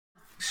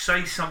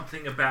say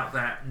something about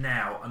that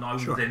now, and I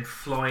will then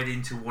fly it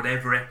into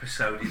whatever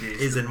episode it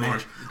is in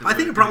March. I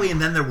think it probably, and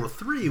then there were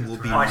 3 will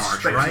be in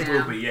March, right? It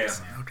will be, yeah.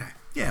 Okay.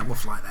 Yeah, we'll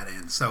fly that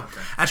in. So,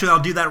 actually, I'll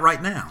do that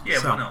right now. Yeah,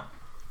 why not?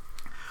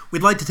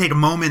 We'd like to take a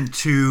moment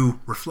to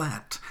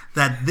reflect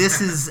that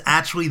this is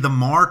actually the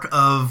mark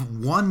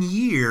of 1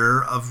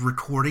 year of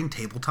recording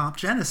Tabletop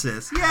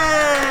Genesis. Yay!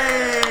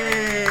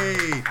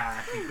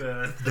 Happy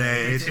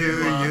birthday to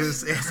you.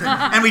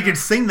 And we could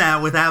sing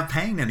that without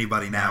paying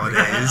anybody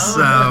nowadays.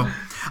 So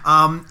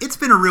it's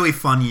been a really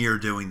fun year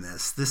doing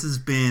this.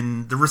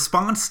 The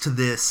response to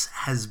this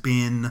has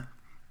been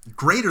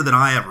greater than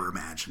I ever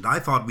imagined. I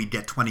thought we'd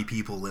get 20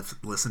 people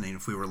listening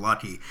if we were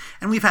lucky,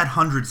 and we've had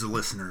hundreds of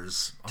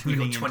listeners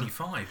tuning in. We got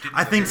 25, didn't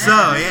we? I think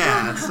so,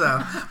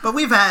 yeah. But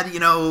we've had,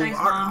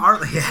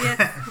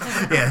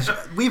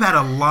 we've had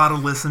a lot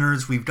of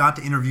listeners. We've got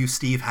to interview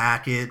Steve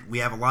Hackett. We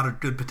have a lot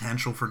of good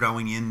potential for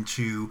going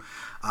into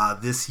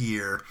this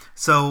year.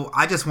 So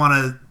I just want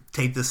to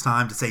take this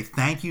time to say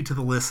thank you to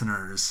the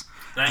listeners.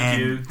 Thank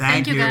you.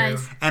 Thank you,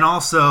 guys. And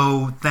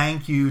also,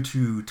 thank you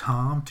to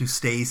Tom, to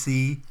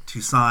Stacy,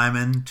 to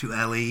Simon, to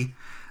Ellie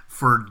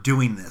for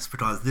doing this,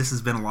 because this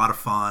has been a lot of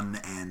fun,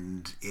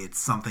 and it's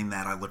something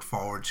that I look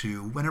forward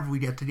to whenever we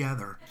get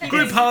together.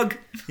 Group hug.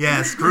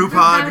 Yes, group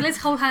hug. Let's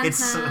hold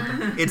hands.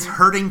 It's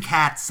hurting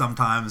cats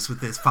sometimes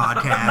with this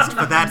podcast,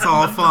 but that's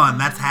all fun.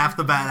 That's half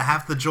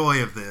the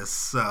joy of this.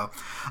 So,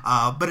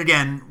 but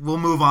again, we'll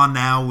move on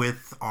now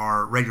with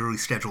our regularly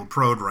scheduled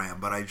program,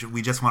 but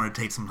we just wanted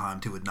to take some time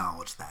to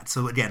acknowledge that.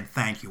 So again,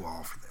 thank you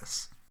all for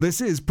this. This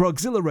is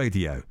Progzilla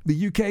Radio,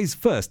 the UK's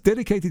first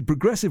dedicated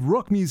progressive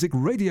rock music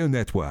radio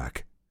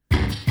network.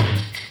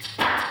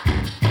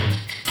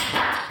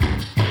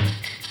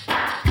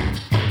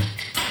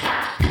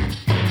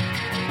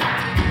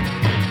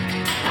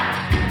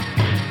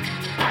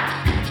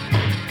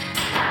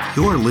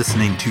 You're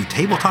listening to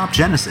Tabletop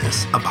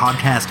Genesis, a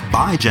podcast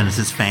by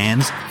Genesis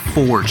fans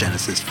for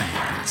Genesis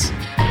fans.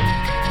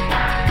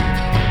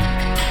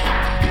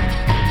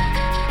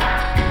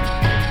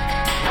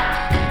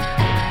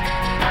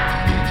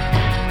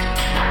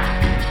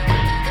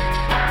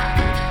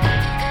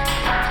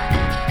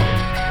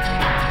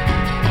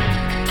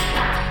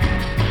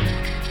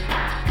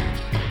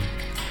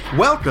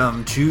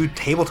 Welcome to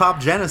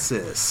Tabletop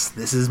Genesis.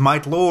 This is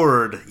Mike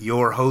Lord,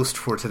 your host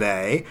for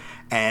today,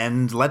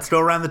 and let's go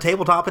around the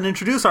tabletop and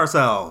introduce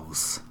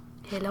ourselves.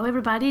 Hello,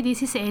 everybody.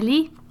 This is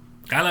Ellie.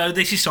 Hello,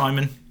 this is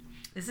Simon.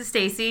 This is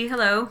Stacy.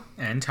 Hello.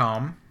 And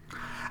Tom.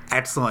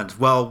 Excellent.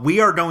 Well, we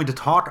are going to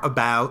talk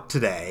about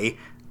today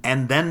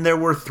And Then There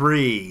Were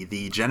Three,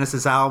 the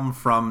Genesis album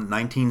from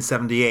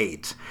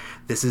 1978.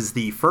 This is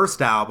the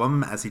first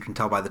album, as you can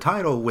tell by the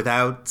title,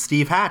 without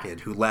Steve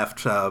Hackett, who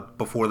left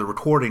before the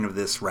recording of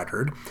this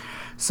record.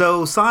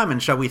 So, Simon,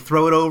 shall we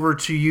throw it over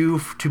to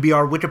you to be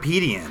our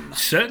Wikipedian?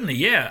 Certainly,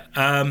 yeah.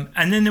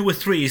 And Then There Were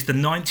Three is the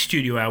 9th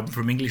studio album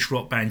from English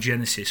rock band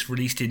Genesis,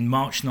 released in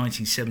March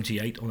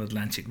 1978 on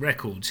Atlantic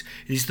Records.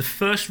 It is the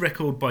first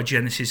record by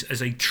Genesis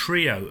as a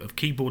trio of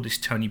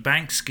keyboardist Tony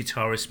Banks,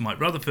 guitarist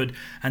Mike Rutherford,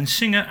 and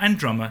singer and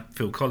drummer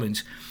Phil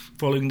Collins,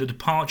 following the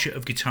departure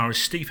of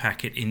guitarist Steve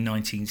Hackett in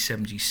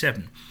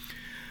 1977.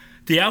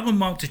 The album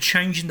marked a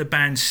change in the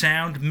band's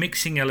sound,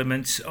 mixing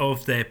elements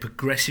of their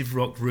progressive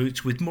rock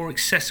roots with more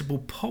accessible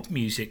pop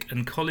music,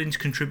 and Collins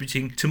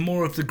contributing to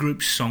more of the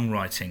group's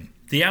songwriting.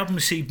 The album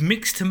received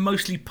mixed to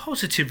mostly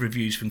positive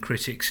reviews from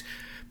critics,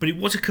 but it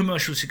was a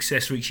commercial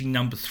success, reaching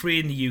number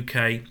 3 in the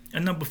UK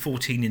and number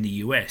 14 in the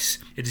US.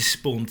 It has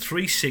spawned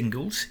 3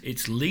 singles.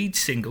 Its lead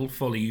single,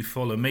 Follow You,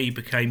 Follow Me,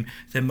 became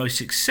their most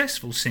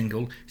successful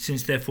single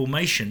since their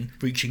formation,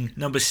 reaching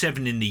number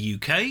 7 in the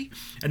UK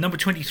and number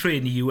 23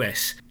 in the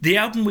US. The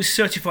album was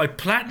certified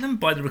platinum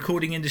by the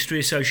Recording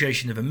Industry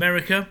Association of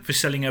America for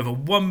selling over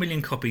 1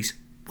 million copies.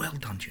 Well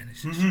done,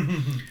 Genesis.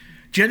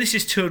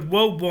 Genesis toured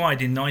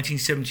worldwide in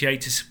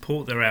 1978 to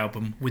support their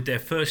album with their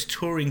first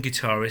touring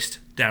guitarist,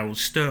 Daryl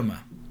Stuermer.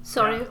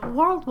 Sorry,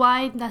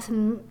 worldwide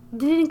didn't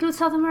include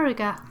South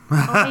America or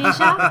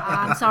Asia?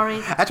 I'm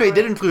sorry. Actually, it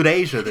did include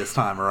Asia this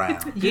time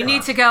around. You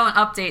need to go and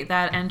update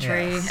that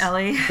entry,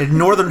 Ellie.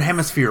 Northern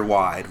Hemisphere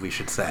wide, we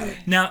should say.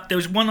 Now, there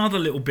was one other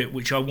little bit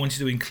which I wanted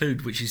to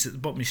include, which is at the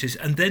bottom. It says,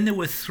 And Then There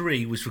Were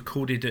Three was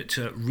recorded at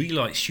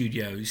Relight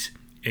Studios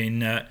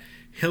in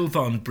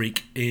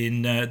Hilvarenbeek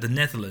in the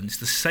Netherlands,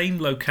 the same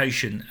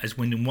location as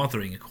Wind and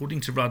Wuthering. According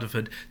to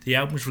Rutherford, the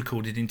album was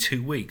recorded in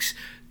 2 weeks.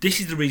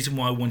 This is the reason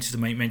why I wanted to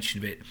make mention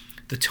of it.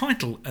 The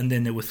title, And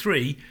Then There Were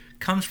Three,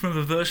 comes from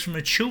a verse from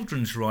a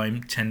children's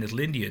rhyme, 10 Little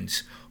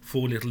Indians.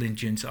 4 little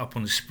Indians up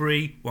on a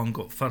spree, one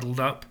got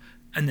fuddled up,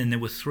 and then there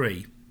were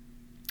 3.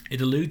 It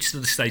alludes to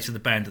the state of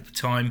the band at the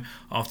time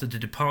after the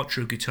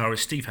departure of guitarist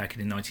Steve Hackett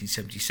in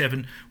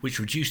 1977, which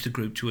reduced the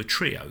group to a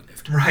trio.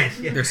 Right.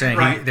 Yeah.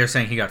 They're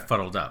saying he got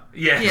fuddled up.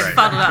 Yes. Yeah,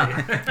 fuddled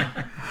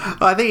up.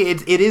 Well, I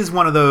think it is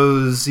one of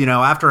those,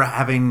 after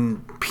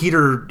having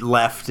Peter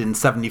left in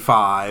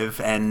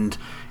 75 and,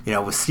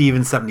 with Steve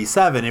in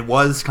 77, it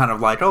was kind of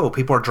like, oh,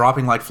 people are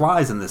dropping like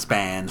flies in this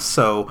band.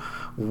 So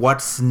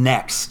what's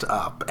next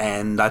up.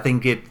 And I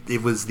think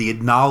it was the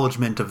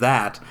acknowledgement of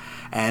that.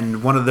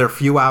 And one of their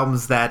few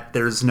albums that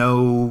there's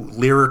no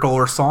lyrical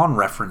or song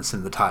reference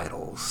in the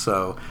title.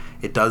 So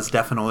it does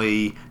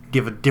definitely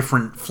give a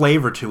different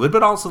flavor to it,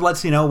 but also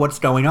lets you know what's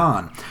going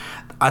on.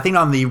 I think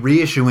on the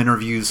reissue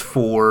interviews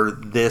for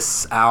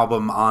this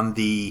album on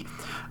the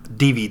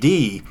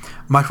DVD,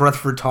 Mike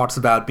Rutherford talks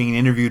about being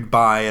interviewed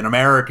by an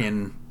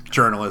American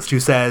journalist who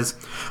says,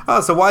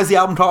 "Oh, so why is the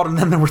album called And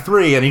Then There Were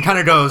Three?" And he kind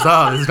of goes,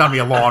 "Oh, this is gonna be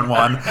a long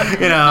one."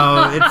 You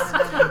know,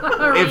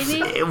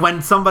 it's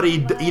when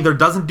somebody either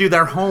doesn't do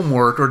their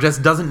homework or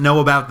just doesn't know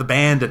about the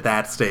band at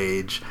that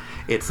stage,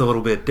 it's a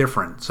little bit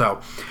different.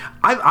 So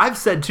I've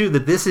said too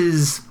that this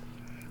is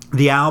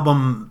the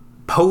album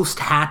post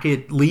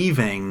Hackett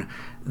leaving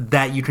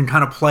that you can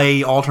kind of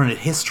play alternate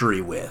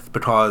history with,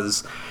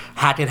 because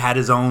Hackett had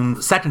his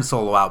own second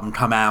solo album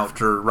come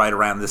out right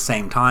around the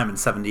same time in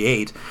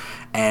 78,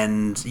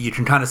 and you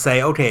can kind of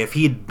say, okay, if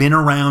he had been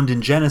around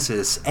in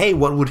Genesis,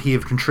 what would he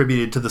have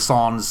contributed to the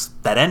songs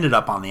that ended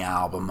up on the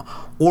album,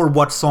 or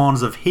what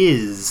songs of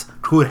his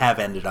could have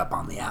ended up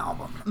on the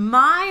album?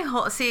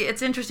 See,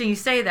 it's interesting you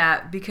say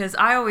that, because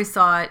I always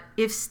thought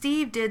if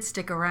Steve did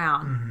stick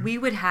around, we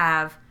would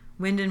have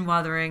Wind and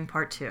Wuthering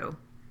Part 2.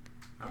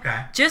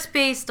 Okay. Just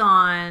based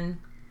on,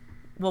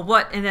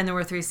 what And Then There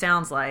Were Three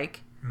sounds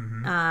like,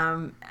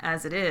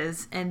 as it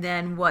is, and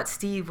then what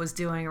Steve was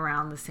doing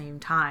around the same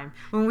time.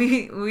 When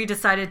we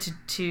decided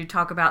to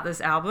talk about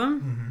this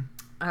album,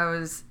 I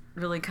was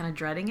really kind of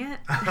dreading it.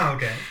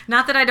 Okay.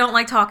 Not that I don't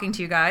like talking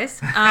to you guys.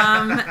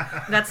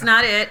 That's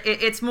not it.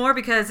 It's more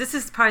because this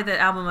is probably the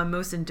album I'm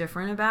most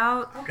indifferent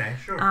about. Okay,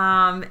 sure.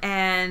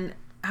 And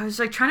I was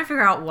like trying to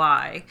figure out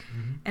why.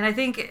 And I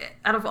think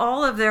out of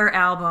all of their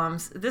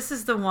albums, this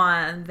is the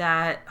one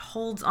that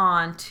holds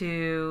on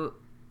to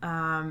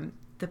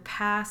the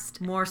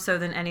past more so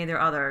than any of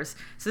their others.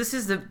 So this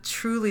is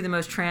truly the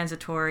most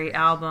transitory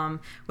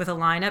album with a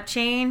lineup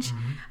change.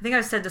 I think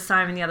I said to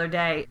Simon the other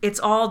day, it's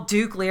all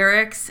Duke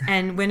lyrics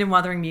and Wind and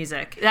Wuthering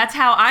music. That's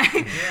how I,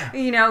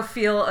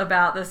 feel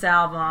about this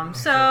album.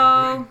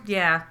 So,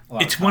 yeah.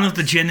 It's one of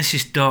the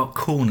Genesis dark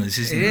corners,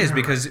 isn't it? It is,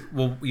 because,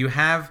 you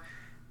have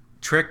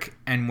Trick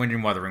and Wind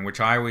and Wuthering,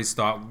 which I always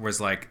thought was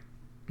like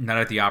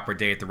Night at the Opera,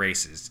 Day at the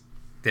Races.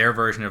 Their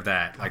version of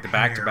that, like the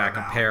back-to-back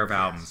pair of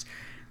albums.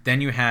 Then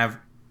you have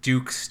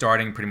Duke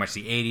starting pretty much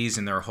the 80s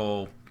and their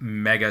whole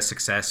mega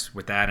success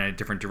with that and a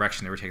different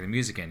direction they were taking the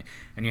music in.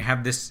 And you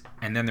have this,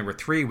 And Then There Were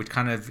Three, which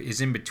kind of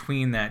is in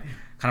between that,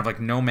 kind of like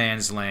no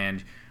man's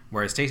land,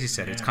 where, as Stacey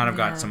said, it's kind of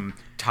got some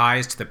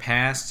ties to the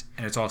past,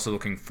 and it's also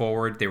looking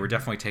forward. They were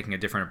definitely taking a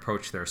different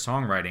approach to their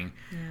songwriting.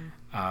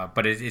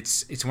 But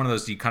it's one of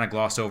those you kind of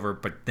gloss over,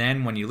 but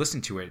then when you listen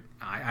to it,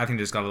 I think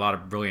there's got a lot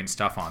of brilliant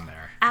stuff on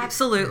there.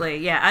 Absolutely,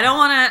 yeah. I don't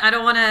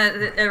want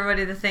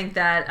everybody to think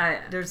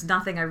that there's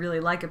nothing I really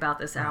like about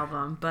this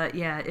album, but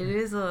yeah, it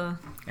is a.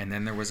 And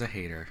then there was a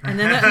hater. And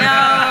then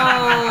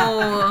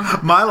no.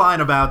 My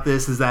line about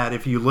this is that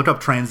if you look up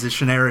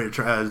transitional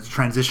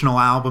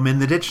album in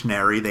the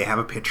dictionary, they have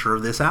a picture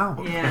of this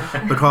album.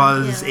 Yeah.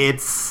 Because it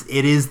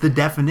is the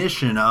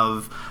definition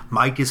of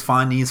Mike is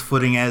finding his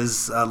footing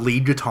as a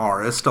lead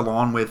guitarist,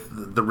 along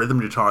with the rhythm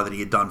guitar that he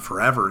had done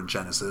forever in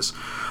Genesis.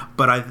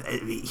 But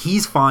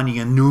he's finding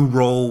a new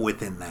role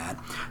within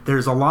that.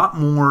 There's a lot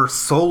more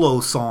solo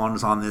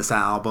songs on this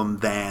album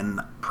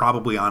than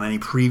probably on any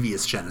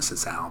previous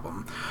Genesis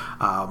album.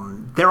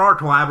 There are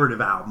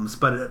collaborative albums,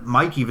 but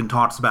Mike even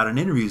talks about in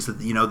interviews that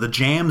the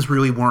jams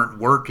really weren't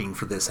working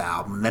for this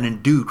album. And then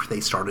in Duke, they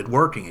started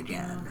working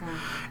again. Okay.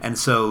 And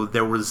so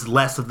there was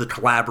less of the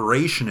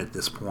collaboration at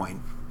this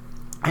point.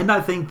 And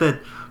I think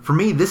that, for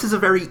me, this is a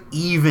very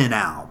even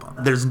album.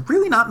 There's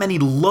really not many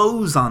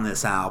lows on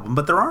this album,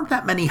 but there aren't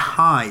that many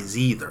highs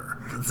either.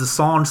 The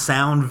songs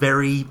sound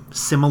very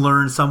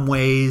similar in some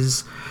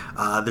ways.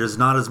 There's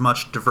not as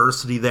much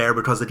diversity there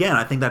because, again,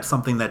 I think that's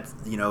something that,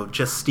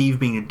 just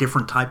Steve being a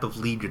different type of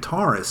lead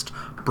guitarist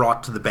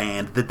brought to the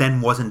band that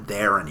then wasn't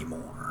there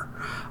anymore.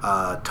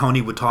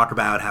 Tony would talk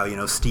about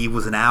how, Steve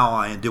was an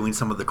ally in doing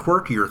some of the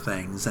quirkier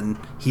things, and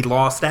he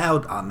lost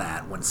out on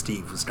that when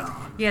Steve was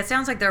gone. Yeah, it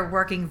sounds like they're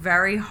working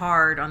very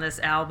hard on this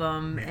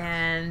album,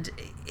 and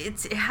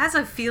it has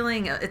a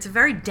feeling, it's a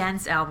very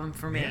dense album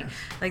for me. Yeah.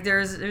 Like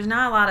there's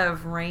not a lot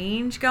of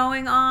range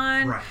going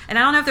on. Right. And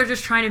I don't know if they're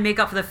just trying to make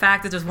up for the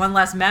fact that there's one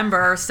less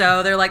member,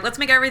 so they're like, let's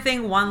make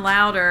everything one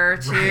louder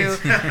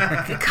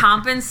to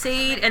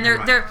compensate. And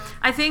they're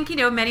I think,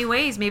 in many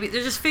ways, maybe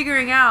they're just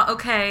figuring out,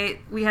 okay,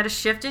 we had a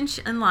shift in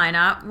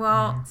lineup.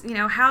 Well,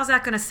 how's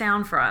that going to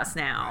sound for us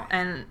now?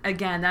 And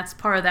again, that's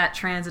part of that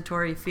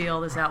transitory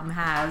feel this album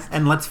has.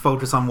 And let's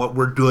focus on what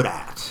we're good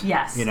at.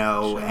 Yes.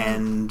 Sure.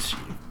 And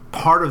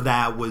part of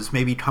that was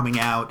maybe coming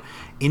out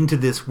into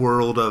this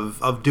world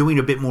of doing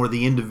a bit more of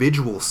the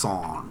individual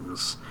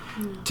songs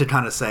to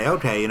kind of say,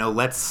 okay,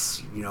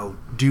 let's,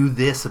 do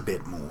this a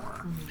bit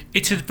more.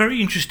 It's a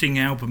very interesting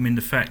album in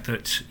the fact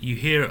that you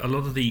hear a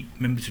lot of the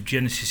members of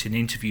Genesis in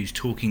interviews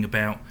talking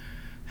about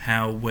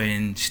how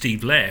when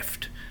Steve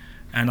left,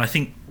 and I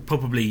think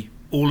probably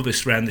all of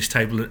us around this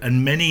table,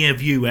 and many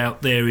of you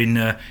out there in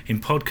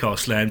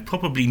podcast land,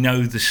 probably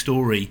know the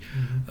story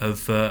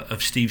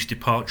of Steve's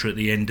departure at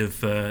the end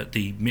of is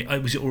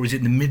it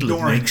in the middle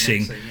of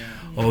mixing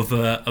of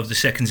the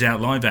Seconds Out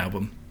live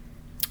album.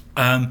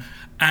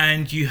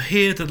 And you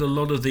hear that a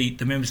lot of the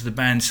members of the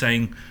band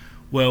saying,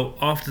 well,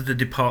 after the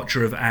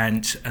departure of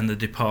Ant and the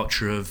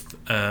departure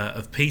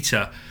of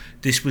Peter,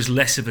 this was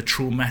less of a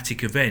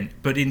traumatic event.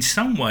 But in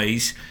some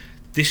ways,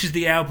 this is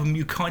the album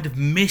you kind of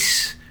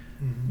miss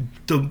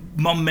the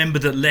one member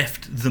that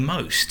left the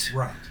most.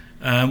 Right.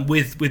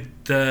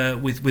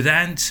 With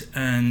Ant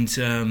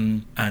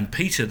and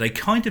Peter, they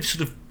kind of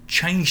sort of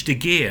changed a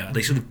gear.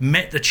 They sort of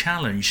met the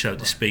challenge, so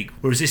to speak.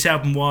 Whereas this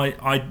album, why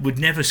I would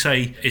never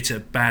say it's a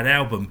bad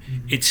album.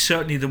 It's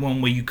certainly the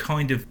one where you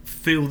kind of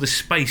feel the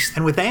space.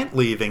 And with Ant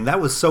leaving, that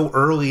was so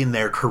early in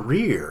their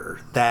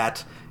career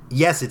that,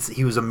 yes,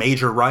 he was a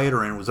major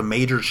writer and it was a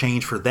major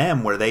change for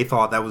them where they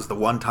thought that was the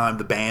one time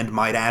the band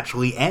might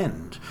actually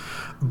end.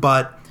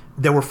 But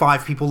there were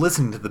 5 people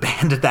listening to the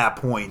band at that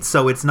point,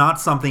 so it's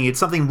something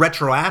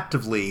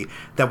retroactively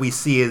that we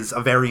see as a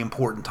very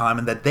important time,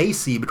 and that they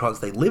see because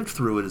they lived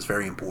through it as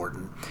very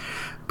important.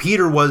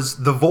 Peter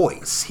was the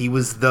voice. He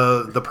was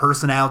the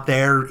person out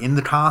there in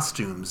the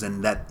costumes,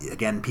 and that,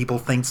 again, people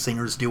think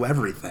singers do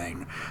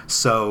everything.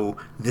 So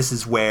this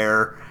is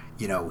where,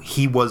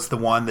 he was the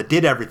one that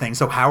did everything,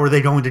 so how are they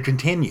going to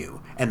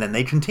continue? And then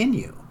they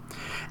continue.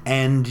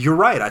 And you're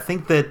right, I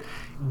think that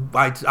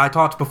I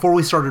talked before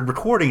we started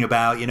recording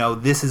about,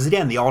 this is,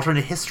 again, the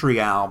alternate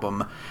history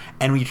album,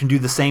 and we can do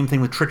the same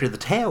thing with Trick of the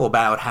Tail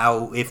about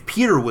how, if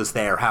Peter was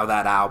there, how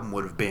that album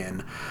would have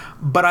been.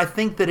 But I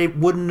think that it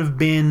wouldn't have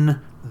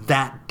been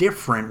that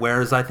different,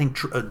 whereas I think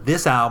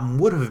this album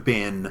would have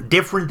been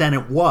different than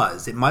it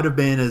was. It might have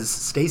been, as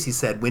Stacey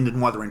said, Wind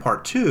and Wuthering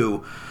Part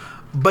 2,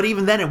 but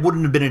even then it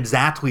wouldn't have been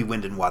exactly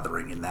Wind and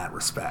Wuthering in that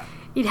respect.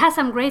 It has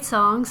some great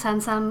songs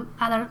and some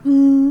other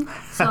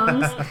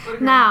songs.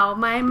 Now,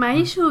 my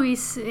issue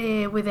is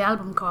with the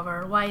album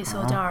cover. Why it's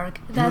so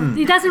dark? That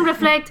it doesn't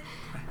reflect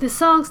the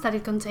songs that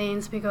it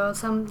contains,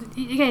 because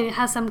it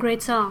has some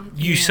great songs.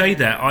 You say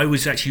that. I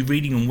was actually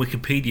reading on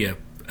Wikipedia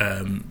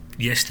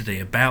yesterday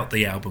about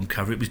the album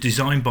cover. It was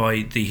designed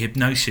by the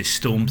Hypnosis,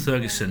 Storm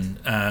Thurgeson,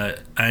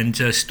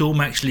 and Storm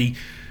actually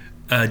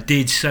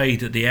did say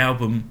that the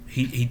album,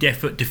 he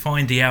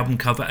defined the album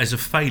cover as a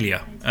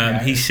failure.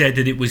 He said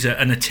that it was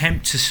an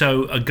attempt to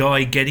show a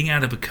guy getting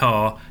out of a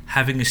car,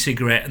 having a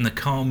cigarette, and the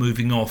car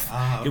moving off.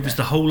 It was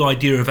the whole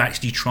idea of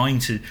actually trying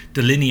to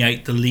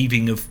delineate the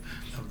leaving of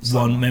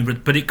one member,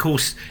 but of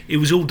course it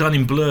was all done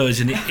in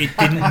blurs, and it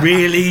didn't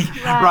really.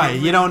 Right,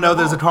 you don't know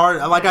there's a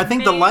car. Like, I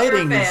think the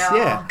lighting is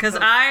because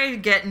I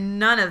get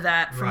none of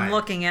that from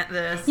looking at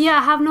this. Yeah,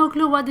 I have no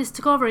clue what this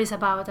cover is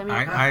about. I mean,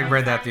 I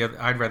read that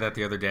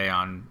the other day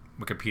on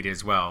Wikipedia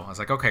as well. I was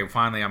like, okay,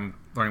 finally I'm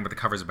learning what the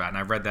cover's about, and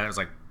I read that. It was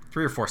like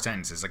 3 or 4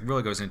 sentences. Like,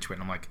 really goes into it,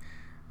 and I'm like,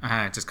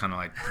 it just kind of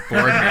like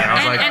bored me. I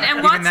was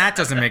like, even that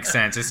doesn't make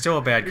sense. It's still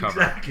a bad cover.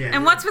 Exactly.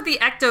 And what's with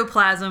the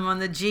ectoplasm on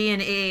the G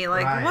and E?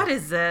 Like, what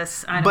is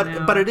this? I don't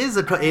know. But it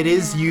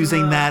is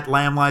using that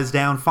Lamb Lies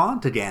Down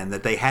font again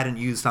that they hadn't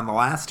used on the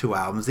last 2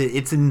 albums.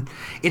 It's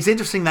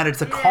interesting that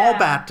it's a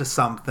callback to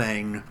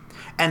something.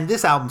 And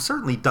this album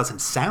certainly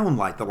doesn't sound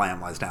like the Lamb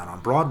Lies Down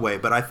on Broadway,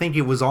 but I think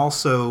it was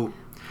also,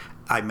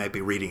 I might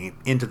be reading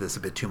into this a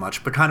bit too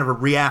much, but kind of a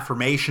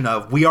reaffirmation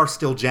of, we are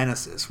still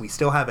Genesis. We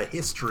still have a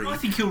history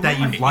that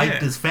you've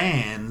liked as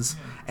fans,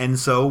 and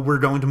so we're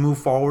going to move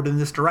forward in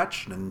this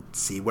direction and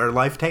see where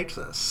life takes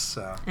us.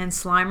 So. And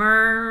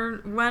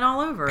Slimer went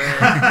all over it.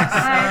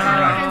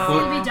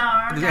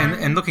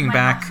 And looking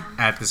back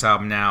at this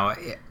album now,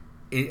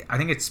 I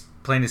think it's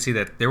plain to see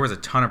that there was a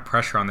ton of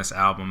pressure on this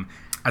album,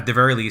 at the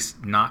very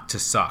least, not to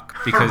suck,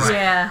 because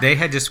they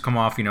had just come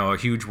off, a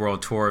huge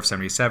world tour of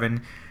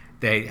 '77.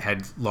 They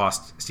had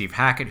lost Steve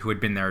Hackett, who had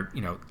been there,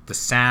 the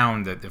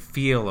sound, the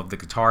feel of the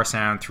guitar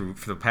sound for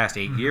the past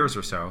 8 years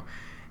or so.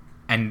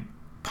 And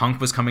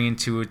punk was coming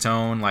into its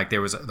own, like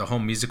the whole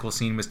musical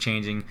scene was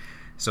changing.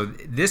 So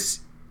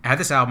this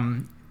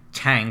album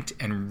tanked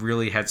and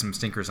really had some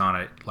stinkers on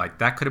it, like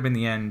that could have been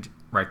the end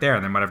right there.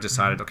 And they might have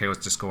decided, okay,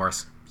 let's just go our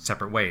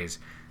separate ways.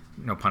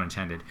 No pun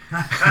intended.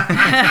 But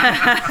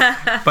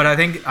I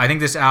think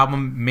this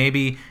album,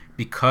 maybe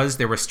because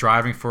they were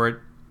striving for it,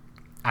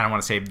 I don't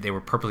want to say they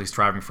were purposely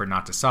striving for it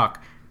not to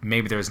suck.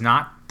 Maybe there's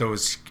not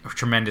those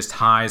tremendous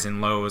highs and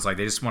lows. Like,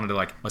 they just wanted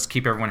to, let's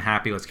keep everyone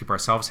happy, let's keep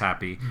ourselves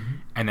happy.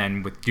 And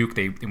then with Duke,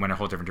 they went a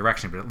whole different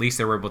direction. But at least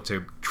they were able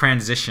to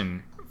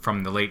transition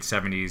from the late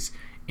 70s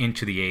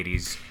into the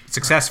 80s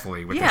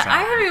successfully with this album.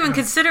 I hadn't even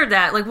considered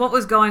that, like what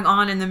was going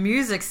on in the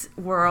music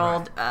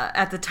world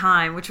at the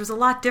time, which was a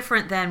lot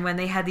different than when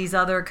they had these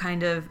other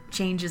kind of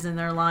changes in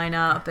their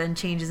lineup and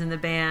changes in the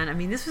band. I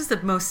mean, this was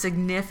the most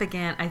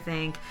significant, I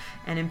think,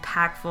 and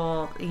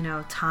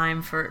impactful,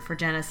 time for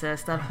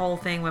Genesis. That whole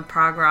thing when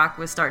prog rock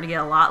was starting to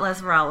get a lot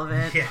less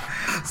relevant.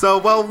 So,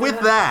 well, with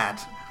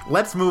that,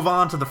 let's move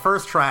on to the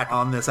first track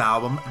on this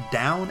album,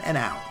 Down and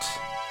Out.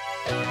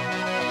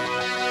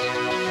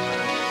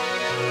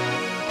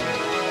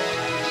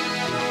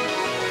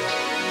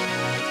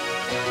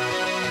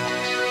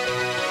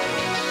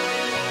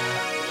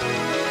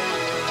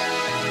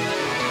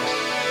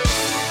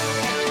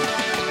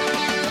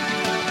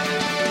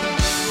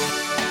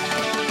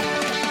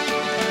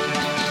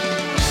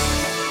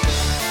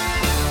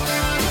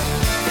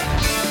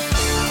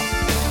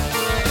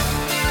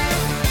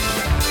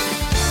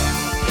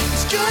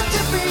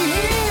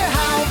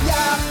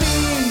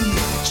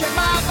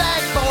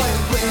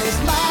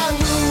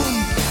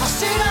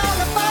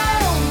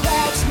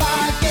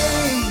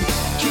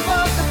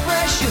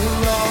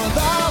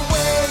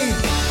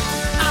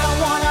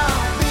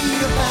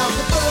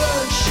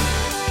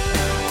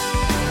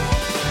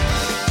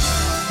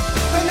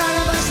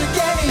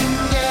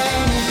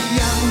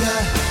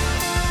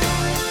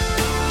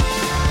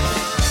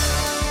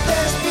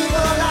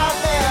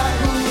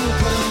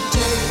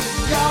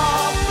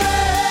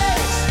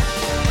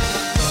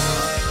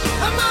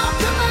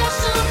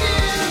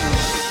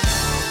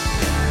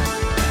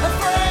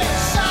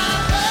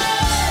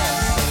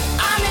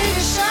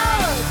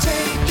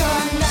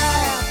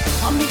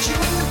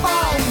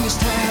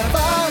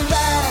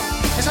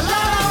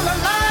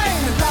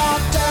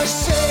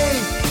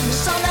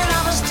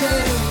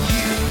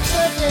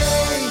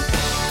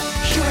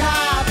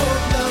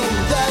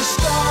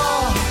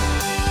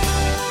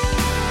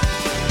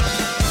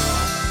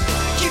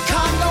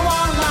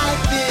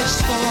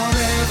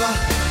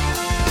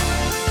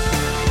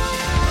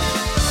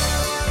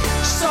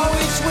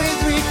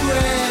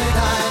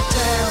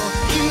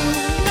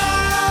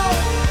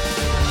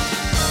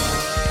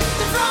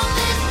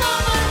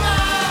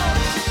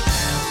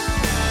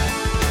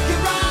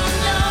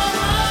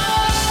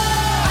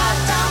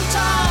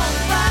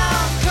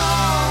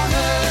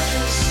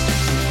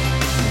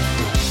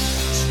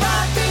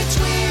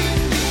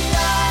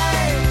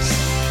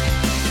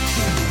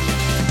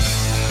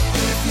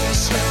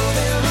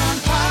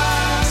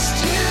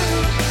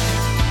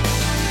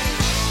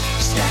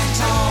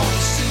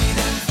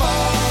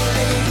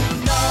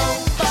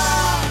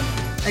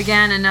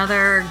 Again,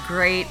 another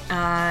great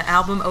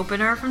album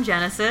opener from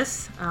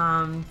Genesis.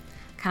 Kind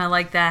of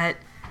like that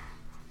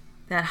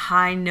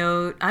high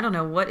note. I don't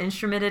know what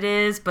instrument it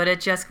is, but it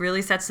just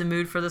really sets the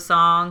mood for the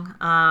song.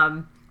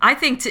 I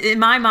think, in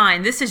my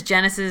mind, this is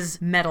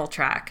Genesis' metal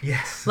track.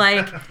 Yes.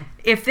 Like,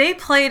 if they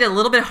played a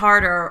little bit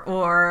harder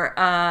or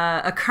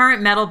a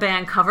current metal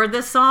band covered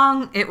this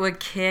song, it would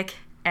kick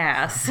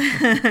ass.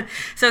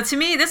 So to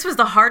me, this was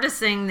the hardest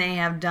thing they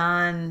have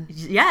done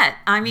yet.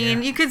 I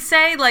mean, you could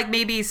say like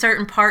maybe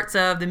certain parts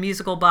of the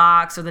Musical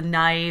Box or the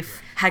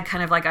Knife had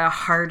kind of like a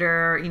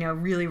harder,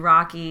 really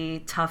rocky,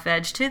 tough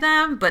edge to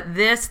them. But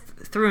this,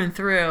 through and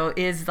through,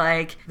 is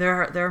like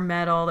they're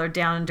metal, they're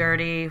down and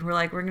dirty.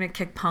 We're gonna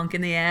kick punk in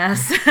the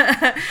ass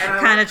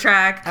kind of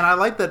track. And I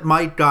like that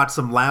Mike got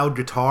some loud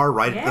guitar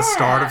right at the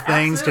start of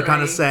things to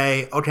kind of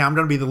say, okay, I'm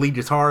gonna be the lead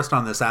guitarist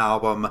on this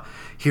album.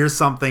 Here's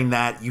something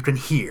that you can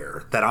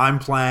hear that I'm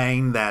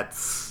playing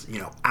that's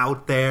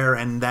out there,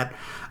 and that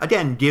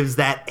again gives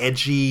that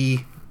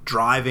edgy,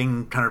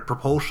 driving kind of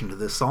propulsion to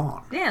this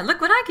song. Yeah,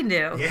 look what I can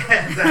do.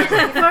 Yeah,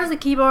 exactly. First the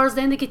keyboards,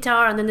 then the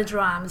guitar, and then the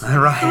drums.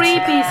 Right. 3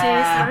 pieces.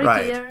 Very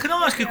Right. clear. Can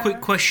I ask a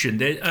quick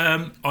question?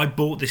 I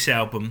bought this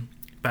album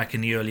back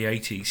in the early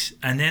 80s,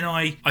 and then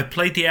I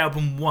played the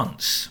album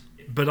once,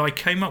 but I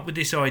came up with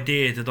this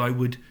idea that I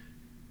would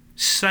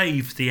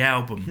save the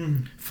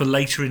album for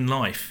later in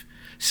life.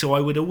 So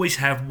I would always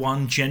have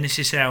one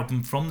Genesis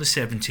album from the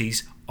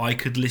 70s I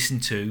could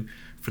listen to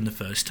from the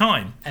first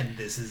time. And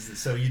this is,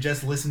 so you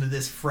just listen to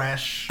this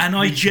fresh. And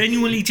I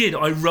genuinely did.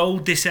 I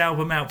rolled this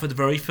album out for the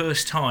very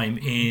first time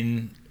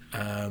in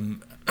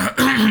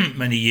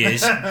many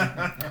years.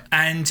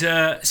 And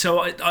so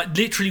I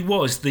literally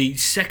was the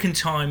second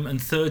time and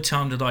third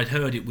time that I'd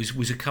heard it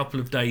was a couple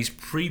of days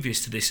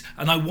previous to this.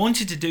 And I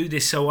wanted to do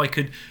this so I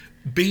could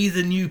be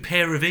the new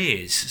pair of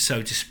ears,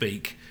 so to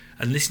speak,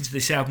 and listen to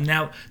this album.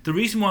 Now, the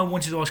reason why I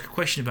wanted to ask a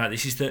question about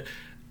this is that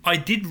I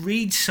did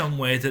read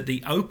somewhere that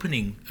the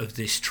opening of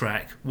this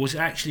track was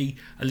actually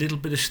a little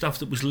bit of stuff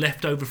that was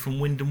left over from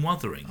Wind and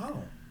Wuthering.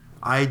 Oh.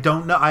 I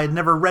don't know. I had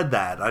never read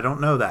that. I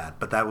don't know that,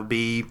 but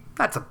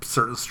that's a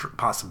certain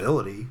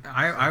possibility.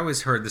 I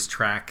always heard this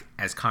track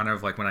as kind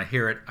of like, when I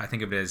hear it, I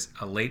think of it as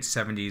a late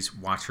 70s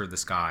Watcher of the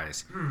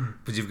Skies.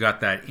 Because you've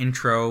got that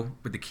intro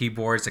with the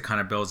keyboards that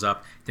kind of builds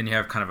up. Then you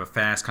have kind of a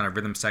fast kind of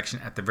rhythm section.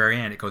 At the very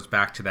end, it goes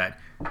back to that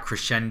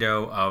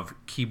crescendo of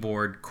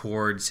keyboard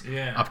chords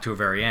up to a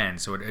very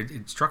end. So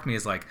it struck me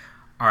as like,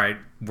 all right,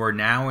 we're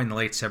now in the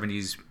late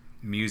 70s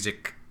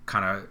music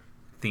kind of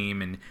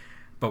theme,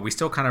 but we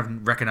still kind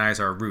of recognize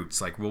our roots.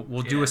 Like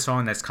we'll do a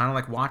song that's kind of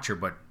like Watcher,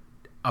 but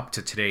up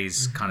to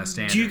today's kind of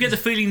standards. Do you get the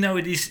feeling though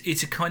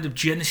it's a kind of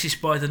Genesis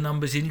by the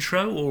numbers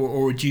intro,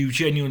 or do you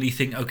genuinely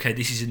think, okay,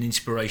 this is an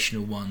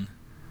inspirational one?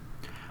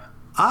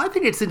 I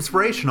think it's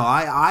inspirational.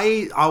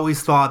 I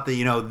always thought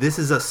that this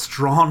is a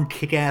strong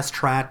kick-ass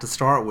track to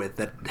start with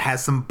that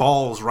has some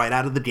balls right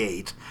out of the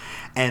gate,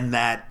 and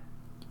that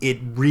it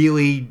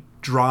really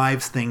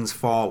drives things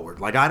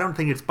forward. Like, I don't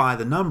think it's by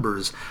the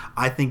numbers.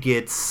 I think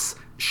it's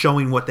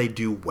showing what they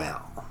do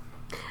well.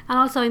 And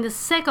also in the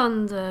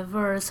second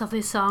verse of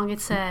this song,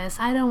 it says,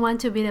 I don't want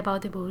to beat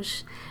about the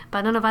bush,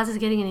 but none of us is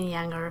getting any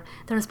younger.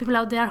 There's people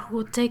out there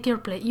who take your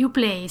place, you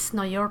place,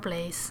 not your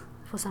place,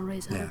 for some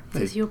reason. Yeah,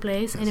 It's your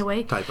place,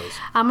 anyway. Typos.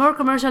 A more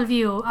commercial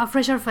view, a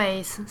fresher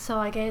face. So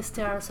I guess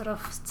they are sort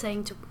of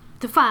saying to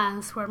the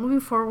fans, we're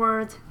moving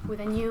forward with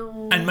a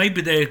new... And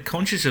maybe they're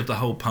conscious of the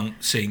whole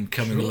punk scene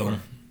coming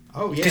along.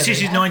 Oh, yeah. Because this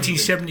is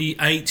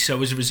 1978,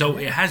 so as a result,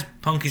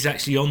 punk is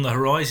actually on the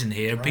horizon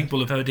here. Right.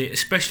 People have heard it,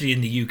 especially in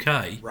the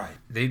UK. Right.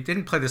 They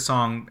didn't play the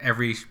song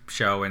every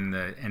show in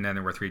the And Then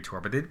There Were Three tour,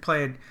 but they did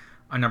play it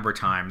a number of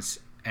times.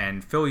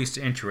 And Phil used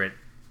to intro it.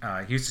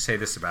 He used to say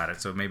this about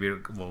it, so maybe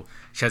it will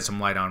shed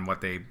some light on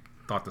what they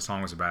thought the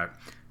song was about.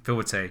 Phil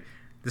would say,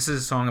 "This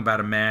is a song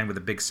about a man with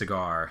a big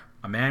cigar.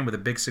 A man with a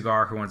big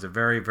cigar who owns a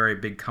very, very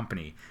big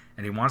company.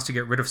 And he wants to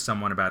get rid of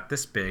someone about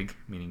this big,"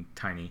 meaning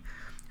tiny,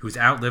 "who's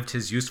outlived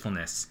his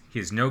usefulness. He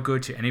is no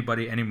good to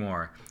anybody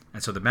anymore.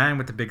 And so the man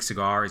with the big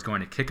cigar is going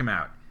to kick him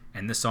out.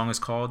 And this song is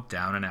called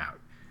Down and Out."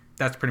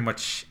 That's pretty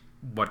much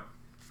what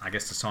I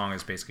guess the song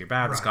is basically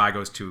about. Right. This guy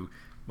goes to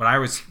what I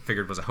always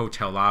figured was a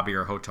hotel lobby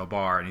or a hotel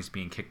bar, and he's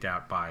being kicked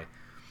out by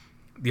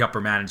the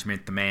upper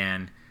management, the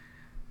man.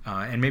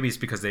 And maybe it's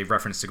because they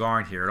referenced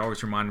cigar in here. It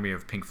always reminded me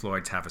of Pink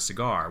Floyd's Have a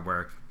Cigar,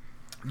 where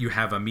you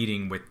have a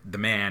meeting with the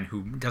man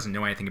who doesn't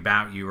know anything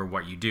about you or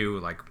what you do,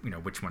 like,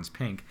 which one's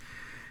Pink.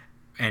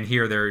 And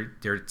here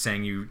they're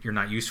saying you're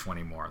not useful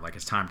anymore. Like,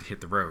 it's time to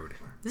hit the road.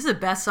 This is the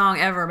best song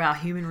ever about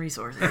human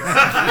resources.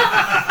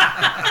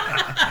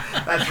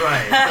 That's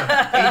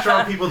right. So,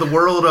 HR people the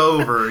world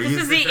over.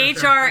 This is the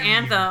HR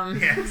anthem.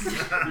 Yes.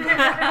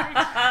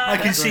 I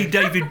can see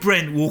David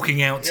Brent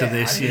walking out to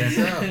this.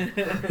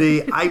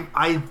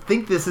 I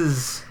think this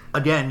is,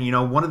 again,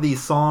 one of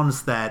these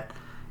songs that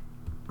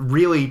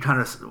really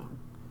kind of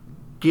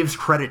gives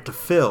credit to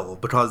Phil,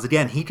 because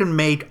again, he can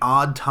make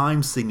odd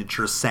time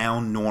signatures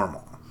sound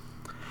normal.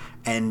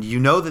 And you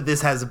know that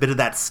this has a bit of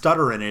that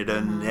stutter in it,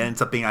 and it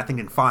ends up being, I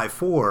think, in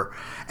 5/4,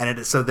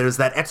 and so there's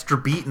that extra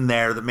beat in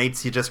there that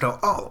makes you just go,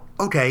 oh,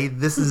 okay,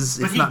 this is.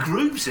 But he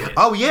grooves it.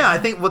 Oh yeah, I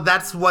think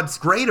that's what's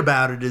great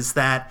about it is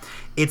that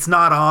it's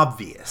not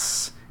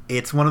obvious.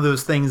 It's one of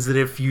those things that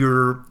if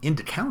you're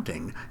into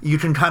counting, you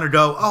can kind of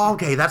go, oh,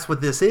 okay, that's what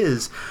this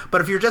is.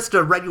 But if you're just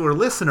a regular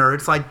listener,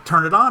 it's like,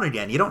 turn it on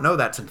again. You don't know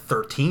that's in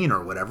 13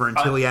 or whatever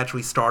until you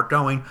actually start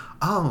going,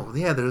 oh,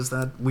 yeah, there's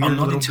that weird I'm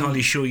not little entirely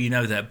beat. sure you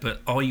know that,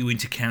 but "Are you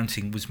into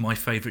counting?" was my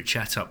favourite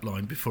chat-up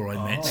line before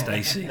I met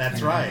Stacey.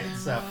 That's right.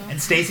 So,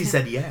 and Stacey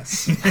said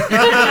yes.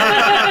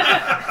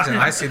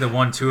 I see the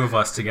 1-2 of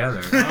us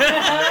together.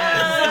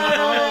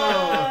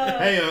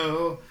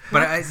 Hey-o.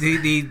 But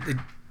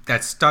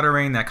that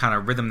stuttering, that kind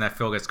of rhythm that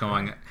Phil gets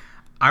going,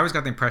 I always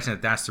got the impression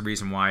that that's the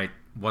reason why it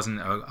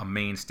wasn't a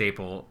main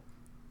staple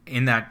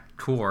in that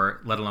tour,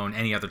 let alone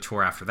any other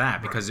tour after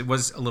that, because it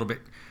was a little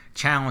bit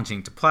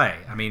challenging to play.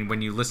 I mean,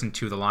 when you listen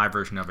to the live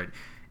version of it,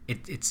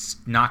 it's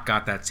not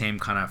got that same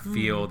kind of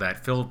feel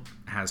that Phil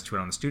has to it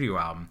on the studio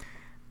album,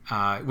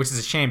 which is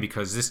a shame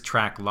because this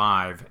track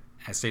live,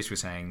 as Stacey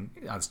was saying,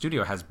 the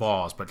studio has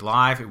balls, but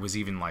live it was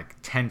even like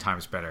 10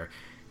 times better.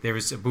 There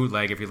was a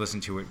bootleg, if you listen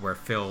to it, where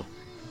Phil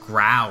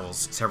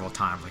growls several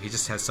times. Like, he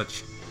just has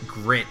such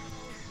grit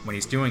when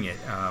he's doing it.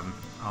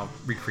 I'll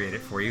recreate it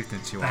for you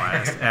since you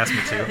asked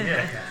me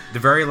to. The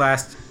very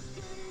last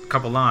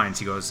couple lines,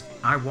 he goes,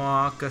 "I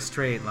walk a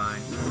straight line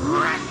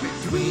right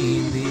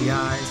between the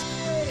eyes,"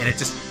 and it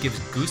just gives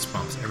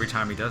goosebumps every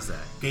time he does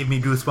that. Gave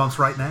me goosebumps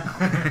right now.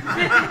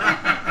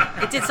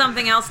 It did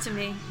something else to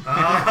me.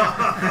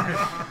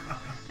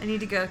 I need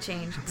to go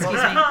change.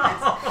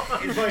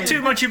 Excuse me.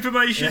 Too much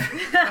information.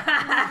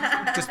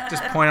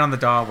 Just point on the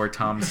dial where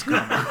Tom's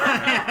coming.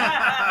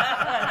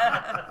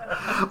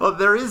 Well,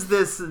 there is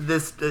this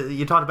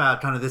you talked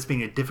about kind of this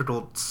being a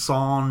difficult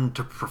song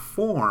to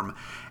perform,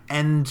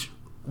 and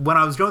when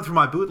I was going through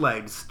my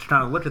bootlegs to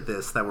kind of look at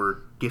this that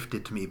were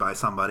gifted to me by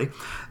somebody,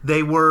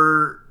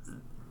 and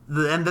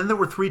then there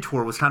were 3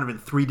 tour was kind of in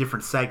 3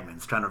 different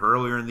segments, kind of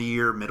earlier in the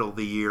year, middle of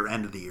the year,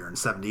 end of the year in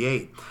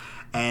 78.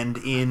 And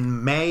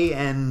in May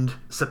and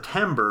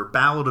September,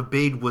 Ballad of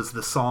Big was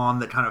the song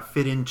that kind of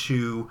fit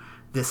into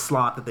this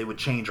slot that they would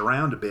change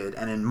around a bit.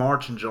 And in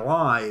March and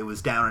July, it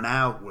was Down and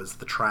Out was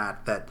the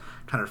track that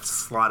kind of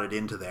slotted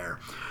into there.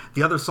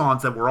 The other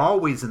songs that were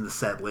always in the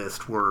set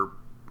list were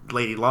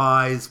Lady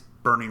Lies,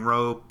 Burning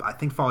Rope. I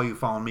think Follow You,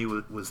 Follow Me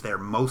was there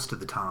most of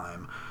the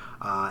time.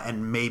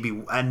 And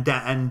maybe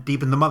and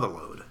Deep in the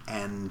Motherlode.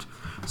 And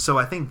so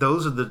I think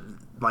those are the,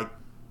 like,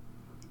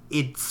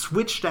 it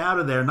switched out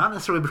of there, not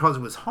necessarily because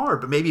it was hard,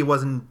 but maybe it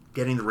wasn't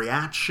getting the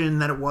reaction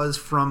that it was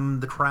from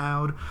the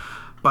crowd.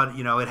 But,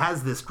 you know, it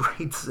has this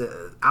great,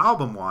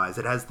 album-wise,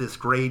 it has this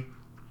great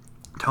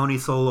Tony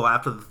solo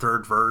after the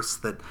 3rd verse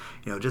that,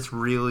 you know, just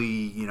really,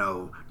 you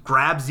know,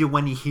 grabs you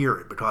when you hear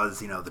it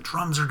because, you know, the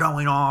drums are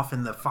going off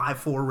in the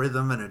 5/4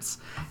 rhythm and it's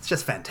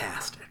just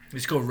fantastic.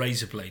 It's got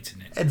razor blades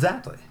in it.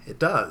 Exactly. It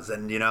does.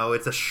 And, you know,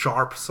 it's a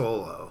sharp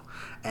solo.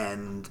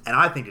 And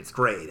I think it's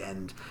great.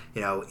 And,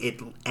 you know,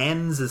 it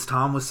ends, as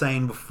Tom was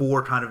saying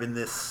before, kind of in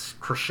this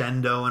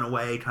crescendo in a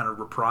way, kind of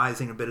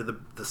reprising a bit of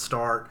the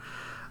start.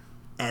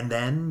 And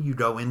then you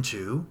go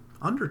into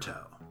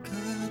Undertow.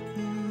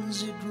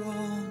 Curtains are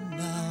drawn,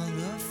 now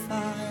the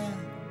fire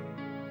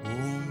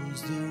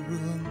warms the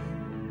room.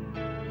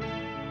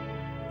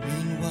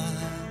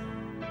 Meanwhile,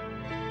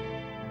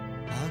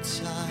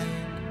 outside,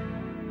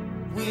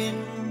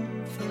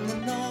 wind from the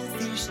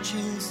northeast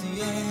chills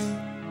the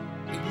air.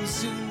 It will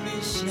soon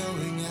be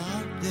snowing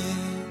out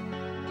there.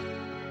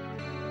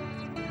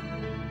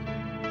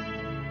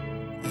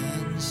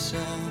 And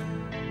so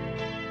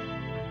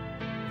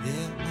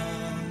there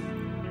are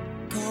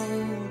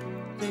cold,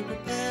 they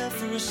prepare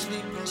for a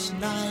sleepless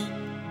night.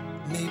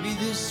 Maybe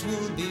this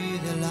will be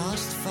the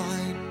last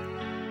fight.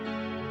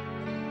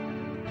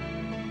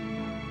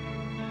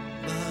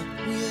 But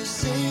we're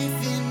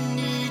safe in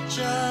each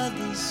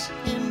other's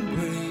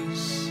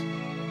embrace.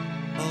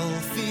 All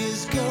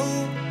fears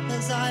go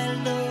as I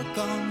look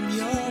on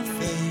your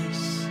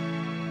face.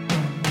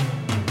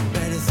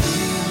 Better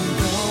think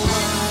a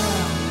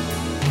while,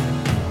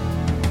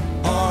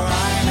 or I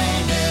may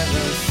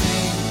never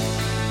think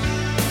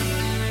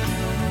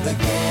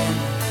again.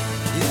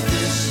 If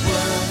this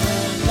were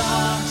the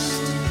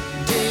last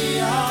day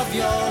of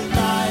your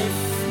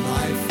life,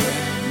 my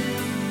friend,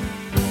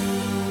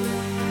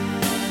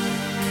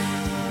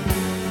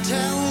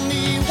 tell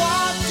me,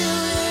 what do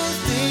you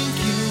think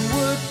you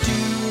would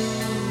do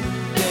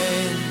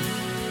then?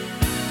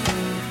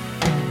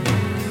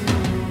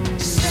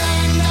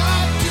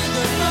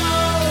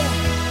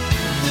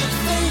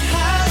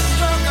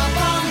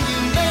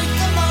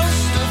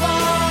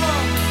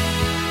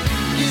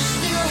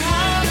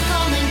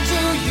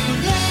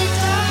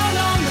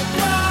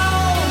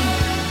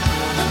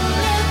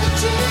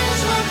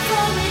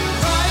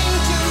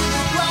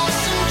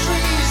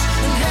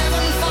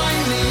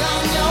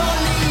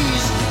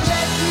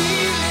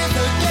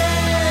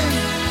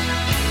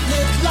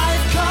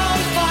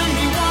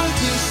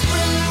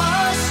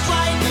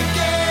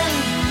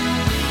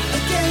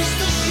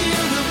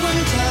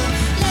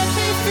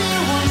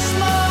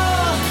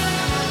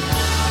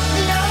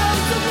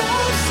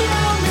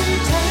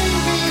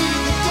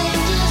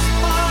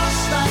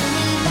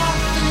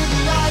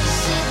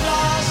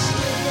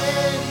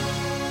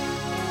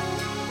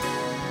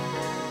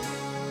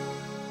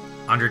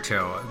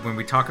 Undertow, when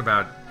we talk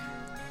about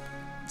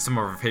some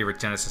of our favorite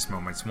Genesis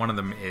moments, one of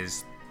them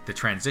is the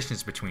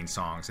transitions between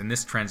songs, and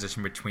this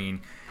transition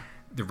between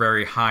the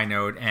very high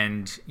note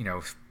and, you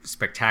know,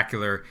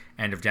 spectacular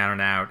end of Down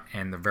and Out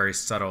and the very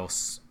subtle,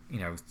 you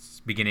know,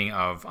 beginning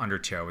of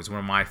Undertow is one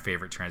of my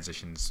favorite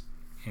transitions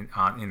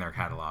in their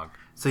catalog.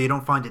 So you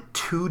don't find it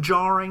too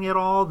jarring at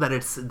all that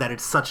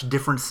it's such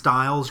different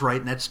styles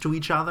right next to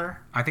each other?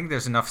 I think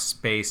there's enough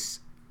space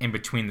in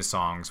between the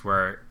songs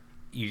where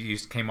you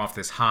came off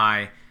this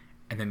high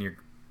and then you're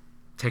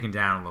taken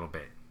down a little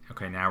bit.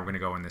 Okay, now we're going to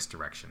go in this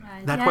direction.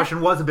 That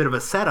question was a bit of a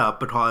setup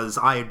because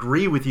I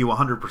agree with you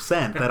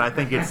 100% that I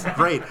think it's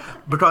great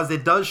because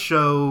it does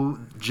show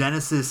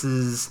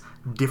Genesis's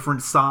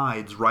different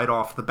sides right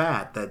off the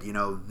bat. That, you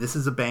know, this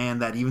is a band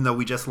that even though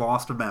we just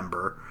lost a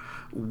member,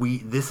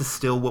 this is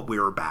still what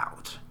we're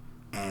about.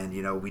 And,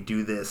 you know, we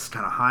do this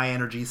kind of high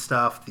energy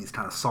stuff, these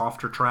kind of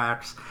softer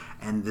tracks,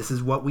 and this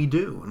is what we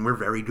do, and we're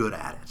very good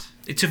at it.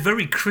 It's a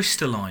very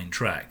crystalline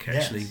track,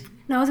 actually. Yes.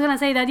 No, I was going to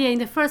say that, in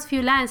the first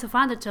few lines of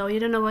Undertow, you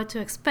don't know what to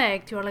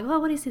expect. You're like, oh,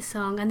 what is this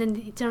song? And then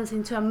it turns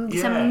into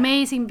this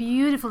amazing,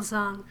 beautiful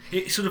song.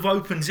 It sort of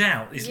opens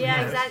out, isn't it?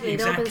 Yeah, exactly.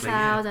 It opens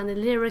out, and the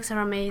lyrics are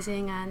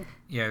amazing. And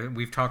yeah,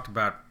 we've talked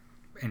about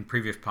in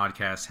previous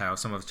podcasts how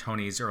some of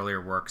Tony's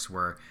earlier works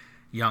were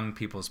young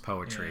people's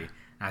poetry. Yeah.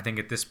 I think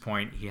at this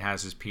point he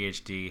has his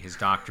PhD, his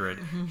doctorate.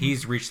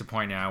 He's reached the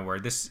point now where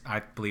I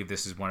believe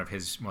this is one of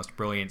his most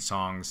brilliant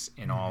songs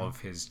in all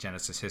of his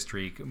Genesis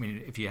history. I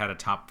mean, if you had a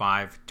top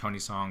 5 Tony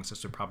songs,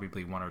 this would probably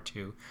be 1 or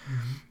 2.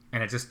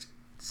 And it just,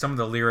 some of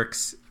the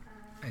lyrics,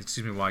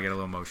 excuse me while I get a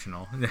little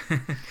emotional,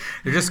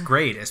 they're just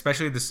great,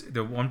 especially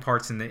the one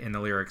parts in the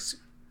lyrics,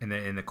 in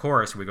the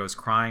chorus where he goes,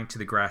 crying to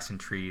the grass and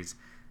trees,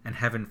 and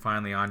heaven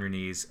finally on your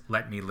knees,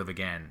 let me live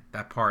again.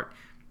 That part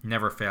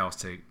never fails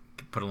to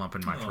put a lump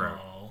in my throat.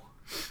 Oh,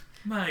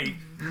 mate.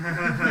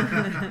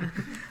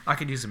 I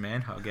could use a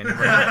man hug anyway.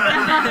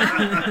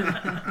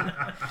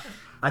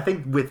 I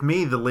think with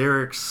me, the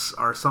lyrics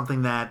are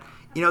something that,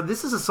 you know,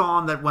 this is a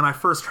song that when I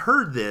first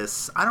heard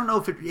this, I don't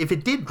know if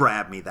it did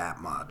grab me that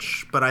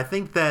much, but I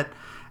think that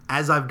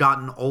as I've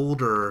gotten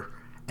older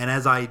and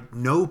as I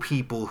know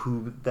people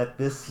that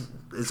this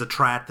is a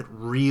track that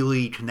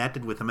really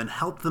connected with them and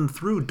helped them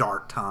through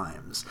dark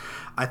times,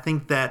 I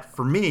think that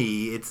for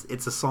me, it's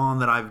a song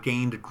that I've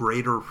gained a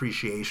greater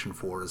appreciation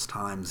for as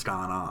time's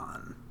gone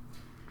on.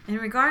 And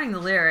regarding the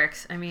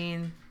lyrics, I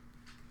mean,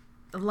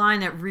 the line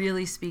that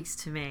really speaks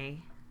to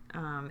me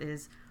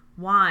is,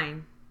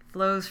 wine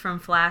flows from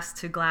flask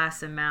to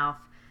glass and mouth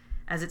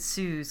as it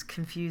soothes,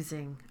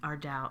 confusing our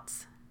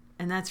doubts.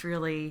 And that's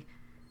really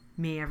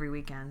me every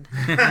weekend.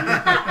 So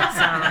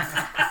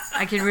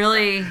I can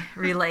really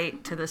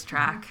relate to this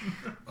track.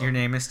 Your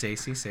name is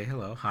Stacy. Say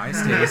hello. Hi,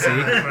 Stacy.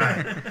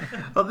 Right.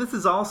 Well, this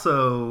is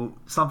also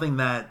something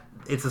that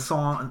it's a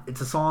song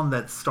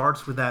that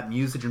starts with that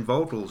music and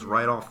vocals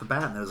right off the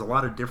bat, and there's a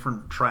lot of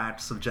different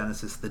tracks of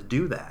Genesis that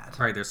do that.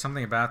 Right, there's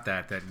something about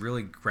that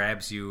really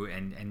grabs you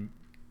and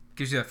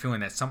gives you that feeling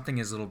that something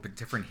is a little bit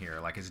different here.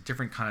 Like it's a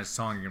different kind of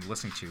song you're going to be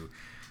listening to.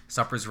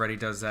 Supper's Ready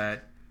does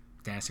that.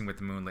 Dancing with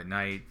the Moonlit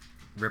Night,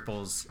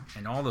 Ripples,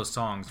 and all those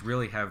songs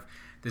really have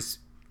this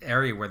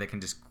area where they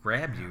can just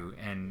grab you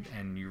and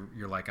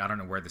you're like, I don't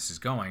know where this is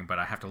going, but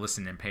I have to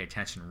listen and pay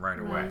attention right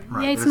away.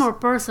 Right. Yeah, it's more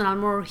personal,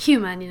 more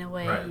human in a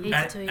way.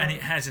 Right. And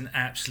it has an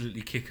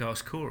absolutely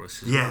kick-ass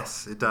chorus as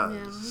yes, well. It does.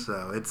 Yeah.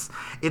 So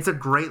it's a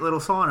great little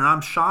song, and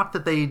I'm shocked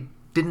that they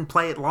didn't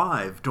play it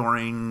live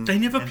during... They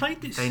never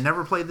played this. They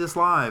never played this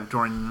live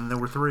during There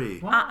Were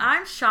Three.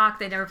 I'm shocked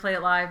they never played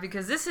it live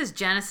because this is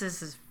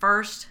Genesis's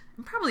first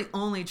and probably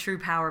only true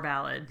power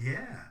ballad.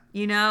 Yeah.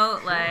 You know,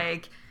 sure.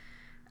 Like...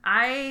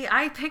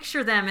 I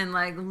picture them in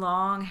like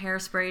long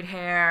hairsprayed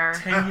hair.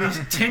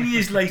 10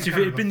 years later, if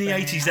it had been the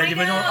 80s, they'd have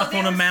been up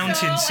on a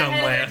mountain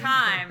somewhere.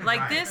 Time.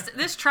 Like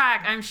this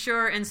track, I'm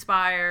sure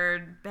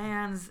inspired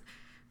bands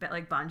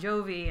like Bon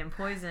Jovi and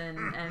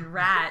Poison and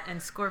Rat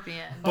and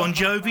Scorpion. Bon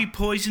Jovi,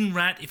 Poison,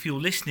 Rat, if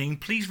you're listening,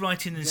 please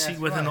write in and see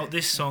whether or not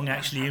this song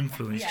actually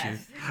influenced you.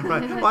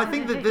 Right. Well, I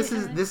think that this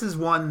is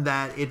one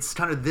that it's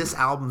kind of this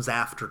album's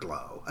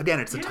afterglow.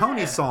 Again, it's a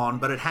Tony song,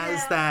 but it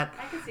has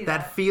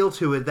that feel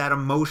to it, that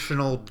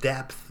emotional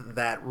depth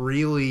that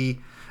really,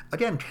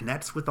 again,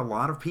 connects with a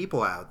lot of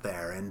people out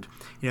there. And,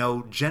 you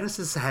know,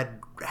 Genesis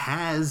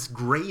has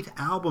great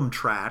album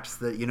tracks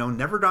that, you know,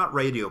 never got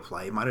radio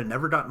play, might have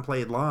never gotten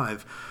played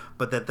live,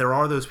 but that there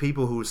are those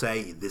people who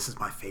say, this is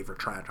my favorite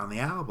track on the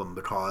album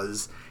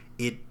because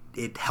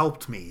it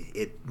helped me,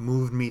 it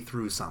moved me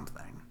through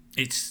something.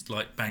 It's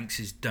like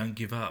Banks's Don't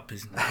Give Up,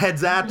 isn't it?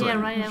 Exactly.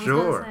 Yeah, right.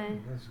 Sure.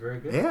 That's very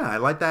good. Yeah, I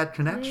like that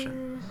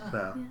connection.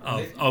 So.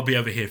 I'll be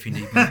over here if you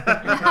need me.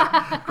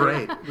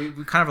 Great.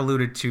 We kind of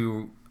alluded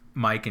to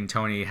Mike and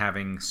Tony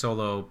having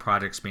solo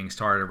projects being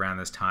started around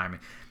this time.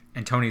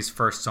 And Tony's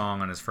first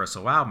song on his first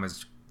solo album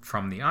is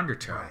from the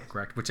Undertow,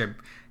 correct? Which I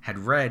had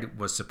read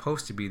was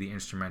supposed to be the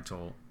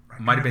instrumental,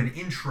 might have been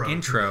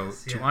intro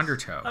to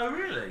Undertow. Oh,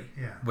 really?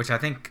 Yeah. Which I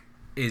think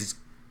is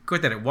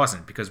good that it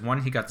wasn't, because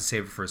one, he got to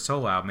save it for a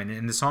solo album,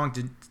 and the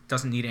song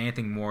doesn't need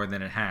anything more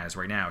than it has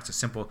right now. It's a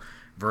simple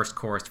verse,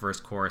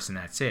 chorus, and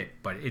that's it.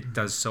 But it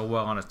does so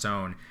well on its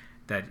own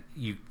that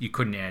you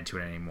couldn't add to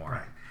it anymore.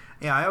 Right.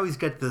 Yeah, I always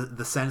get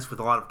the sense with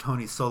a lot of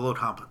Tony's solo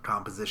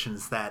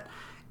compositions that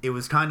it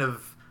was kind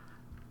of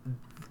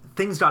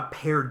things got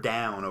pared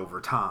down over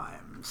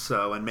time.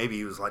 So, and maybe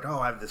he was like, oh,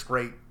 I have this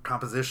great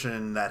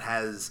composition that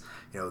has,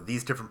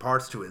 these different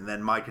parts to it. And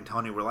then Mike and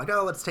Tony were like,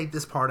 oh, let's take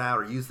this part out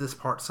or use this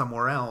part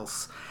somewhere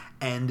else.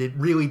 And it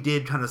really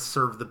did kind of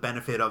serve the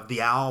benefit of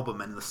the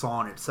album and the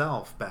song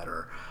itself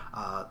better.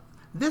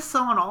 This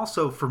song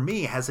also, for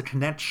me, has a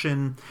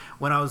connection.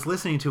 When I was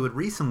listening to it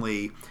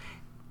recently,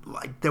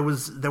 like there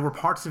were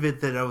parts of it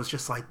that I was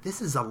just like,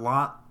 this is a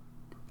lot.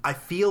 I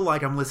feel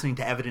like I'm listening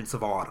to Evidence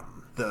of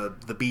Autumn,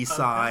 the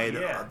B-side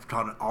of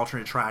an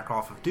alternate track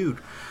off of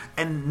Duke,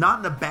 and not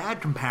in a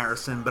bad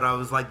comparison, but I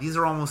was like, these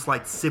are almost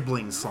like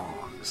sibling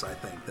songs. I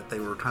think that they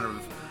were kind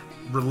of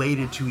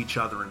related to each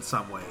other in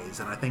some ways,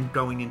 and I think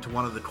going into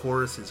one of the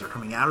choruses or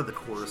coming out of the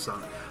chorus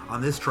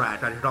on this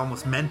track, I could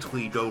almost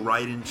mentally go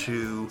right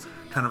into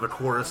kind of a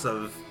chorus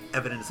of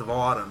Evidence of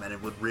Autumn, and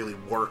it would really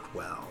work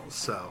well.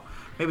 So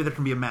maybe there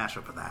can be a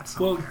mashup of that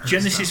somewhere. Well,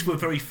 Genesis were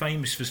very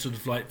famous for sort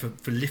of like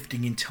for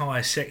lifting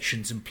entire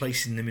sections and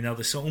placing them in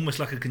other, so almost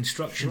like a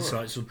construction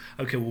site. So,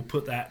 okay, we'll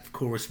put that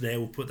chorus there,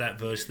 we'll put that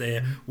verse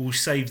there, we'll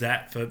save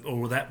that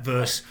or that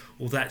verse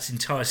or that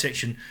entire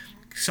section.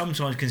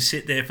 Sometimes can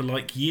sit there for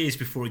like years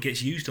before it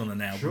gets used on an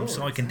album,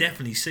 so I can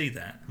definitely see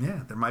that.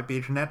 Yeah, there might be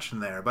a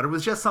connection there, but it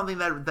was just something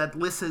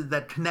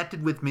that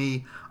connected with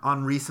me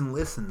on recent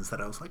listens.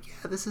 That I was like,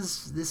 yeah,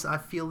 this. I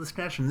feel this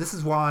connection. This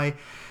is why,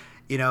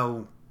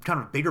 kind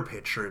of bigger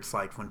picture. It's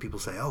like when people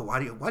say, "Oh, why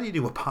do you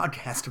do a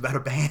podcast about a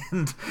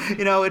band?"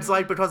 It's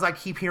like because I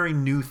keep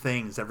hearing new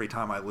things every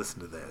time I listen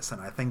to this,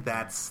 and I think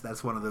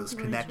that's one of those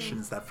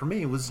connections that for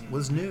me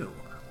was new.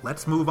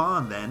 Let's move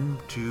on then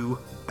to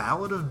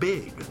Ballad of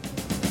Big.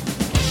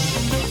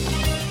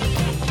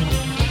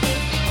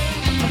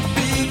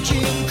 Big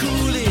Jim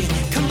Cooley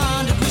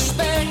commanded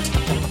respect.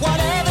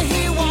 Whatever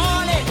he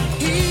wanted,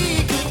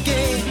 he could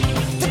get.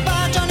 The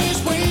badge on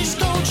his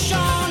waistcoat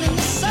shone in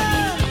the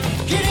sun.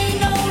 It ain't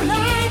no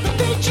lie, but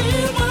Big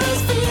Jim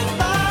was feared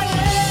by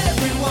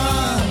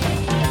everyone.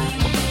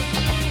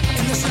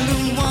 In the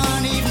saloon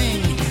one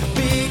evening,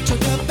 Big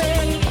took a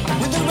bed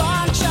with a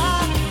rancher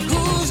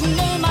whose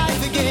name I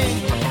forget.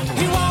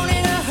 He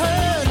wanted a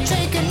herd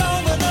taking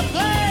over the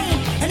plain,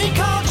 and he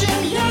called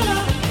Jim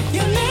Yellow.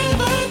 You'll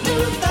never do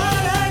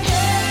that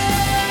again.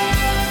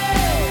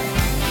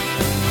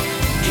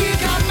 He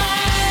got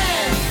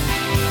mad.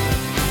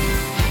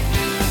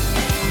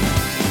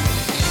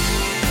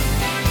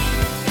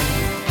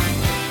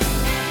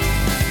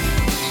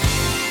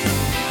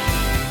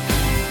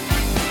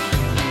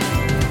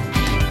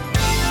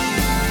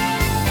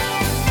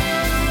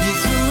 He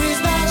threw his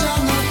badge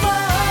on the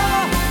floor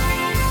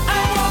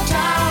and walked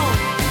out.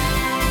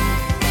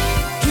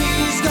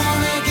 He's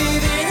gonna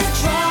give it a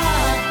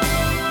try.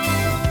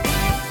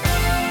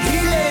 He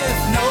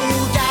left no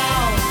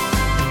doubt.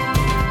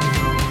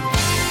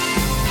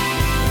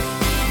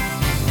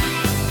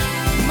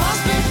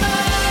 Must be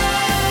mad.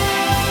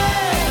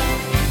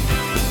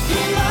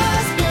 He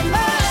must be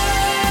mad.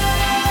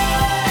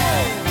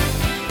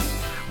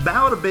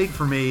 Ballad of Big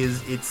for me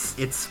is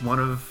it's one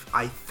of,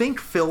 I think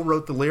Phil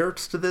wrote the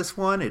lyrics to this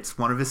one. It's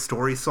one of his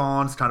story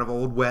songs, kind of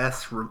Old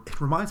West.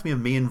 It reminds me of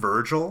Me and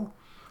Virgil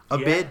a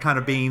bit, kind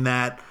of being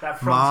that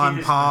ma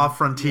and pa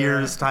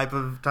frontiers type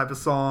of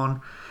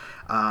song.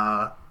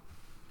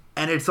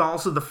 And it's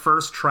also the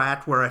first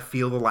track where I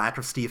feel the lack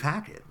of Steve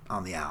Hackett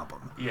on the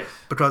album. Yes.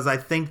 Because I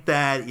think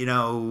that,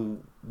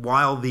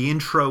 while the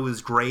intro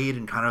is great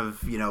and kind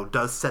of,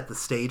 does set the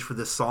stage for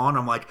this song,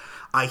 I'm like,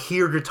 I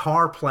hear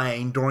guitar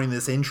playing during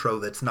this intro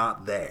that's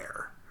not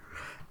there.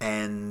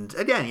 And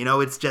again,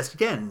 it's just,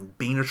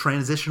 being a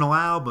transitional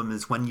album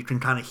is when you can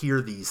kind of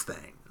hear these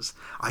things.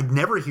 I'd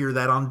never hear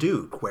that on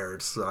Duke, where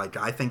it's like,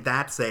 I think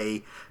that's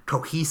a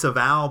cohesive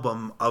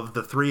album of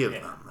the three of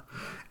them.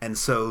 And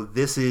so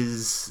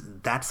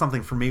that's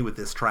something for me with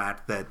this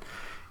track that,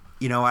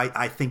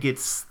 I think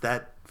it's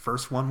that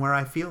first one where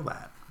I feel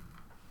that.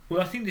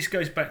 Well, I think this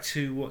goes back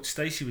to what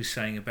Stacey was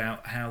saying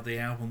about how the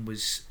album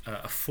was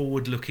a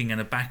forward-looking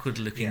and a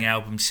backward-looking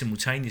album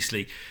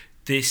simultaneously.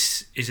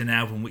 This is an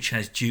album which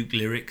has Duke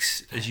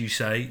lyrics, as you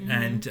say,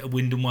 and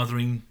Wind and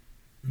Wuthering,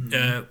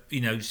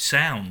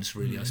 sounds,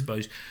 really, I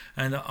suppose.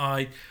 And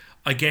I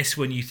guess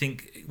when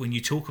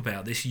you talk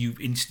about this,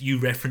 you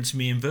reference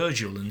Me and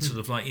Virgil, and sort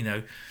of like,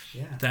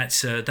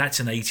 that's an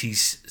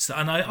 80s.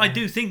 And I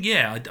do think,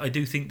 I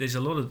do think there's a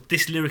lot of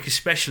this lyric,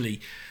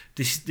 especially.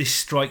 This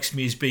strikes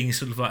me as being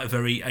sort of like a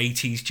very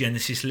 80s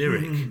Genesis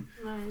lyric.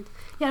 Right.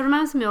 Yeah, it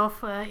reminds me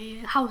of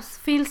how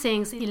Phil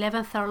sings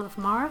 11th Earl of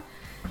Mar.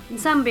 In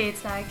some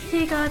bits, like,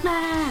 he got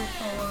mad,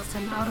 or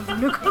some out of the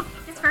look.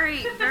 It's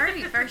very,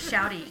 very, very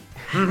shouty.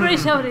 Very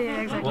shouty,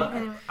 yeah, exactly. Well,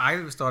 anyway. I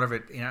always thought of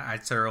it, I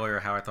said earlier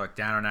how I thought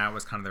Down and Out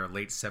was kind of their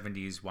late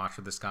 70s Watch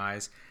for the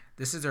Skies.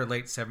 This is their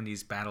late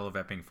 70s Battle of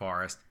Epping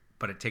Forest.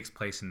 but it takes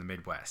place in the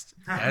Midwest.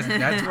 That's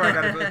where I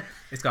got to.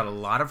 It's got a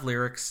lot of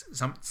lyrics.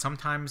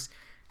 Sometimes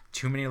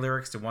too many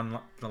lyrics to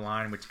the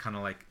line, which kind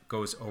of like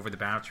goes over the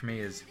bounds for me,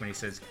 is when he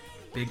says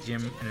Big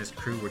Jim and his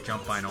crew were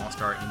jumped by an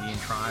all-star Indian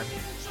tribe.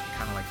 It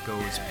kind of like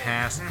goes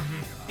past.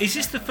 Is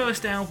this the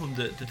first album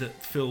that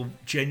Phil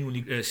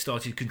genuinely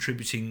started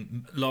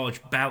contributing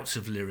large bouts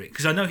of lyric?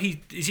 Because I know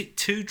is it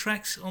 2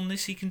 tracks on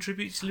this he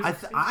contributes lyric?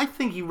 I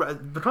think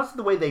because of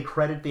the way they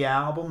credit the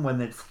album when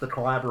it's the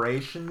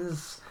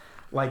collaborations,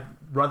 like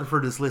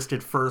Rutherford is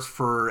listed first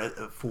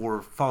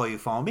for Follow You,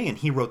 Follow Me, and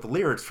he wrote the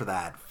lyrics for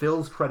that.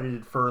 Phil's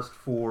credited first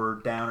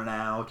for Down and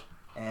Out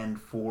and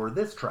for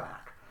this track.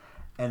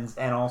 And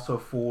also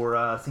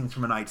for Scenes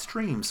from a Night's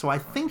Dream. So I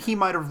think he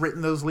might have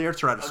written those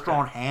lyrics or had a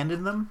strong hand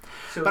in them.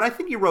 But I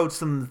think he wrote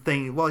some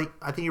things. Well,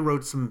 I think he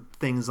wrote some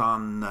things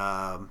on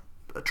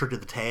A Trick to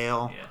the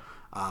Tail.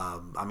 Yeah.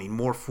 I mean,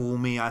 More Fool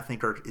Me, I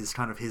think, is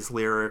kind of his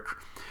lyric.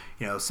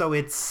 So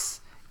it's.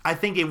 I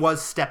think it was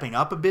stepping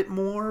up a bit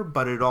more,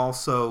 but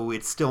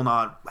it's still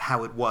not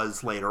how it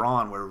was later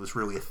on, where it was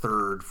really a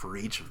third for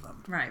each of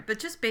them. Right, but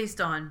just based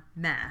on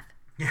math.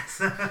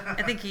 Yes.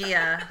 I think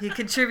he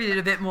contributed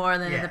a bit more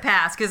than in the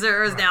past, because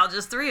there is now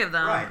just 3 of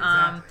them.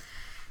 Right,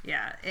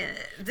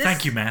 exactly.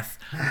 Thank you, Math.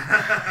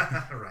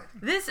 Right.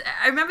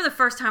 I remember the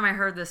first time I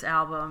heard this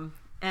album,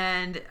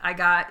 and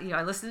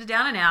I listened to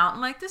Down and Out.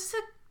 I'm like, this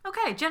is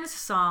okay,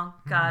 Genesis song,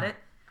 got it.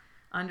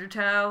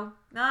 Undertow,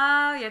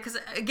 oh yeah, because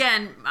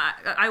again,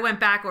 I went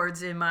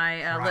backwards in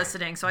my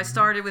listening, so I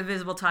started with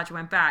Visible Touch,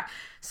 went back.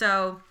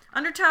 So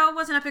Undertow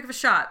wasn't that big of a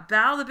shot.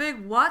 Battle of the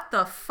Big, what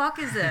the fuck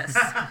is this?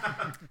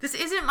 This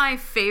isn't my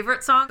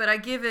favorite song, but I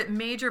give it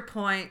major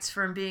points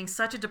from being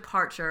such a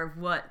departure of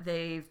what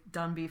they've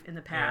done in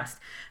the past.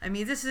 Yeah. I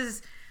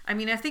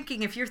mean, I'm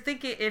thinking if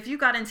you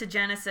got into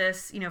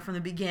Genesis, from the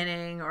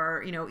beginning,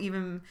 or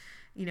even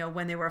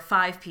when they were a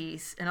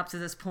 5-piece and up to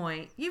this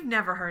point, you've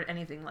never heard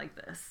anything like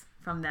this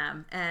from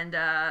them, and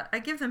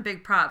I give them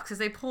big props because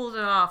they pulled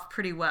it off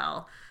pretty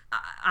well.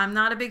 I'm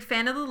not a big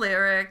fan of the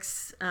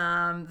lyrics,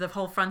 the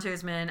whole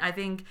frontiersman. I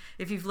think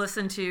if you've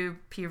listened to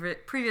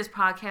previous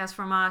podcasts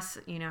from us,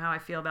 you know how I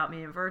feel about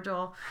me and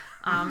Virgil.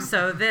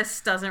 So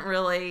this doesn't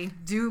really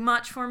do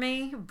much for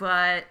me,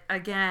 but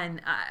again,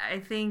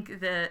 I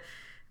think that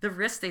the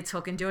risk they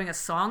took in doing a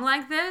song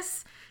like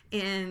this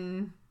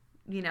in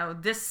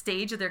this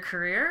stage of their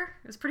career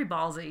is pretty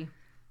ballsy.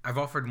 I've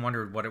often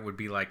wondered what it would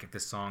be like if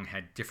this song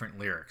had different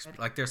lyrics.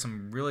 Like, there's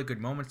some really good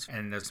moments,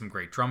 and there's some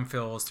great drum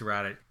fills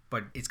throughout it,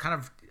 but it's kind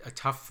of a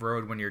tough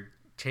road when you're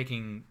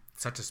taking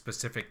such a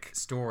specific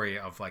story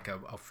of like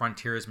a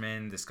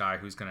frontiersman, this guy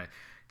who's going to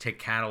take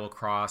cattle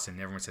across,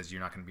 and everyone says you're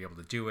not going to be able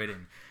to do it.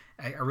 And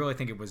I really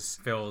think it was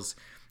Phil's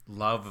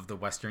love of the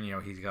Western.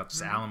 He's got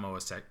this Alamo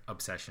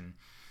obsession.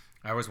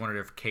 I always wondered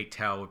if Kate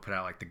Tell would put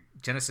out like the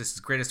Genesis'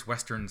 greatest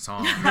Western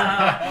song.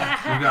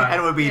 And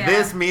it would be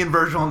this, me and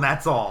Virgil, and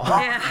that's all.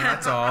 Yeah.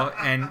 That's all.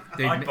 And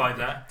I'd buy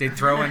that. They'd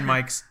throw in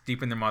Mike's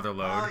Deep in Their Mother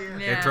Lode. Oh,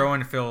 yeah. They'd throw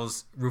in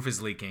Phil's Roof is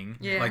Leaking.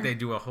 Yeah. Like, they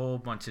do a whole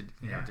bunch of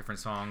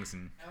different songs.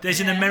 And there's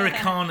an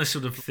Americana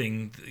sort of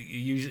thing.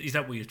 Is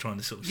that what you're trying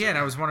to sort of say? Yeah, and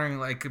I was wondering,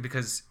 like,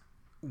 because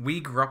we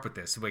grew up with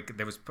this. Like,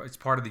 it's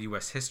part of the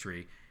U.S.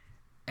 history.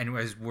 And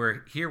as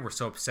we're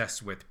so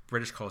obsessed with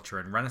British culture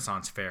and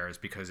Renaissance fairs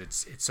because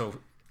it's so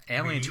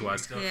alien to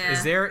us. Yeah.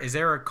 Is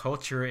there a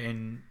culture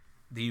in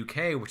the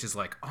UK which is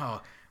like, oh,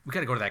 we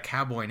got to go to that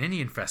cowboy and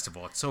Indian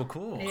festival? It's so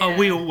cool. Yeah. Oh,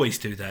 we always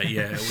do that.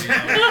 Yeah.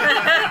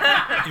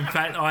 In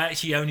fact, I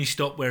actually only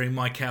stopped wearing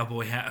my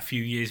cowboy hat a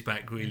few years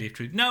back. Really,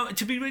 true. No,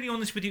 to be really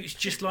honest with you, it's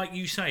just like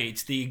you say.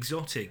 It's the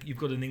exotic. You've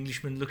got an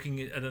Englishman looking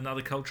at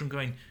another culture and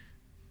going,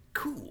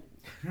 cool.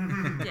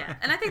 Yeah,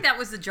 and I think that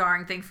was the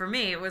jarring thing for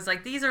me. It was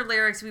like, these are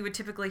lyrics we would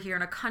typically hear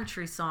in a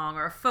country song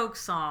or a folk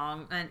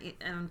song, and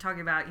I'm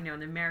talking about, the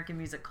American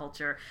music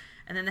culture,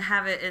 and then to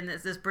have it in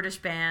this British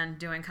band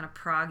doing kind of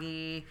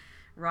proggy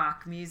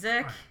rock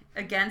music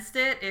against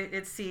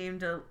it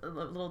seemed a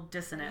little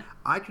dissonant.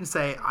 I can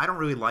say I don't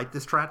really like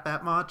this track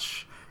that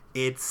much.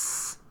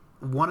 It's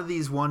one of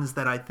these ones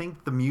that I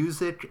think the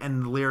music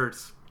and the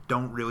lyrics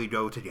don't really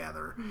go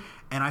together.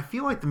 And I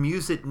feel like the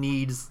music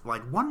needs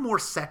like one more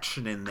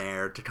section in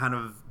there to kind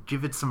of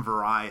give it some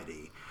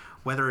variety.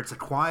 Whether it's a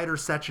quieter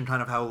section,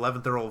 kind of how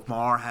 11th Earl of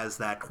Mar has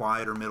that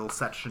quieter middle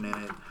section in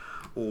it,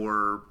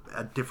 or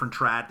a different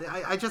track.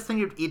 I just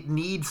think it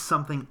needs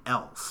something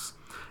else.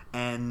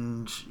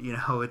 And,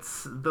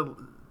 it's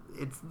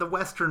the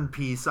Western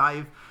piece.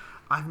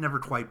 I've never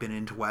quite been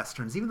into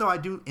Westerns, even though I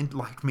do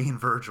like Me and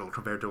Virgil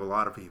compared to a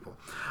lot of people.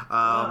 Yeah,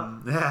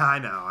 I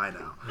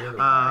know. Really?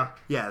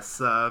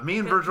 Yes, Me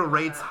and Virgil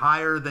rates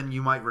higher than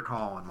you might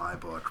recall in my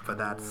book, but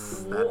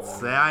that's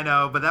yeah, I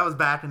know, but that was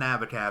back in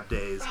Abacab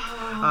days.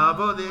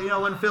 But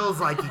when Phil's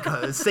like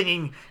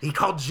singing, he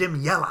called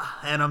Jim Yella,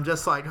 and I'm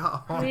just like,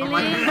 oh, Really? I'm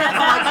like,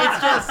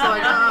 it's just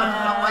like,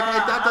 I'm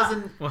like, that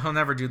doesn't. Well, he'll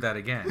never do that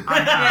again.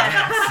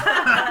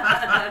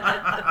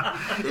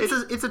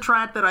 It's a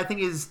track that I think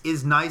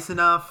is nice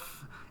enough.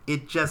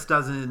 It just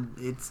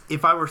doesn't.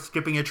 If I were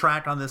skipping a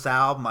track on this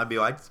album, I'd be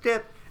like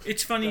skip,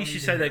 It's funny you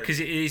should say that because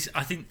it is.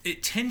 I think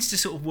it tends to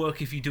sort of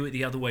work if you do it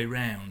the other way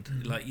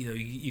round. Like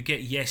you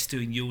get Yes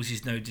doing Yours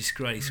Is No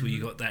Disgrace, where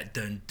you got that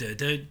dun dun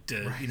dun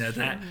dun. You know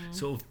that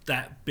sort of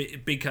that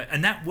big,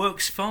 and that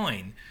works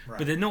fine. Right.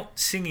 But they're not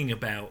singing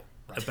about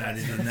it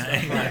in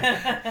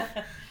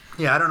that.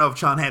 Yeah, I don't know if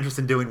John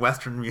Anderson doing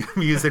Western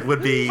music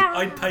would be.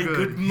 I'd pay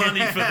good money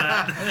for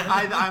that.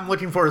 I'm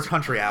looking for his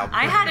country album.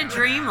 I had a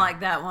dream like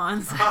that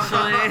once,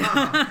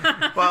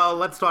 actually. Well,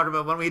 let's talk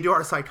about when we do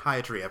our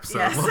psychiatry episode.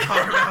 Yes. We'll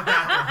talk about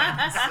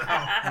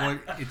that one.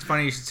 So. Well, it's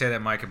funny you should say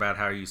that, Mike, about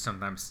how you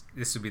sometimes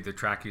this would be the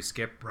track you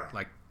skip. Right.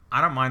 Like,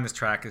 I don't mind this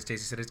track, as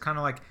Stacey said. It's kind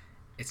of like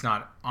it's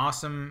not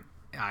awesome.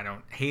 I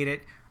don't hate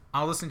it.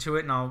 I'll listen to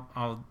it and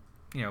I'll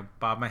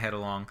bob my head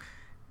along.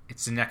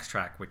 It's the next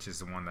track, which is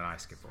the one that I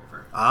skip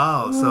over.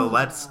 Oh, so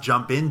let's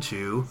jump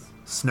into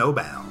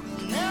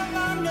Snowbound.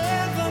 Never,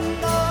 never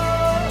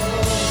know.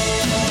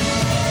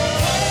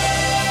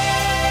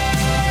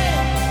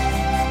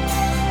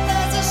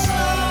 There's a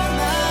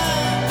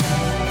snowman.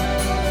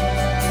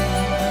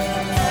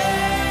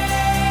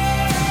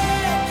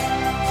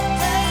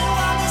 Hey,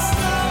 what a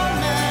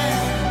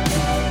snowman.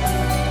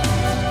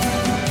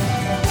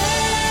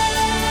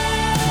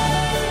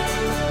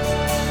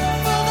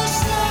 For the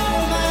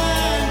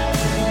snowman.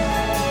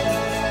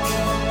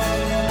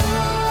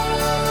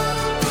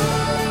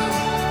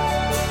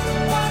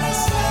 What a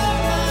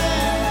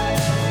snowman.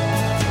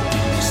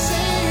 You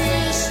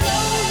say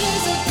snow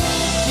is a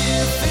good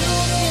year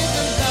filled with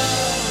the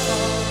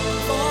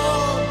love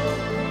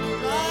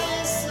for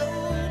lies so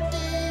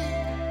deep.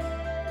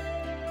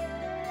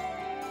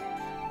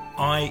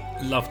 I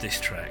love this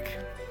track.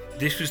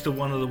 This was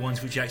one of the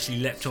ones which actually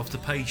leapt off the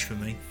page for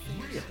me.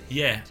 Really?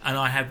 Yeah, and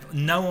I have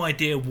no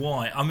idea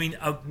why. I mean,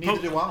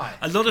 Neither do I.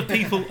 A lot of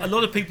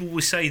people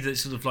will say that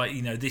sort of like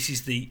this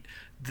is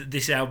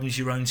this album's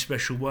your own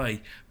special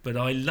way, but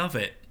I love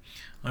it.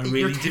 I really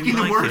You're do taking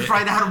like the words it.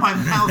 right out of my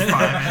mouth,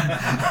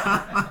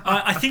 Simon.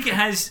 I think it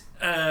has.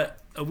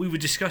 We were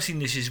discussing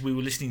this as we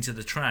were listening to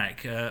the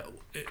track.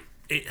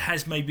 It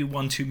has maybe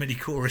one too many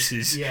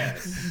choruses.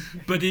 Yes.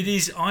 But it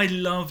is. I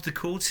love the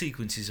chord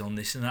sequences on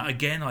this, and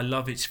again, I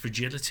love its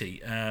fragility.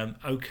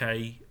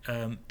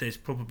 There's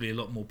probably a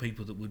lot more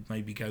people that would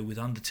maybe go with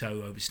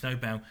Undertow over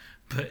Snowbound,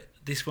 but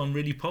this one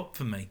really popped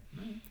for me.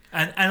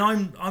 And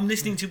I'm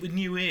listening to it with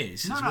new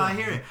ears. No, as no, well. I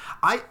hear you.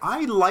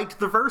 I liked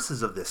the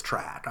verses of this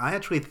track. I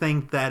actually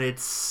think that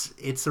it's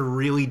a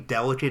really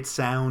delicate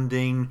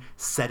sounding,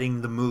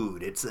 setting the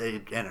mood.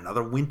 And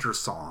another winter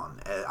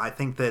song. I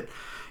think that,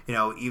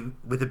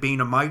 with it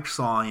being a Mike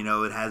song,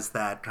 it has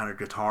that kind of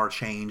guitar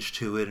change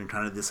to it and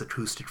kind of this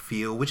acoustic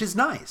feel, which is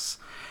nice.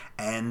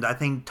 And I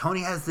think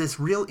Tony has this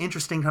real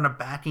interesting kind of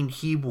backing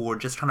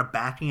keyboard, just kind of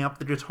backing up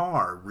the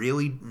guitar,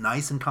 really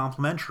nice and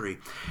complimentary.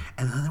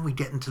 And then we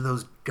get into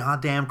those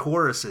goddamn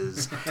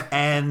choruses,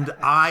 and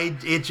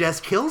it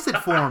just kills it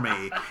for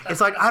me.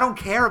 It's like I don't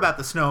care about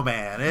the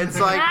snowman. It's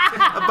like,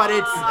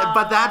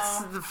 but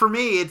that's for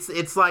me.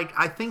 It's like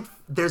I think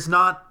there's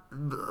not.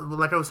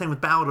 Like I was saying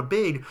with Ballad of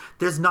Big,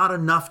 there's not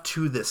enough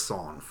to this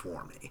song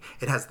for me.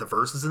 It has the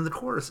verses and the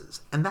choruses,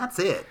 and that's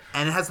it.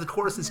 And it has the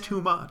choruses too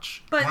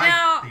much. But Why?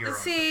 now, You're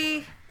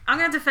see, I'm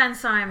going to defend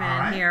Simon All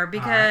right, here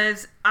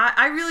because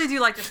I really do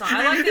like this song.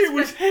 I like this. It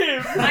was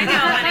him. I know,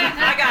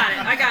 honey. I got it.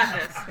 I got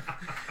this.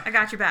 I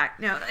got your back.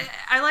 No,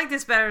 I like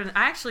this better.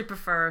 I actually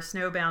prefer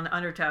Snowbound to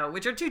Undertow,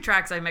 which are two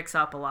tracks I mix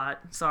up a lot.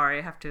 Sorry,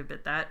 I have to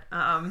admit that.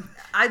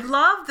 I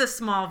love the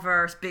small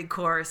verse, big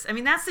chorus. I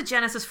mean, that's the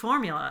Genesis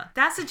formula.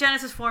 That's the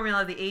Genesis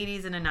formula of the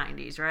 80s and the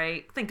 90s,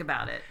 right? Think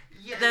about it.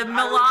 Yeah, The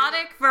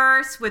melodic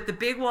verse with the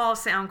big wall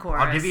sound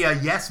chorus. I'll give you a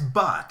yes,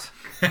 but.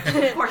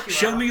 Of course you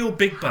Show will. me your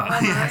big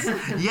butt.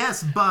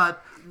 Yes,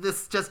 but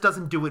this just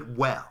doesn't do it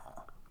well.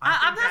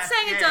 I'm not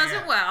saying it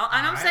doesn't well,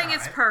 and I'm saying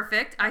it's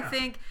perfect. I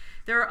think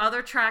there are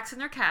other tracks in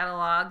their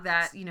catalog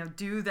that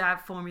do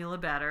that formula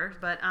better,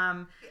 but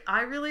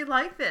I really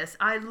like this.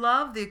 I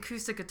love the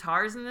acoustic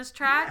guitars in this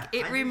track. Yeah,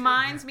 I It do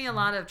reminds too, me a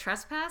lot of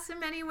Trespass in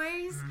many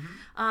ways.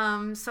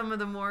 Some of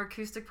the more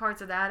acoustic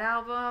parts of that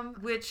album,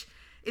 which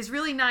is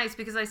really nice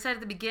because I said at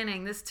the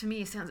beginning, this to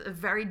me sounds a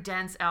very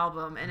dense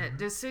album, and it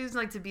just seems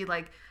like to be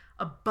like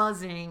a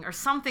buzzing or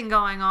something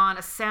going on,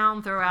 a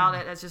sound throughout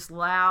it that's just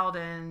loud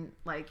and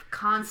like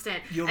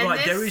constant. You're And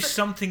right. There this- is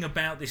something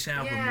about this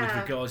album with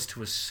Yeah. regards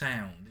to a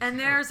sound. And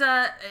there's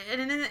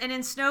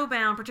in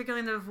Snowbound,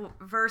 particularly in the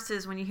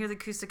verses, when you hear the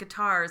acoustic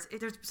guitars,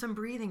 there's some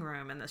breathing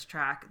room in this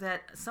track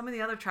that some of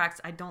the other tracks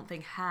I don't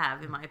think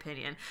have, in my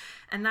opinion.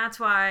 And that's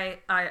why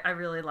I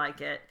really like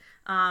it.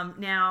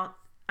 Now,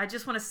 I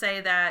just want to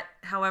say that,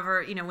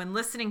 however, when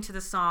listening to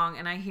the song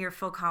and I hear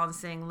Phil Collins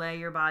sing "Lay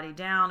Your Body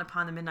Down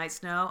Upon the Midnight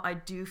Snow," I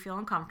do feel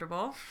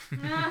uncomfortable,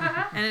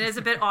 and it is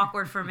a bit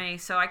awkward for me.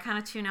 So I kind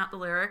of tune out the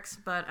lyrics,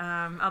 but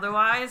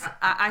otherwise,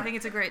 I think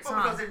it's a great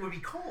song. it would be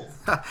cold.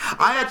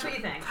 That's what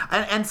you think.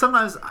 And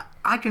sometimes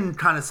I can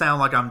kind of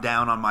sound like I'm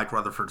down on Mike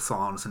Rutherford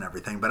songs and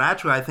everything, but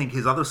actually I think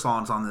his other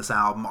songs on this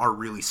album are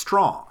really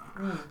strong.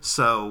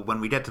 So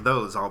when we get to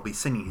those, I'll be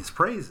singing his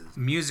praises.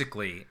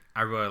 Musically,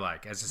 I really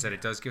like. As I said,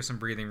 it does give some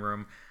breathing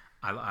room.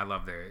 I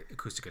love the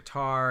acoustic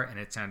guitar, and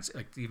it sounds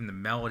like even the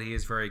melody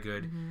is very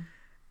good.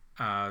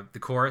 The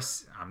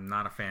chorus, I'm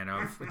not a fan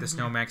of. With the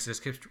snowman, 'cause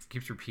it just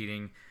keeps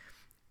repeating.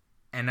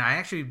 And I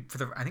actually,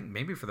 I think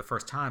maybe for the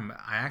first time,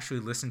 I actually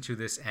listened to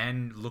this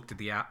and looked at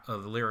the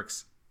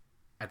lyrics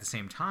at the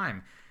same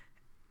time.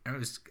 And it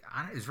was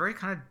very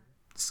kind of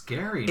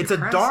scary. It's a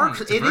dark.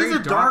 It is a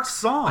dark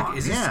song. Like,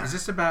 is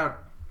this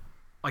about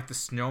like the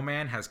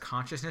snowman has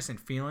consciousness and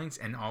feelings,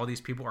 and all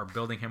these people are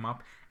building him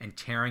up and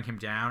tearing him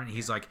down, and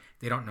he's like,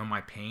 they don't know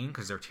my pain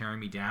because they're tearing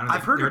me down.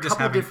 I've heard they're a just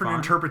couple having different fun.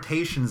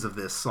 interpretations of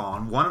this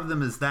song. One of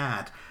them is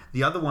that.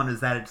 The other one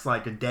is that it's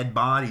like a dead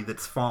body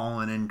that's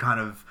fallen and kind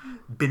of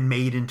been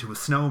made into a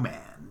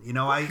snowman. You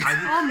know, I know.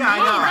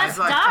 That's It's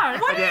like,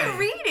 dark. What are you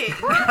reading?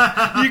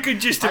 You could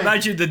just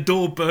imagine the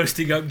door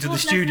bursting open to the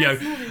studio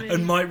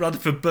and Mike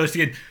Rutherford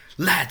bursting in.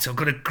 Lads, I've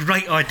got a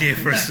great idea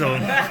for a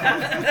song.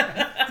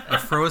 A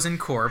frozen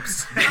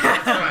corpse.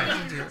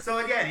 So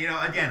again,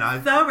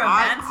 So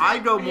romantic. I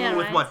go more Yeah,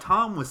 with right. what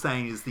Tom was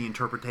saying is the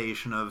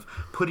interpretation of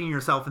putting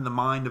yourself in the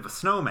mind of a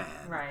snowman.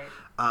 Right.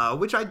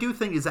 Which I do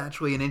think is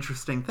actually an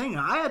interesting thing.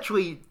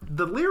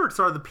 The lyrics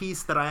are the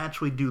piece that I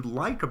actually do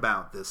like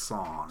about this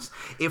song.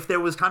 If there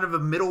was kind of a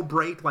middle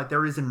break like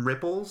there is in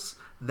Ripples,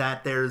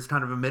 that there's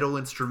kind of a middle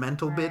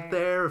instrumental bit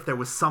there, if there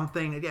was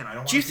something, again, I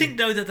don't Do you think,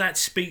 though, that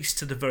speaks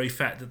to the very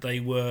fact that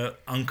they were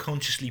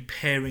unconsciously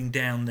paring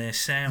down their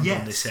sound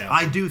on this Yes, album?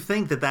 I do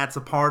think that that's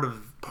a part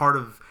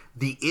of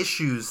the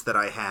issues that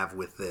I have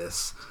with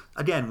this.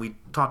 Again, we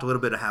talked a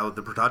little bit of how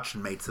the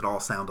production makes it all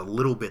sound a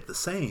little bit the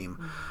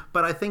same,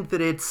 but I think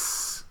that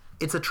it's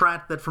a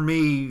track that for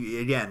me,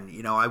 again,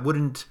 I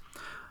wouldn't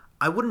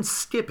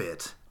skip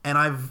it, and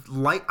I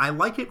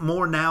like it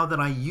more now than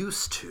I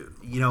used to.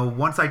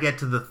 Once I get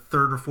to the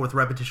third or fourth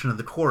repetition of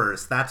the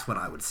chorus, that's when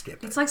I would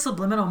skip it. It's like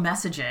subliminal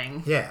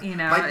messaging. Yeah.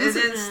 Like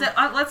this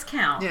let's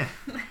count. Yeah,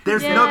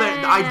 there's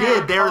I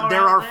did. There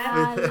are.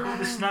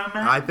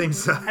 I think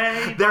so.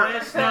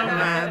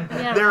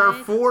 There are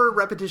 4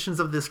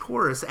 repetitions of this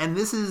chorus, and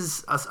this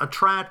is a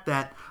track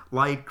that,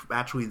 like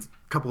actually a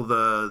couple of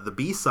the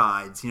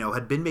B-sides,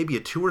 had been maybe a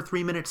 2 or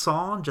 3 minute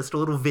song, just a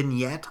little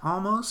vignette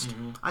almost.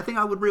 I think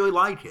I would really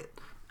like it.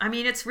 I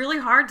mean, it's really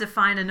hard to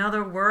find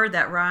another word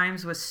that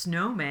rhymes with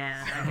snowman,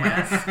 I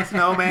guess.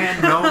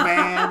 Snowman, no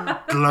man,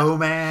 glow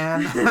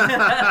man.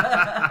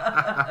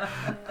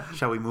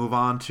 Shall we move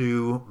on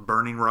to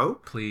Burning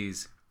Rope?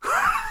 Please.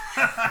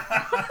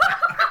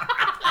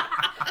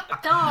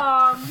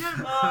 Tom, you're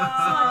so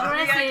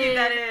We gotta keep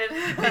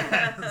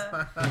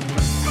aggressive. that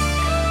in.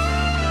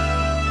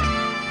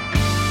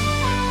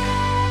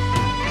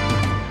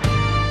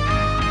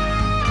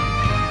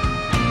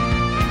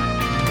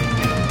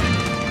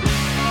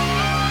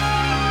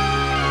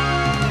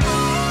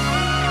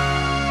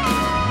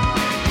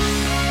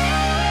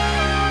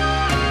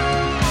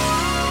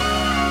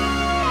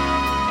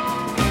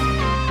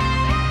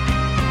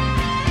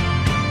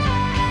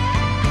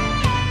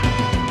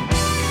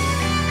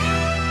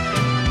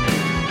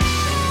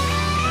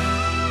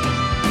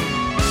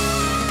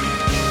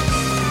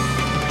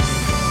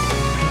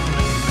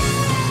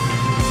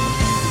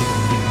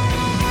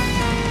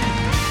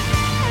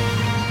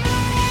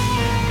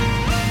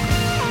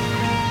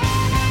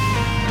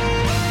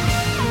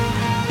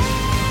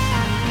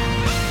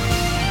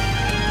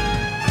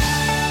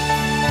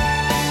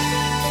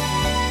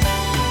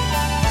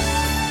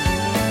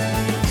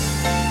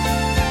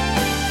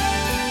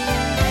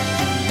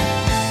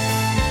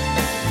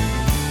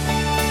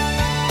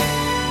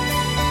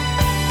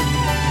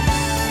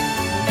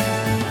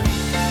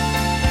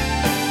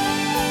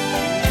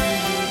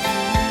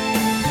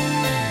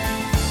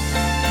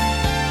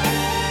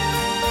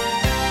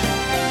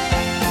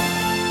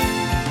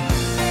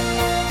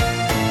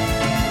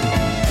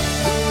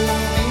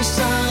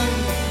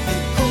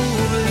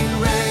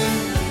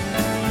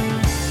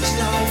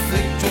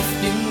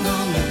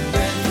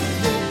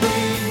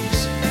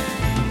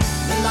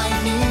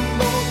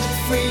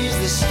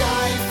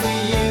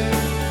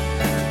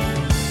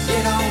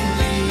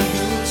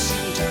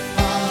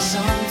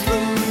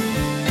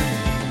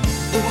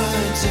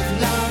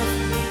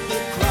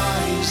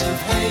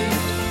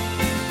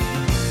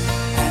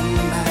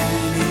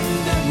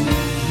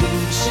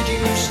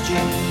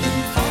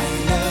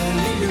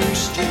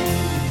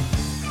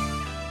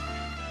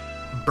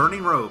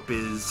 Burning Rope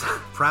is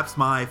perhaps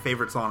my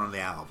favorite song on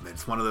the album.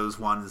 It's one of those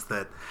ones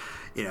that,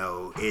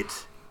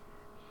 it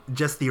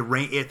just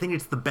I think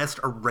it's the best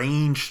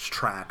arranged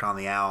track on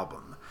the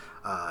album.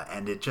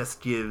 And it just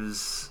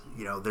gives,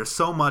 there's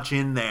so much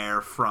in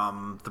there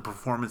from the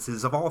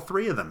performances of all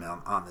 3 of them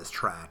on this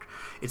track.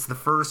 It's the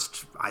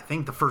first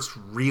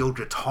real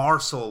guitar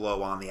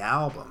solo on the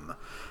album.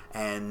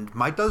 And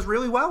Mike does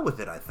really well with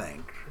it, I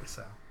think.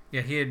 So.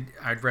 Yeah,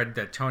 I'd read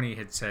that Tony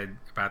had said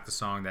about the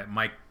song that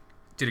Mike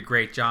did a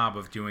great job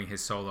of doing his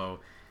solo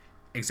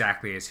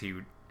exactly as he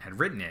had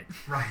written it.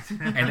 Right.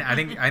 And I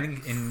think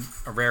in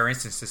a rare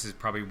instance, this is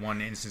probably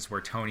one instance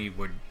where Tony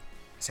would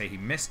say he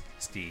missed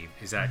Steve,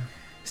 is that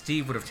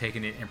Steve would have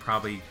taken it and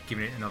probably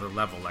given it another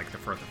level, like the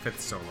 4th or 5th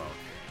solo.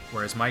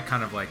 whereas Mike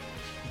kind of like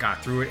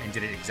got through it and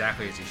did it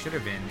exactly as he should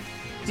have been.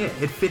 Yeah,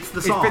 it fits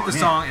the song. It fit the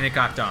song and it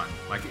got done.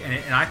 Like,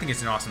 and I think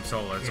it's an awesome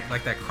solo. It's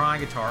like that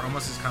crying guitar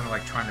almost is kind of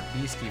like trying to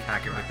be Steve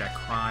Hackett with that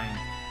crying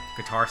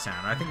guitar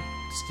sound. I think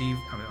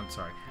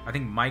I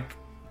think Mike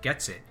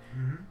gets it,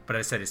 but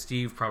as I said,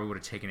 Steve probably would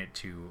have taken it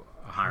to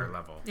a higher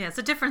level. Yeah, it's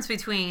a difference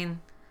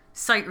between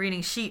sight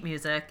reading sheet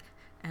music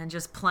and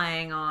just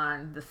playing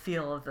on the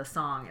feel of the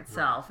song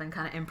itself and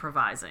kind of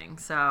improvising.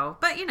 So,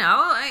 but you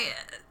know,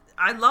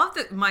 I love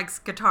Mike's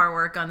guitar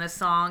work on this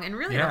song and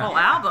really the whole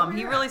album.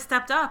 He really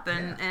stepped up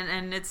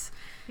and it's,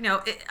 you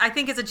know, I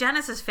think as a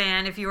Genesis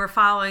fan, if you were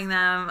following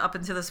them up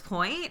until this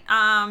point,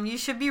 you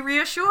should be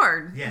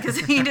reassured because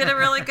he did a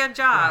really good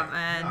job.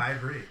 And I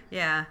agree.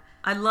 Yeah.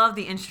 I love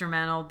the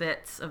instrumental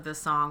bits of this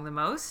song the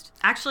most.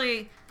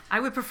 Actually, I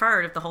would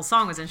prefer it if the whole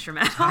song was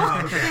instrumental.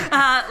 Oh, okay.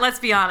 Let's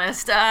be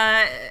honest.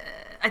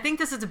 I think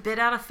this is a bit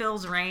out of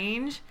Phil's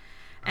range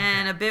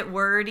and a bit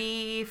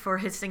wordy for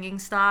his singing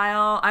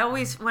style.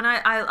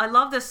 I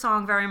love this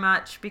song very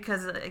much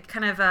because it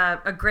kind of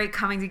a great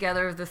coming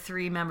together of the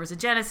three members of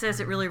Genesis.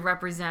 It really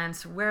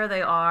represents where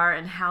they are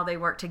and how they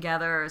work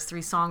together as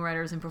three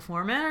songwriters and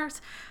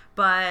performers.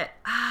 But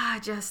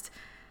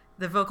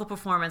the vocal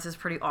performance is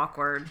pretty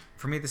awkward.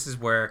 For me, this is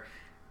where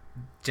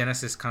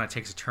Genesis kind of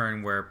takes a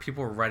turn where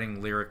people were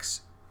writing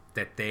lyrics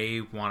that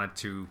they wanted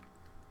to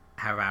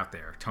have out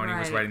there. Tony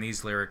was writing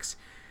these lyrics.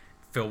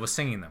 Phil was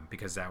singing them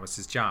because that was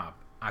his job.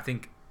 I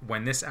think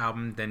when this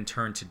album then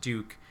turned to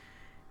Duke,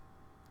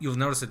 you'll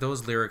notice that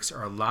those lyrics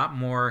are a lot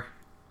more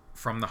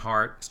from the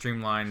heart,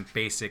 streamlined,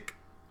 basic.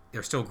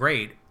 They're still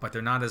great, but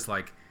they're not as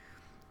like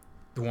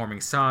the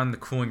warming sun, the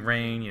cooling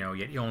rain,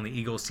 yet only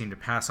eagles seem to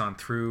pass on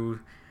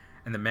through,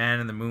 and the man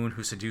in the moon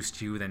who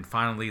seduced you, then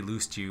finally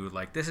loosed you.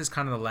 Like, this is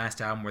kind of the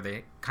last album where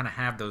they kind of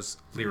have those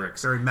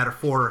lyrics. Very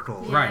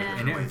metaphorical. Right.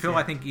 And Phil,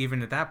 I think,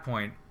 even at that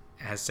point,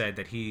 has said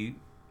that he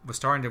was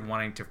starting to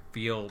wanting to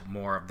feel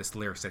more of this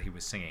lyrics that he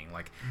was singing.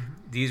 Like,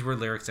 these were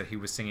lyrics that he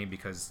was singing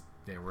because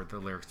they were the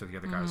lyrics that the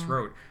other guys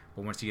wrote.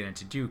 But once you get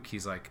into Duke,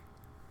 he's like,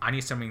 I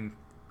need something...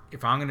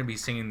 If I'm going to be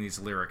singing these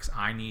lyrics,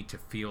 I need to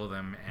feel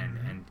them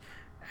and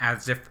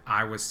as if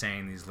I was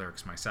saying these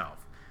lyrics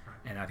myself. Right.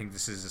 And I think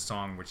this is a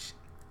song which,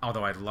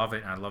 although I love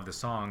it and I love the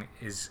song,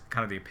 is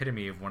kind of the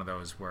epitome of one of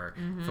those where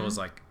Phil's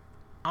like,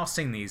 I'll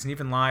sing these. And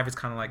even live, it's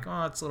kind of like,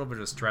 oh, it's a little bit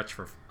of a stretch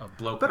for a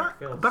bloke. But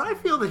I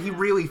feel that he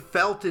really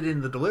felt it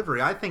in the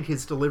delivery. I think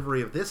his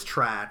delivery of this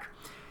track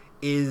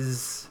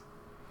is...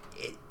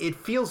 It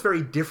feels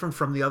very different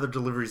from the other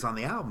deliveries on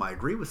the album. I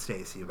agree with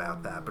Stacey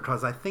about that,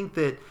 because I think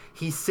that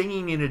he's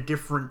singing in a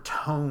different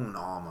tone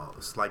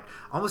almost. Like,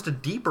 almost a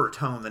deeper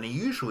tone than he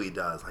usually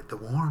does. Like the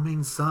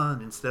warming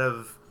sun instead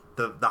of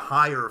the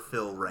higher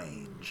Phil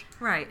range.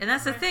 Right, and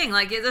that's the thing.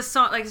 Like, this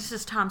song, like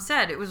just Tom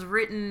said, it was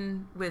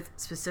written with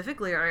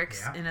specific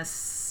lyrics in a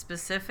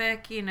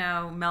specific,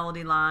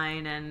 melody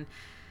line, and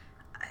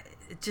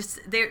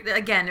they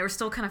were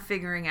still kind of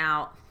figuring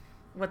out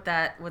what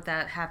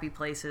that happy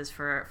place is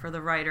for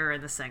the writer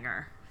and the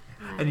singer.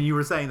 And you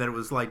were saying that it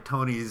was like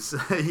Tony's...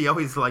 he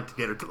always liked to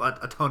get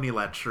a Tony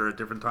lecture at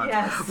different times.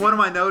 Yes. One of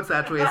my notes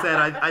actually said,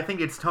 I think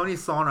it's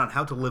Tony's song on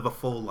how to live a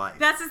full life.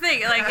 That's the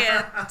thing, like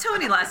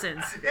Tony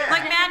lessons. Yeah.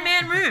 Like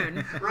Madman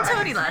Moon. Right.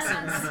 Tony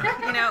lessons.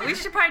 We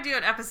should probably do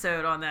an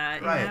episode on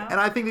that. Right. And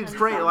I think it's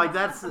great. Like,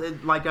 that's...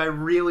 Like, I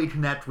really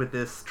connect with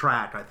this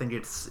track. I think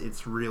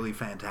it's really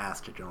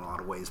fantastic in a lot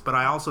of ways. But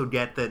I also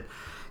get that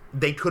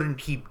they couldn't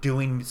keep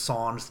doing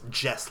songs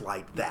just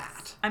like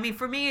that. I mean,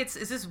 for me, it's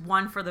this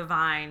One for the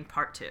Vine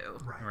Part 2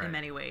 in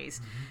many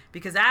ways,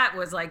 because that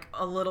was like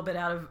a little bit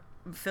out of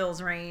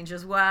Phil's range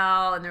as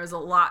well, and there was a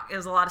lot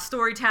of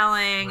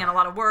storytelling and a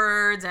lot of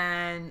words,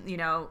 and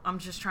I'm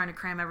just trying to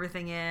cram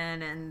everything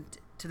in and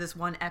to this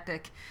one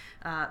epic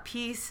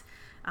piece.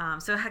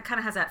 So it kind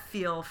of has that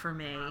feel for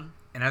me.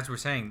 And as we're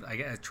saying,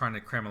 trying to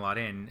cram a lot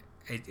in.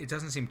 It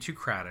doesn't seem too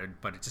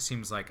crowded, but it just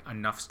seems like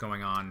enough's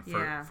going on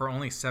for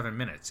only 7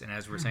 minutes. And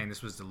as we're saying,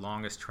 this was the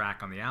longest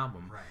track on the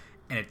album. Right.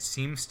 And it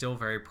seems still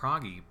very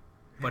proggy,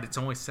 but it's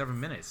only 7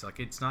 minutes. Like,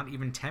 it's not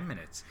even 10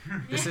 minutes.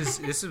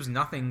 This was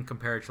nothing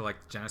compared to like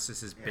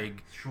Genesis's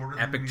big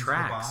epic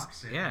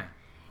tracks. Yeah,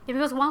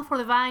 because One for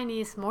the Vine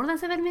is more than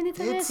 7 minutes.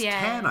 It's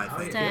 10, I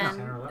think.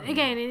 10.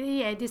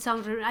 Again, this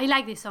song. I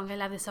like this song. I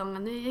love this song,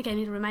 and again,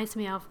 it reminds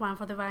me of One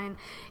for the Vine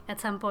at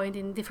some point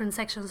in different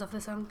sections of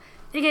the song.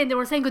 Again, they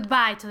were saying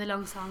goodbye to the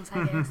long songs,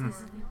 I guess.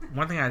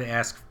 One thing I'd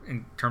ask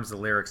in terms of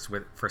the lyrics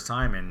for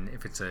Simon,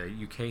 if it's a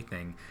UK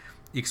thing,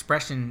 the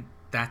expression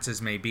 "that's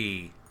as may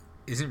be"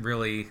 isn't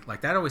really like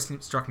that. Always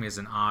struck me as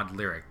an odd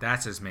lyric.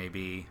 That's as may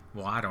be.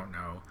 Well, I don't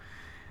know.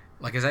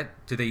 Like,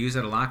 do they use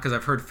that a lot? Because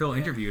I've heard Phil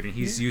interviewed, and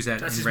he's used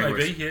that in regular...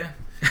 That's maybe,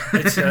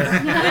 It's,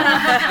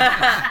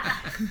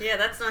 yeah,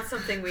 that's not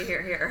something we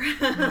hear here.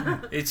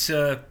 It's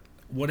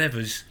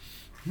whatever's.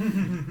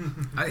 You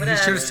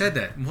should have said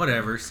that.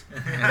 Whatevers.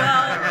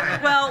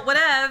 Well,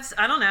 whatevs.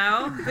 I don't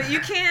know. But you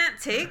can't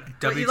take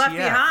what you left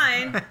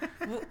behind.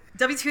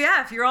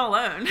 WTF, you're all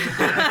alone.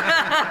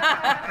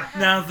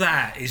 Now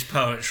that is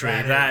poetry.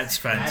 That's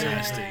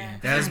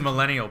fantastic. That is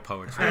millennial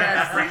poetry.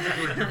 Yes.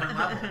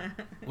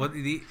 Well,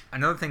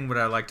 another thing what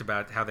I liked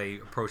about how they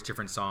approach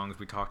different songs,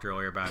 we talked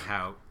earlier about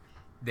how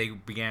they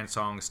began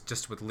songs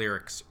just with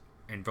lyrics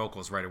and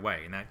vocals right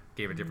away, and that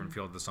gave a different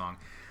feel to the song.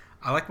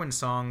 I like when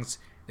songs,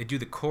 they do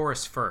the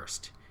chorus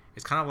first.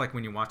 It's kind of like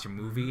when you watch a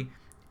movie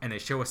and they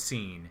show a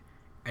scene,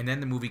 and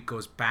then the movie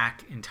goes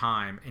back in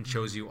time and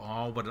shows you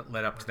all what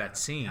led up to that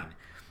scene. Yeah.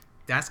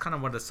 That's kind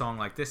of what a song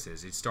like this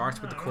is. It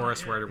starts with the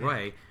chorus right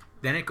away,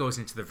 then it goes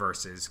into the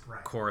verses,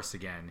 chorus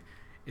again.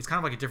 It's kind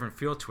of like a different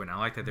feel to it, and I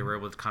like that they were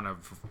able to kind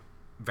of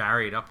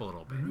vary it up a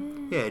little bit.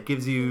 Yeah, it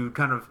gives you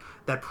kind of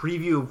that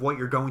preview of what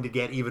you're going to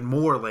get even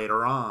more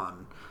later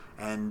on.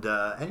 And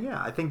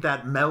yeah, I think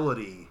that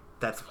melody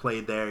that's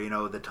played there,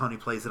 that Tony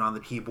plays it on the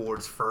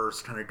keyboards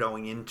first, kind of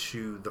going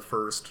into the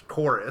first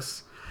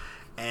chorus.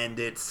 And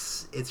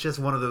it's just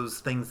one of those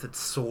things that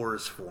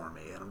soars for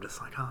me. And I'm just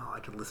like, I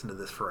could listen to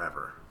this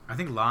forever. I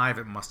think live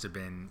it must have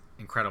been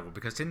incredible,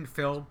 because didn't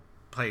Phil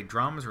play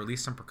drums or at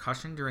least some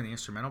percussion during the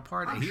instrumental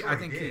part? I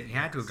think he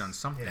had to have done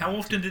something. How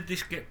often did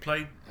this get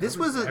played? This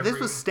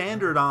was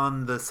standard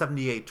on the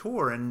 78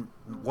 tour, and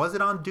was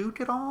it on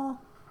Duke at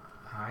all?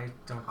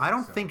 I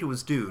don't think it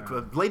was Duke.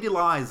 No. Lady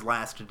Lies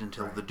lasted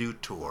until the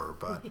Duke tour,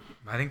 but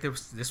I think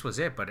this was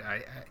it. But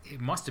it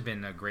must have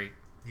been a great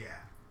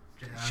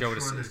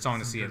song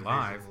to see it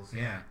live. Visuals,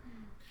 yeah.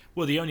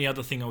 Well, the only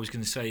other thing I was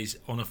going to say is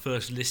on a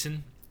first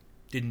listen,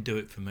 didn't do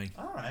it for me.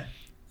 All right.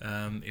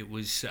 It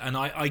was, and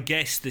I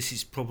guess this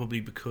is probably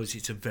because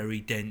it's a very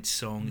dense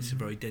song. It's a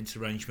very dense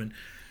arrangement.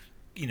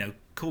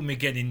 Call me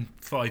again in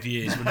 5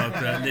 years when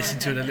I've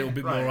listened to it a little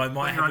bit more. I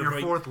might have on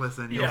your fourth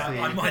listen. You'll see.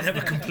 I might have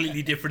a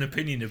completely different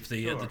opinion of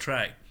the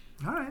track.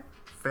 All right,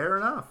 fair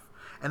enough.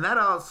 And that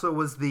also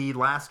was the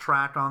last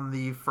track on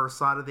the first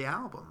side of the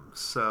album.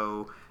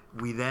 So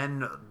we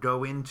then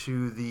go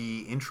into the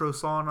intro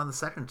song on the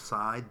second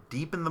side,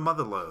 "Deep in the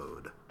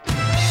Motherlode."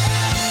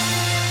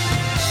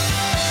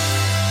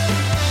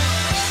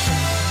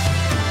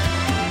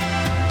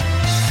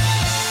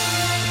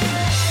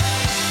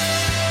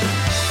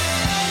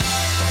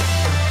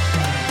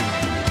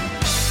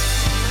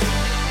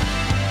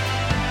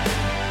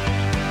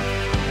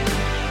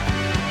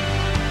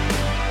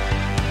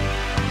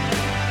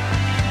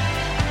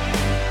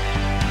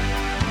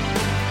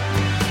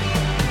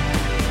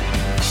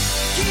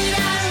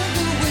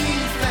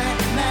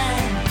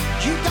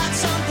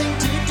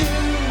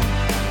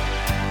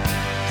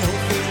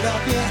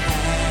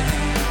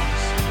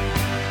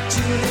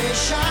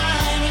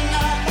 Shining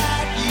up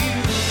at you.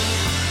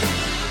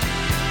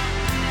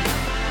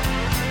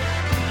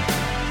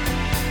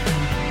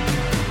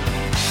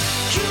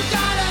 You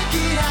gotta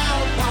get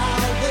out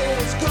while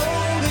there's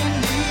gold in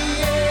the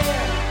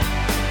air.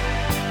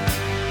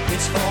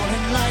 It's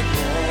falling like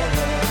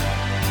water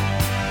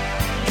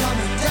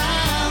coming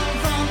down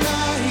from the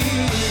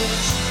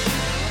hills.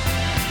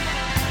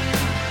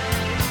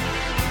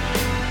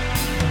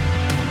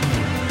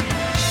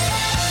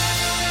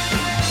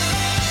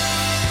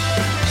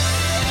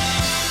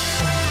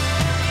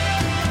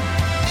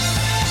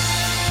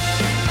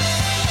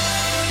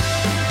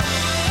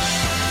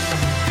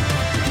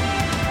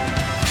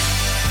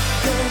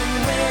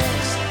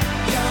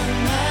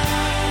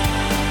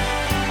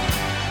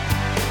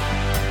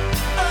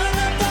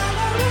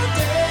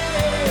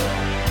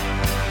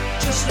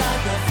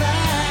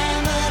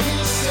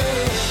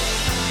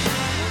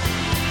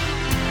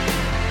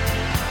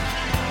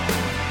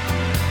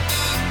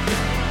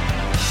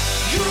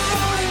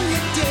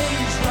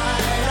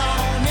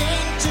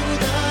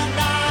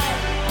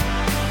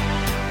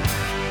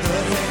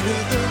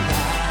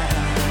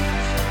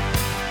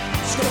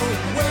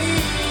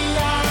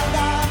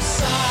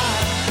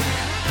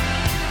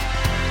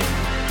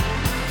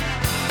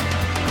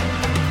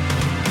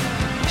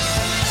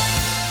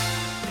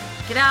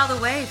 Get out of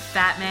the way,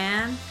 fat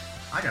man.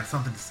 I got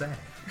something to say.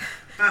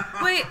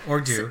 Wait.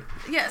 Or do.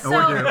 Yeah, so...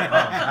 Or do. Did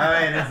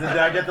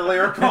I get the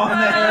lyrical on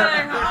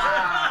there?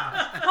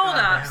 Hold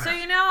up. So,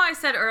 I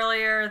said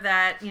earlier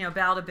that,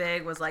 Balda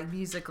Big was like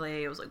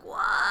musically, it was like,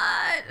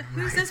 what?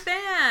 Who's this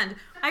band?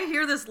 I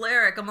hear this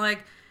lyric. I'm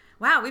like,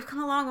 wow, we've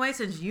come a long way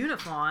since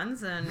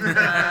Unifons and,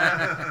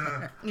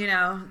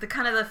 the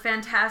kind of the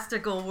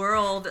fantastical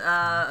world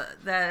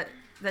that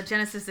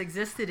Genesis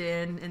existed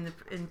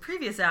in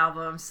previous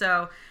albums.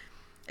 So,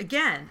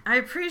 again, I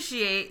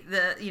appreciate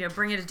the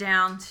bringing it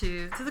down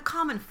to the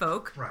common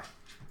folk, right?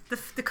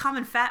 The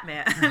common fat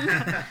man,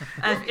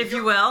 if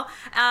you will,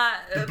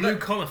 the blue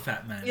collar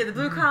fat man. Yeah, the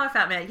blue collar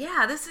fat man.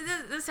 Yeah,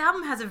 this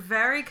album has a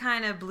very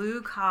kind of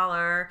blue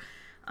collar,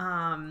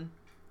 man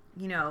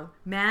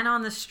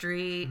on the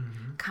street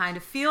kind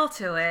of feel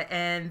to it,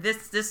 and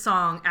this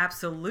song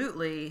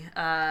absolutely,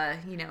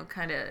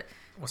 kind of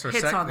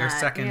hits on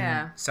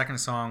that. Second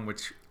song,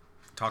 which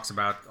talks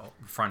about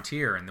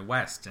frontier in the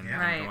West and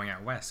right. going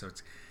out west. So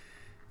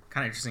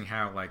kind of interesting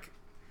how like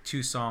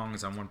 2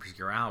 songs on one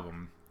particular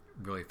album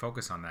really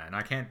focus on that. And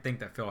I can't think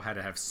that Phil had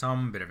to have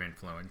some bit of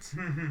influence,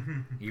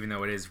 even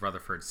though it is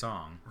Rutherford's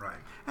song. Right.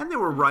 And they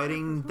were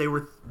writing, they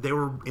were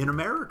in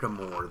America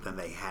more than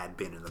they had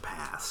been in the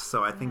past.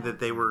 So I think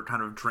that they were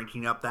kind of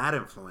drinking up that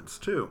influence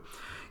too.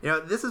 You know,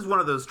 this is one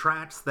of those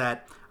tracks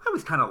that I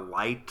was kind of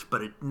liked,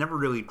 but it never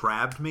really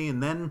grabbed me.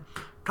 And then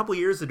a couple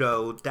years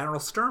ago, Daryl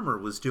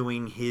Stuermer was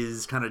doing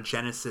his kind of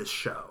Genesis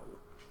show.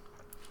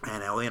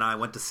 And Ellie and I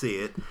went to see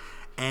it.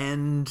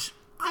 And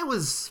I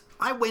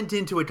went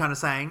into it kind of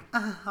saying,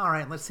 all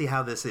right, let's see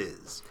how this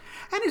is.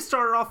 And it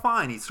started off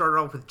fine. He started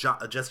off with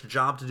just a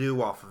job to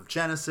do off of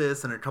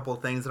Genesis and a couple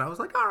of things. And I was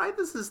like, all right,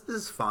 this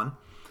is fun.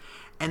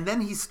 And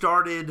then he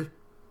started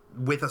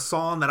with a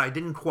song that I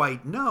didn't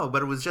quite know,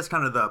 but it was just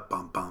kind of the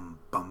bum, bum,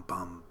 bum,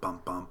 bum,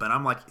 bum, bump. And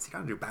I'm like, is he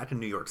going to do Back in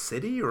New York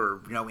City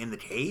or, you know, In the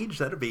Cage?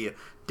 That'd be a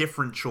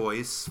different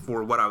choice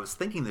for what I was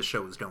thinking the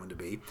show was going to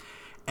be.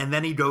 And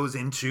then he goes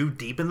into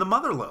Deep in the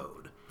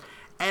Motherlode.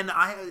 And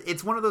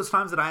it's one of those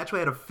times that I actually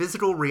had a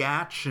physical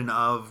reaction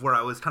of where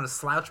I was kind of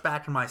slouched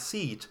back in my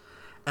seat.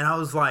 And I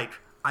was like,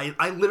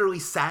 I literally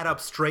sat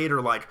up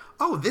straighter like,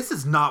 oh, this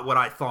is not what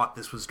I thought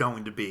this was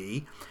going to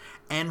be.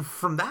 And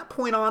from that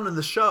point on in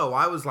the show,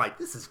 I was like,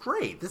 this is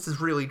great. This is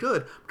really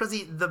good. Because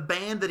the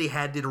band that he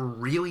had did a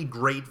really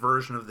great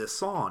version of this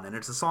song. And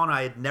it's a song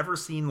I had never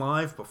seen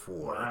live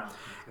before. Wow.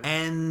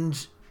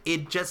 And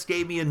it just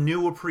gave me a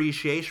new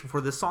appreciation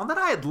for this song that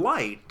I had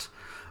liked.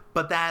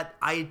 But that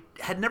I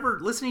had never,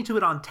 listening to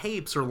it on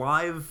tapes or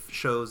live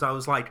shows, I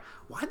was like,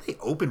 why'd they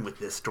open with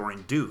this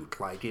during Duke?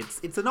 Like,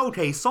 it's an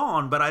okay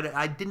song, but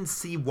I didn't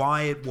see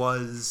why it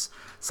was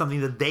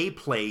something that they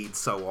played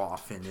so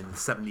often in the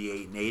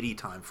 78 and 80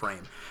 time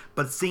frame.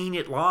 But seeing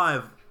it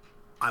live,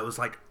 I was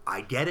like,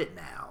 I get it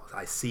now.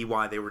 I see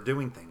why they were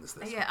doing things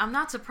this way. I'm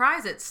not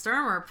surprised that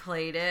Stuermer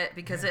played it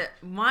because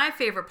my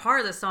favorite part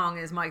of the song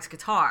is Mike's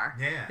guitar.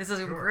 Yeah, this is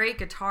great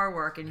guitar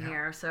work in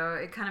here, so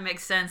it kind of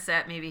makes sense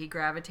that maybe he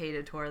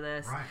gravitated toward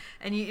this. Right.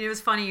 And it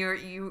was funny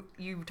you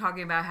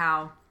talking about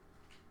how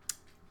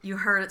you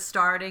heard it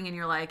starting and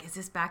you're like, is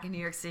this Back in New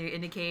York City,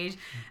 In the Cage?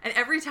 And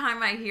every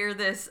time I hear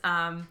this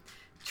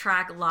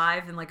track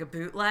live in like a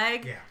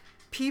bootleg,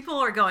 people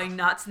are going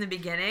nuts in the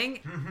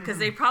beginning because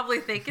they probably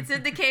think it's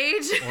In the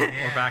Cage or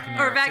Back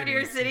in New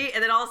York City.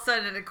 And then all of a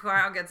sudden the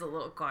crowd gets a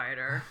little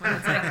quieter when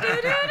it's like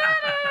do-do-do-do-do-do-do-do.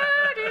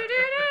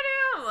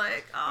 I'm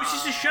like, oh. Which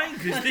is a shame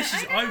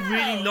because I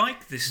really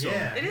like this song.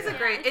 It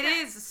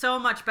is so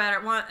much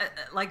better.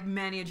 Like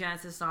many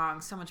Genesis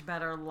songs, so much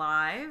better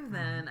live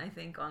than I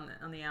think on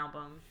the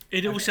album.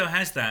 It also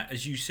has that,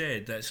 as you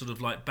said, that sort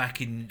of like Back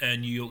in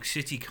New York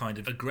City kind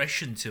of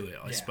aggression to it,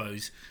 I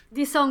suppose.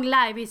 This song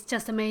live is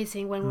just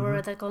amazing when we were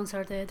at the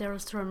concert, the Daryl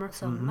Stuermer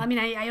song. I mean,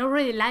 I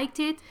already liked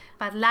it,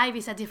 but live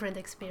is a different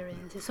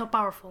experience. It's so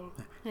powerful.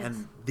 Yes.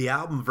 And the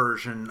album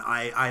version,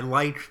 I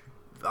like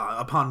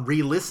upon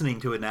re-listening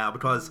to it now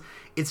because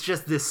it's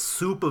just this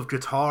soup of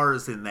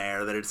guitars in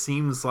there that it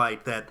seems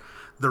like that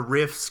the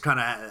riffs kind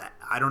of,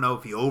 I don't know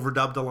if he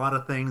overdubbed a lot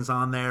of things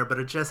on there, but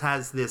it just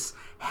has this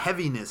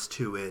heaviness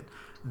to it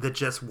that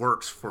just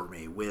works for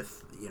me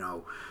with, you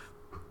know,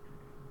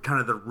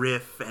 kind of the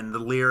riff and the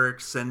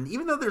lyrics. And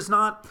even though there's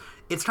not,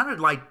 it's kind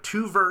of like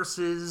 2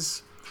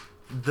 verses,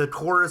 the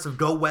chorus of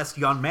Go West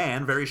Young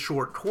Man, very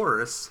short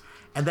chorus,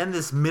 and then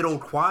this middle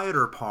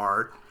quieter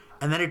part,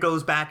 and then it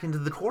goes back into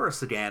the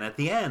chorus again at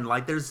the end.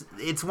 Like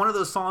it's one of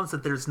those songs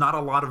that there's not a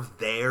lot of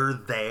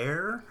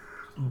there,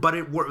 but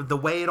the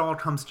way it all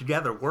comes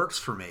together works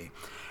for me.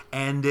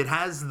 And it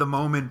has the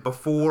moment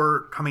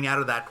before coming out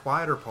of that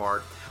quieter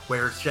part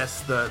where it's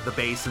just the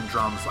bass and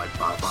drums like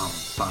bum bum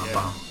bum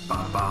bum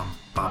bum bum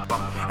bum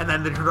bum, and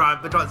then the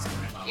drums. Go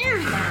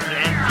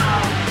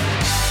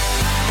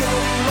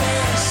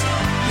west,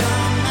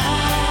 young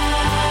man.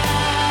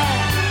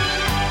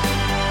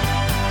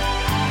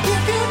 You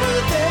can be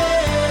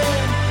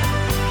there,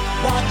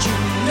 what you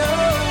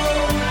know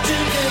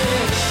today.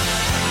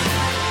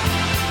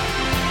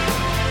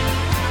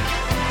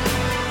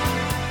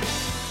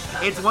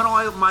 It's one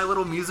of my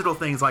little musical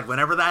things, like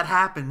whenever that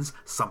happens,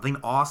 something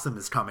awesome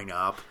is coming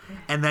up,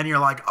 and then you're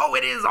like, oh,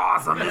 it is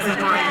awesome, this is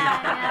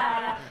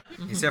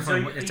great. It's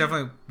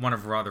definitely one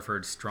of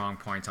Rutherford's strong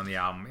points on the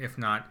album, if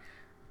not,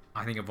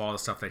 I think of all the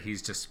stuff that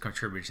he's just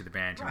contributed to the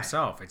band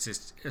himself. It's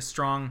just a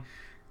strong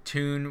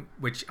tune,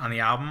 which on the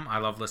album I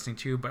love listening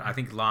to, but I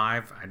think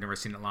live, I've never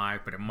seen it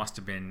live, but it must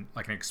have been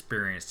like an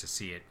experience to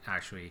see it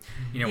actually,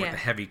 with the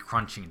heavy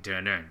crunching,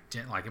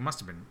 like it must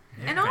have been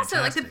and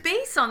also like the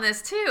bass on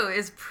this too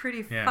is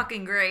pretty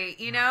fucking great.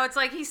 It's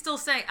like he's still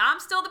saying, I'm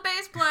still the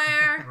bass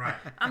player. Right.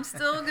 I'm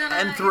still gonna.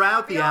 And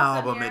throughout be the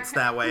awesome album, here. it's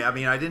that way. I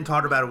mean, I didn't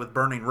talk about it with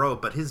Burning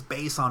Rope, but his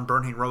bass on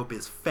Burning Rope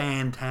is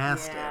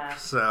fantastic. Yeah.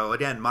 So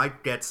again,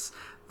 Mike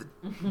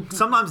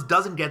sometimes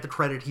doesn't get the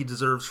credit he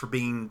deserves for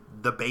being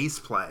the bass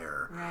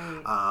player,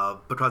 right?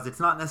 Because it's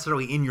not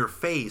necessarily in your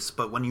face,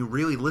 but when you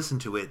really listen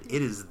to it,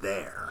 it is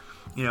there.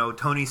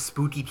 Tony's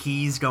spooky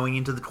keys going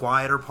into the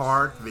quieter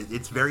part.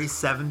 It's very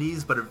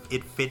 70s, but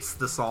it fits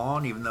the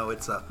song, even though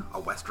it's a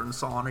Western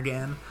song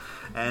again.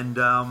 And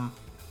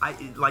I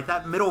like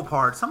that middle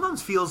part.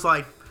 Sometimes feels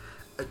like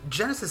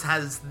Genesis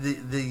has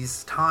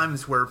these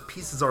times where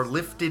pieces are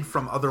lifted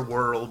from other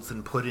worlds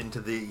and put into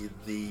the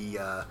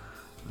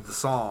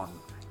song,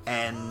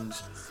 and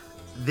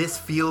this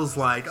feels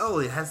like,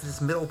 it has this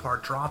middle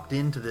part dropped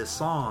into this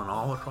song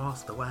all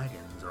across the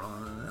wagons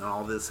and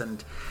all this,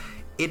 and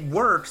it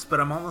works. But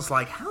I'm almost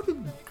like, how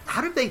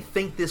did they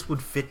think this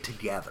would fit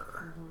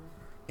together?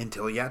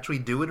 Until you actually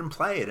do it and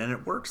play it, and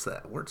it works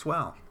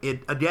well.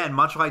 It, again,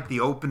 much like the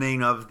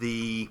opening of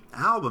the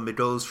album, it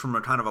goes from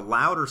a kind of a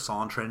louder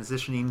song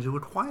transitioning to a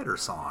quieter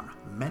song.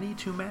 Many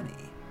too many.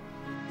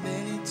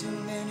 Many too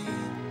many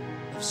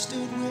have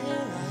stood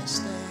where I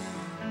stand.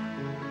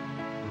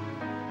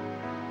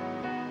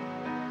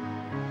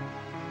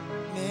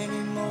 Many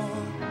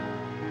more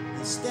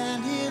that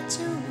stand here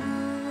too.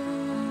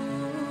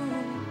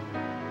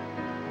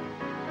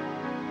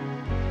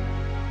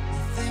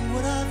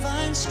 What I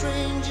find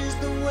strange is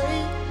the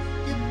way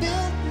you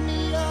built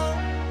me up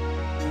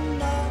and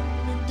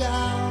knocked me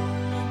down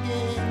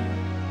again.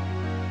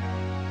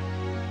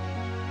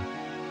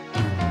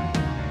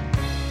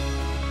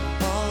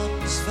 All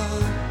was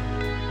fun,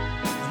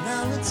 and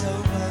now it's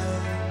over.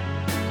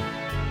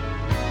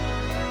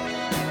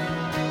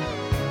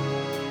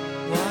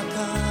 Why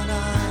can't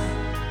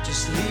I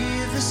just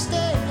leave the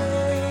stage?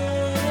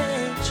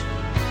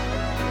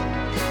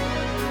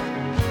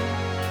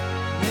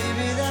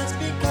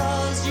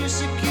 You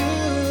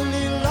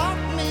securely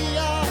locked me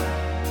up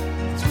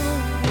and threw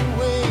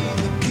away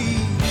the key.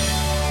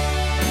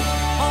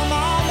 Oh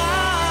mama,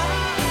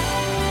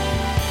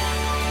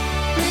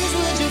 please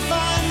would you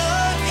find the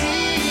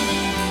key?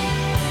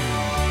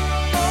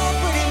 Oh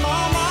pretty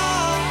mama,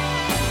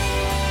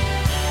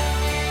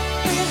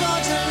 please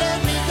won't you let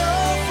me go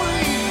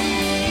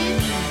free?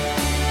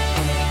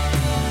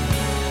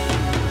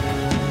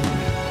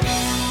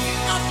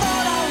 I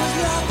thought I was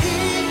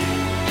lucky.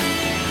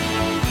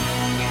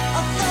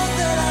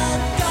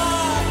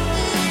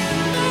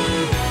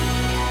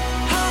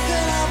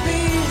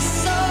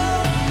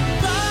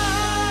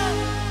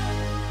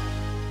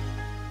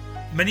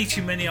 Many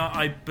Too Many,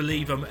 I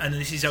believe, and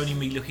this is only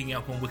me looking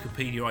up on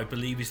Wikipedia, I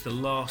believe is the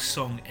last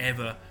song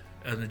ever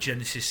on a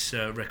Genesis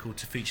record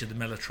to feature the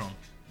Mellotron.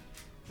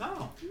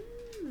 Oh.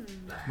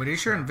 But are you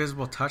sure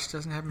Invisible Touch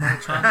doesn't have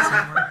Mellotron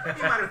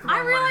somewhere? I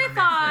really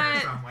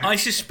thought. I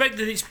suspect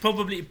that it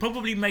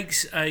probably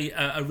makes a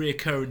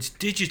reoccurrence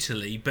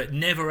digitally, but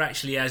never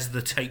actually as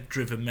the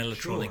tape-driven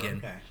Mellotron again.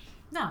 Okay.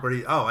 No.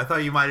 I thought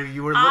you were I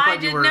looked like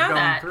you didn't were know going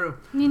that. through.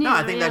 Me neither, No,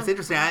 I think yeah. that's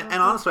interesting. And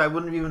honestly, I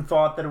wouldn't have even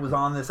thought that it was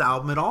on this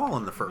album at all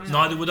in the first.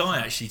 Neither would I,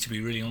 actually, to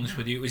be really honest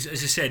with you. It was,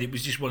 as I said, it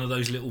was just one of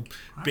those little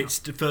bits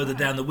further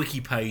down the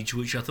wiki page,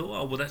 which I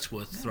thought, that's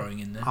worth throwing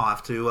in there. I'll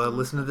have to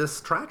listen to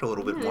this track a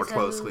little bit more It's a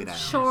closely now.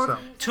 short- So-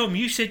 Tom,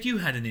 you said you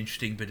had an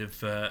interesting bit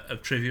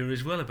of trivia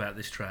as well about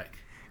this track.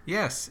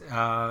 Yes.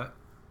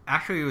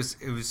 Actually,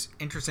 it was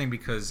interesting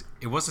because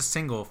it was a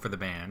single for the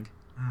band,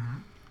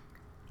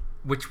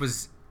 which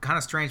was kind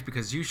of strange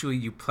because usually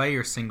you play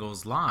your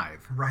singles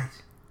live, Right.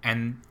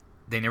 and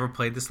they never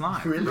played this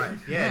live. Really? Right.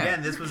 Yeah.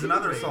 Again, this was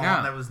another song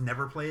Yeah. that was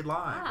never played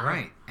live.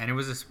 Right, and it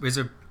was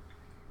a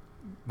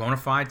bona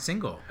fide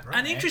single.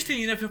 And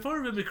interestingly enough, if I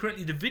remember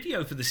correctly, the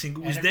video for the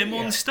single was them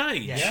on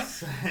stage.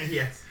 Yes.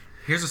 Yes.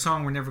 Here's a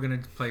song we're never going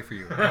to play for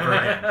you ever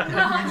again.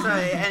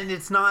 And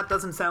it's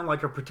doesn't sound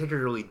like a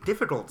particularly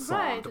difficult song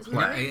Right, to it's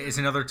play. Yeah, it's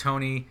another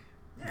Tony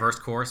verse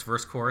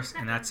chorus,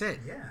 and that's it.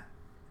 Yeah.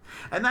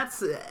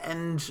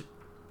 And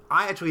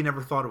I actually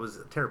never thought it was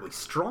a terribly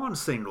strong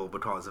single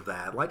because of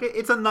that. Like,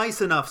 it's a nice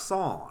enough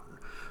song.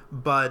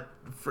 But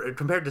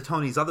compared to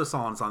Tony's other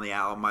songs on the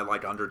album, I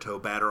like Undertow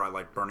better. I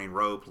like Burning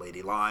Rope,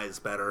 Lady Lies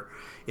better.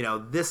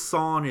 This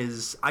song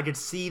I could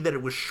see that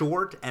it was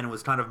short and it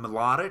was kind of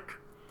melodic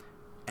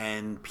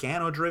and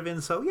piano driven.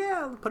 So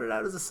yeah, I'll put it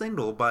out as a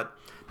single. But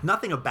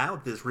nothing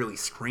about this really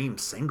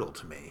screams single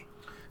to me.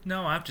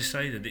 No, I have to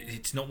say that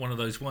it's not one of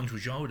those ones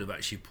which I would have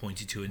actually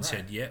pointed to and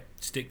said, "Yep,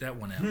 stick that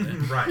one out there."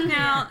 Right.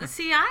 Now,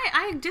 see,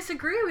 I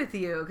disagree with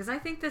you because I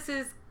think this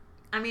is,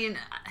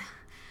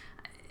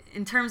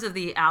 in terms of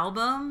the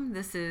album,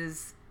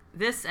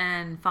 this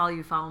and Follow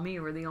You, Follow Me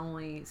were the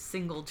only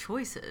single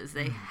choices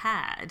they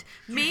had.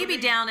 Maybe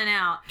Down and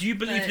Out. Do you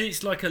believe that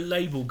it's like a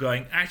label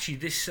going, actually,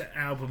 this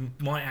album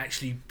might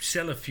actually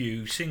sell a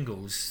few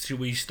singles? Should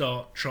we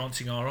start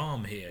trancing our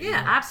arm here?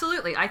 Yeah,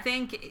 absolutely. I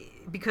think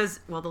because,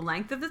 the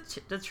length of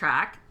the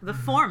track, the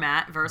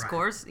format, verse,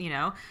 chorus,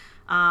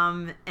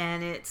 and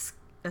it's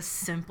a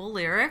simple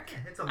lyric.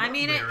 It's a I love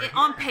mean, lyric,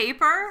 on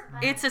paper,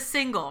 it's a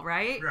single,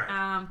 right?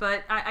 Right.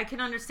 But I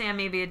can understand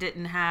maybe it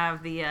didn't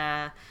have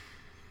the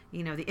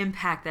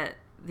impact that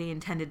they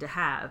intended to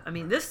have. I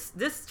mean,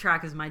 this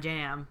track is my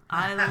jam.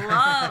 I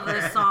love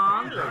this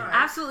song.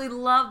 Absolutely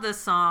love this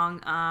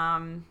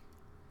song.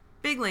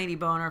 Big lady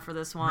boner for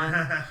this one.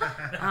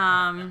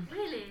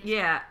 Really?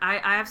 Yeah, I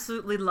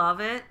absolutely love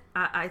it.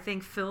 I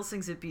think Phil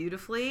sings it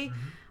beautifully.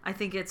 I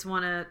think it's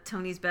one of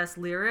Tony's best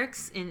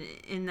lyrics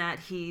in that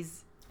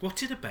he's...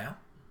 What's it about?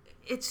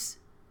 It's...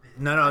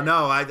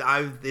 No.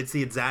 It's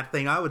the exact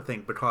thing I would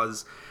think,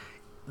 because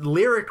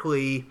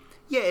lyrically,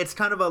 yeah, it's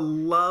kind of a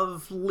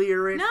love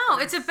lyric. No,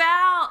 it's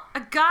about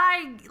a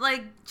guy,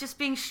 like, just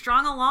being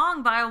strung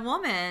along by a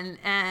woman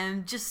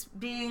and just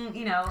being,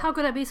 you know... How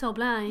could I be so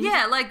blind?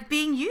 Yeah, like,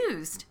 being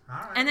used.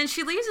 Alright. And then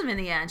she leaves him in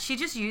the end. She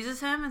just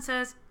uses him and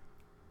says,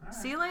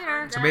 see you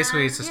later. So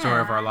basically, it's the story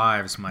of Yeah. our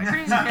lives, Mike.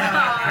 Maybe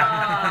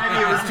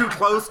it was too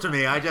close to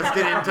me. I just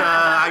didn't.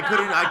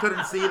 I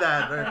couldn't see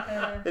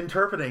that,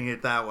 interpreting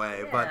it that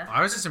way. But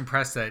I was just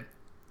impressed that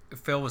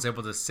Phil was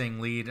able to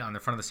sing lead on the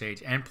front of the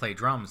stage and play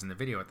drums in the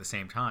video at the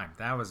same time.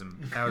 That was very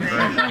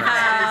impressive.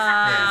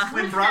 yeah, his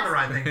twin brother,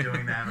 I think,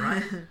 doing that,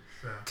 right?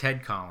 So.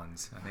 Ted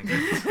Collins, I think.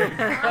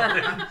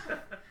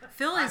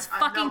 Phil is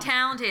fucking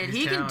talented.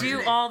 He's He can do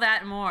talented. all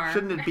that and more.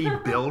 Shouldn't it be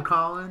Bill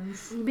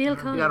Collins? Bill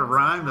Collins. You got to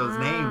rhyme those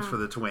names for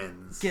the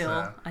twins. Gil,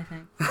 so. I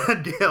think.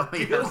 Gil,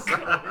 yes.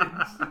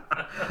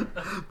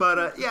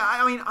 But yeah,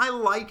 I mean, I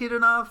like it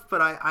enough,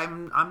 but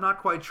I'm not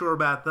quite sure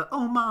about the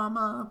 "Oh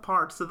Mama"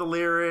 parts of the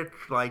lyric.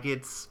 Like,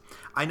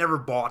 I never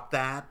bought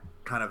that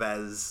kind of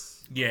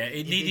as Yeah,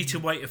 it needed to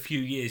wait a few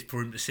years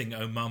for him to sing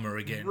 "Oh Mama"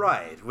 again.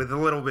 right, with a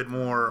little bit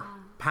more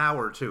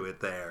power to it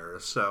there.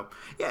 So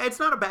yeah, it's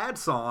not a bad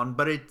song,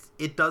 but it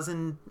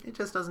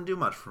just doesn't do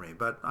much for me.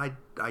 But I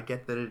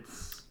get that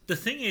it's... The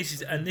thing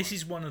is, and this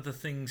is one of the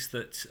things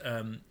that,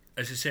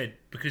 as I said,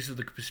 because of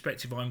the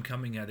perspective I'm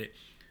coming at it,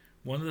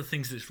 one of the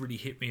things that's really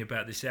hit me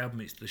about this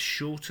album is the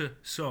shorter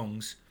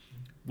songs,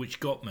 which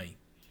got me.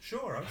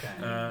 Sure,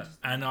 okay.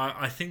 And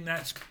I think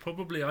that's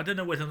probably, I don't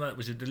know whether that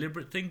was a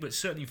deliberate thing, but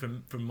certainly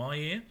from my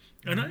ear.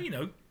 And, you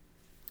know,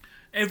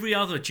 every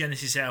other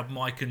Genesis album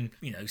I can,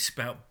 you know,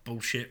 spout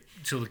bullshit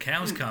till the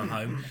cows come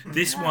home.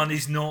 This one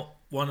is not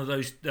one of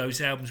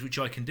those albums which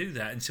I can do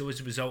that. And so as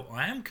a result,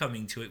 I am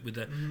coming to it with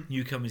a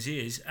newcomer's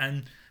ears.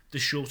 And the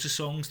shorter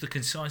songs, the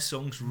concise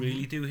songs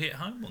really do hit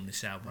home on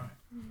this album.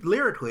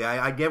 Lyrically,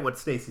 I get what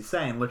Stacey's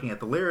saying, looking at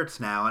the lyrics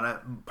now.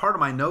 And part of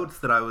my notes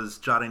that I was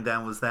jotting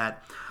down was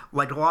that,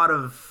 like a lot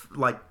of,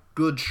 like,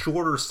 good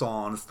shorter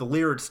songs, the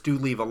lyrics do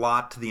leave a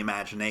lot to the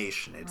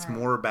imagination. It's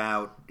more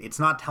about, it's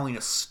not telling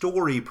a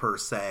story per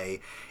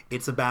se,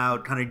 it's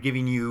about kind of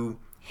giving you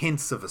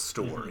hints of a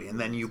story, and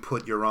then you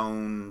put your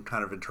own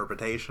kind of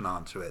interpretation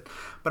onto it.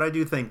 But I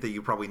do think that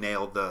you probably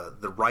nailed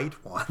the right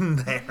one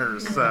there.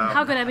 So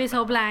How could I be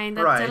so blind?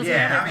 That right, tells you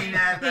yeah. everything.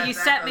 I mean, Yeah, you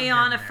set me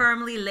on a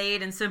firmly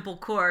laid and simple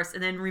course,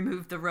 and then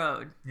removed the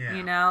road. Yeah.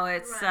 You know,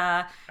 it's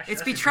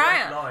that's a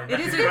betrayal. great line. It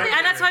That's is, a great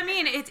and that's what I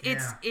line.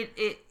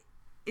 mean.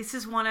 This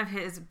is one of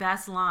his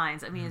best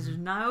lines. I mean, there's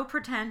no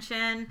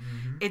pretension.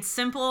 It's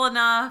simple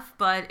enough,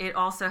 but it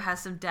also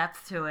has some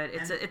depth to it.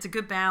 It's a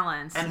good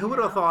balance. And who would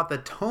have thought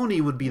that Tony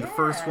would be the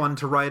first one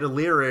to write a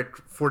lyric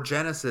for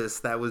Genesis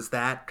that was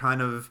that kind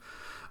of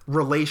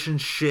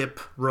relationship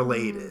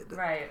related?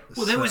 Right.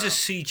 Well, there was a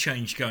sea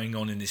change going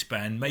on in this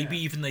band. Maybe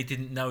even they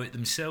didn't know it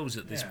themselves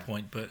at this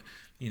point, but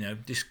you know,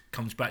 this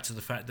comes back to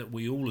the fact that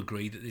we all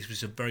agree that this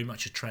was very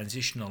much a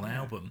transitional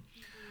album.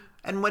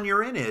 And when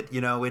you're in it, you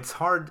know, it's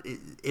hard.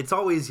 It's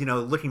always, you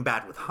know, looking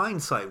back with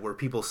hindsight where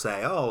people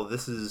say, oh,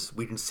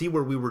 we can see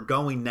where we were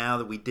going now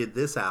that we did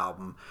this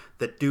album.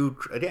 That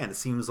again, it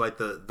seems like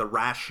the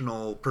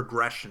rational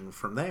progression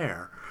from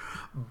there.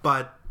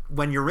 But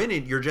when you're in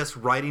it, you're just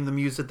writing the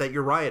music that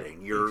you're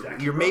writing.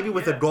 You're maybe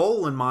with a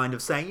goal in mind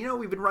of saying, you know,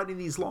 we've been writing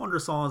these longer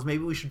songs.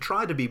 Maybe we should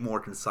try to be more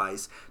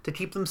concise to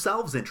keep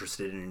themselves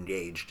interested and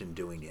engaged in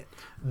doing it.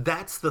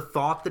 That's the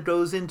thought that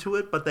goes into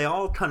it. But they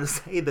all kind of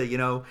say that, you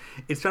know,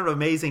 it's kind of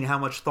amazing how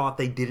much thought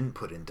they didn't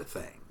put into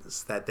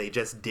things, that they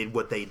just did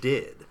what they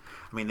did.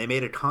 I mean, they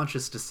made a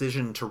conscious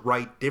decision to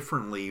write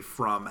differently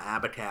from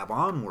Abacab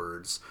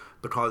onwards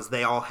because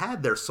they all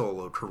had their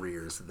solo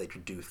careers that they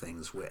could do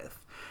things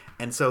with.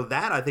 And so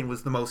that, I think,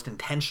 was the most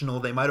intentional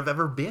they might have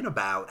ever been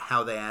about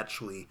how they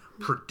actually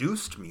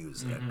produced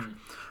music.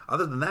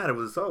 Other than that, it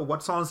was, oh,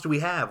 what songs do we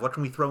have? What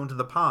can we throw into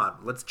the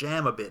pot? Let's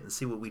jam a bit and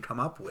see what we come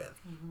up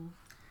with.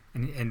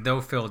 And though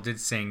Phil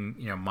did sing,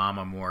 you know,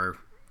 Mama more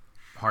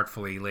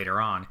heartfully later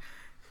on,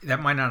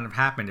 that might not have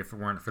happened if it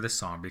weren't for this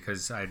song,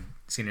 because I'd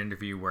seen an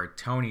interview where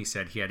Tony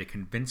said he had to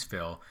convince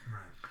Phil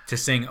to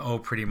sing "Oh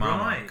Pretty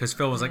Mama," because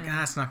Phil was like,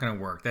 it's not going to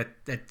work.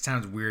 That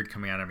sounds weird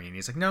coming out of me. And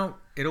he's like, no,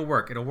 it'll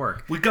work.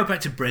 We go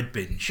back to Bread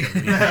Bin, shall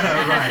we?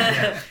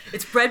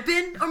 It's Bread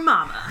Bin or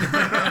Mama.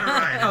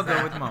 I'll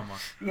go with Mama.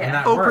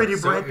 Yeah. Oh, Pretty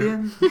Bread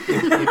Bin.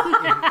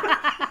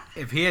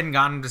 If he hadn't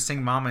gotten him to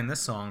sing Mama in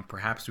this song,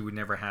 perhaps we would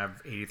never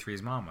have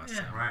 83's Mama.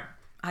 So. Right.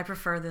 I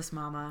prefer this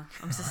Mama.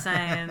 I'm just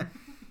saying.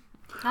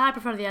 I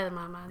prefer the other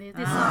Mama. This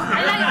song.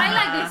 I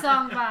like this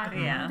song, but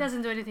Yeah. it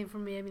doesn't do anything for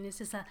me. I mean, it's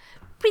just a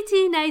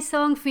pretty nice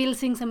song. Phil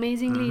sings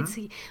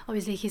amazingly.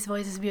 Obviously, his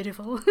voice is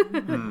beautiful.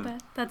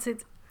 But that's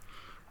it.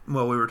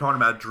 Well, we were talking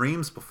about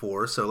dreams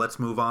before, so let's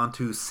move on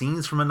to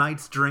Scenes from a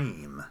Night's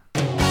Dream.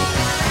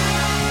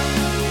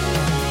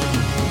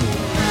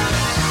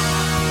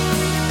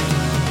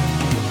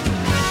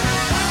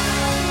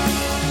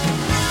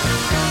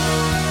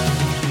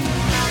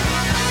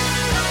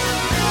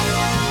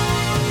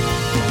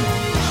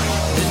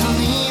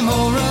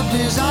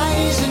 his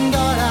eyes and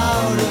got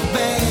out of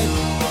bed.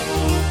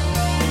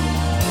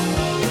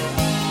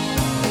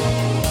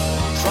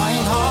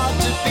 Trying hard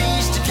to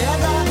piece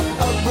together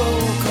a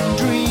broken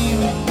dream.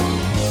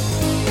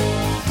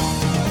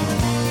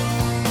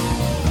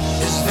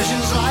 His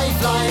vision's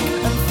lifelike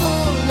and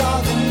full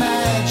of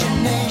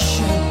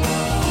imagination.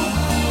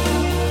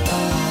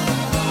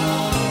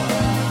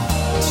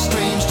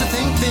 Strange to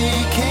think they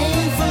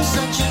came from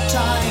such a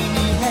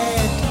tiny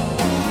head.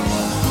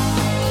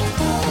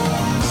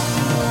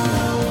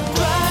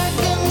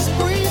 Dragons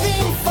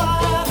breathing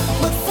fire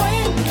with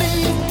friendly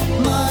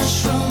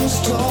mushrooms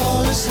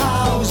tall as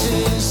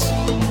houses.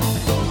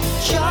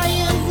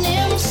 Giant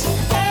nymphs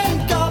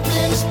and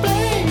goblins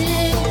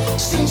playing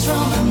scenes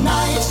from a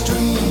night's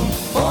dream.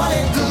 Or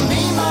little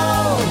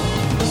Nemo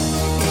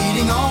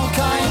eating all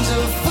kinds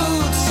of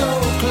food so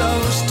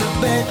close to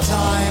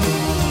bedtime.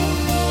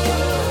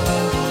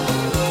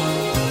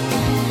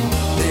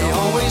 They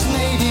always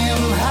made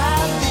him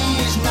have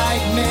these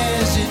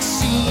nightmares, it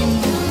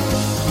seemed.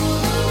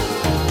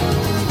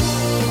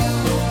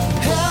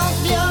 Help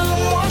young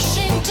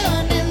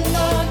Washington in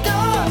the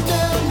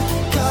garden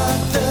cut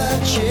the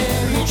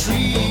cherry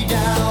tree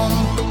down.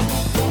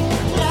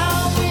 Now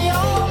we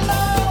all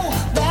know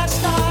that's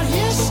not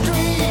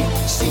history.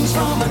 Scenes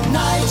from a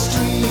night's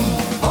dream.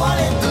 Oh,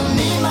 little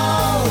Nemo.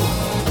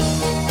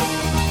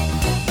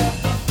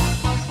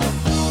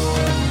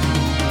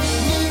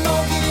 Nemo,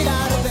 get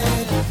out of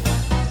bed.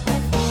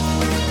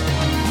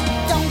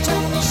 Don't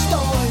tell me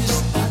stories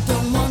I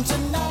don't want to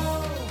know.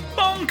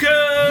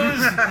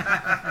 Bonkers!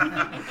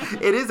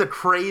 It is a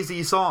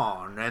crazy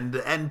song,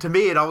 and to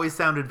me, it always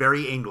sounded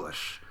very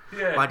English.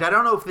 Yeah. Like, I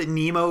don't know if the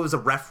Nemo is a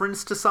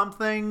reference to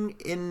something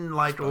in,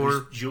 like,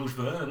 or... Jules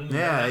Verne.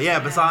 Yeah,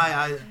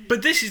 besides...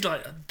 But this is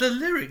like, the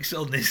lyrics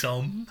on this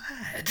are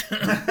mad.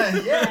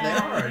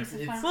 Yeah,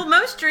 they are. Well,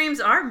 most dreams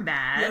are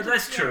mad. Yeah,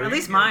 that's true. At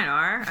least mine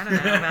are. I don't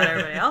know about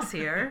everybody else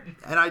here.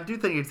 And I do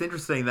think it's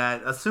interesting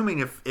that, assuming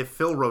if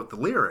Phil wrote the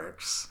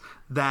lyrics,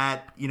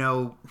 that, you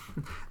know,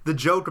 the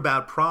joke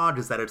about Prague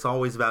is that it's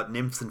always about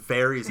nymphs and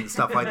fairies and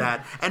stuff like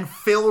that. And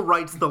Phil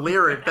writes the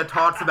lyric that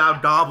talks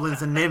about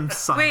goblins and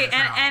nymphs. On Wait, this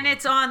album. and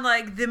it's on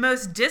like the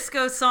most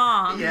disco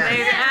song Yeah.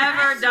 they've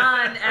ever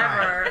done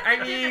ever.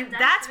 I mean,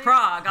 that's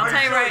Prague. I'll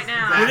tell you right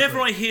now. Whenever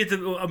I hear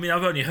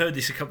I've only heard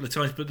this a couple of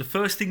times, but the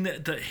first thing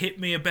that hit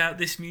me about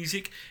this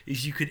music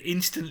is you could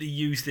instantly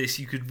use this.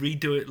 You could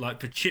redo it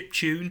like for chip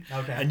tune,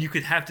 and you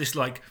could have this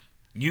like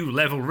new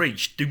level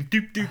reached. Doop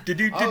doop doop doop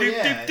doop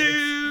doop doop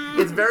doop.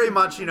 It's very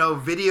much, you know,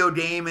 video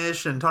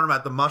game-ish and talking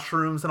about the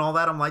mushrooms and all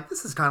that. I'm like,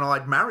 this is kind of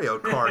like Mario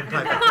Kart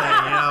type of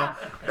thing, you know?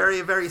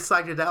 Very, very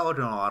psychedelic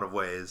in a lot of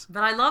ways.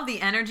 But I love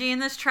the energy in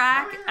this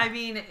track. I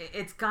mean,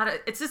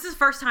 this is the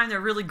first time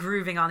they're really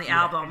grooving on the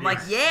album. Like,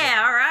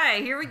 yeah, all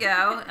right, here we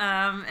go.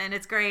 And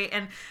it's great.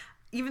 And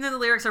even though the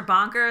lyrics are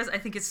bonkers, I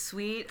think it's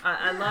sweet.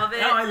 I love it.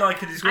 Yeah, I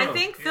like it as well. I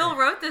think Phil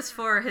wrote this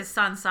for his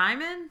son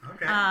Simon.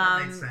 Okay,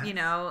 that makes sense. You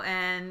know,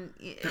 and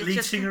The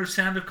lead singer of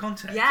Sound of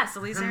Contact. Yes, the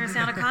lead singer of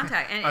Sound of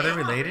Contact. And Are they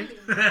related?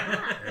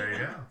 There you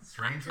go.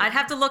 Strange. I'd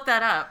have to look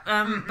that up.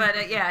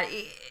 But yeah,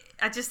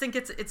 I just think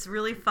it's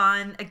really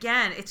fun.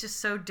 Again, it's just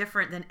so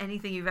different than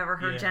anything you've ever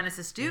heard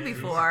Genesis do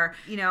before.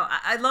 You know,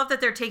 I love that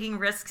they're taking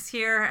risks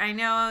here. I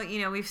know,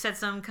 you know, we've said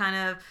some kind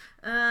of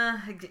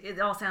it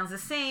all sounds the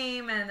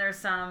same, and there's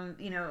some,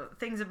 you know,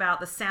 things about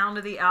the sound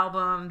of the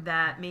album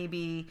that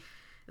maybe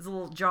is a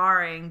little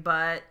jarring,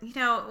 but you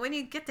know, when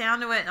you get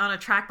down to it on a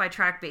track by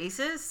track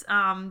basis,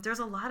 there's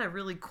a lot of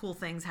really cool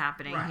things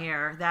happening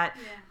here that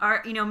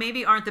are, you know,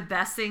 maybe aren't the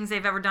best things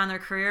they've ever done in their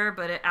career,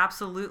 but it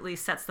absolutely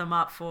sets them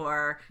up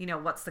for, you know,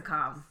 what's to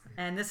come.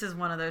 And this is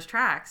one of those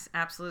tracks,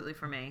 absolutely,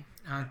 for me.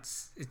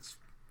 It's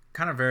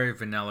kind of very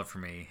vanilla for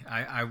me.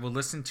 I will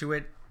listen to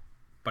it,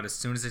 but as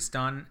soon as it's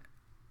done,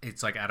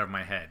 it's like out of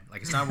my head.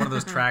 Like, it's not one of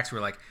those tracks where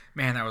like,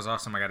 man, that was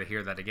awesome, I got to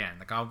hear that again.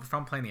 Like, if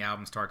I'm playing the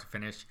album start to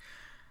finish,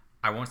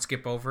 I won't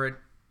skip over it.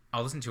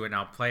 I'll listen to it and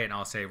I'll play it and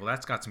I'll say, well,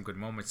 that's got some good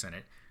moments in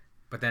it.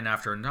 But then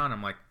after I'm done,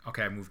 I'm like,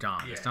 okay, I moved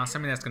on. It's not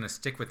something that's going to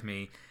stick with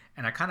me.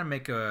 And I kind of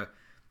make a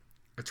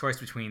choice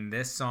between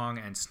this song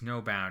and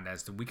Snowbound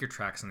as the weaker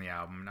tracks on the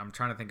album. And I'm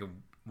trying to think of,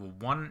 well,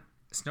 one,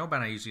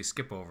 Snowbound I usually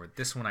skip over.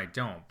 This one I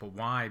don't. But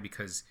why?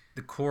 Because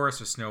the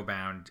chorus of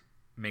Snowbound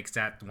makes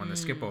that the one to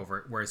skip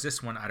over, whereas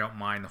this one I don't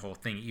mind the whole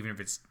thing, even if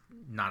it's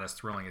not as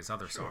thrilling as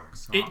other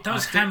songs. So It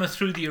does hammer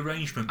through the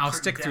arrangement. I'll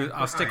stick with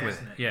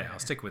it. Yeah, I'll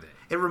stick with it.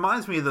 It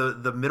reminds me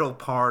of the middle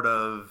part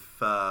of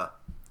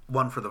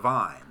One for the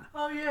Vine.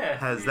 Oh yeah.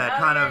 Has that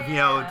kind of, you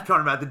know,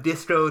 talking about the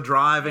disco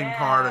driving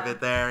part of it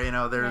there, you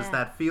know, there's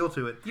that feel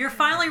to it. You're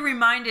finally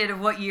reminded of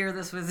what year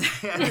this was.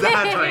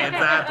 Exactly.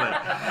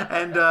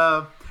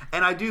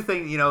 And I do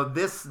think, you know,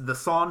 the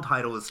song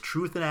title is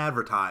Truth in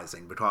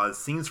Advertising, because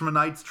Scenes from a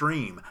Night's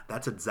Dream,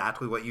 that's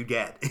exactly what you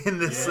get in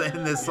this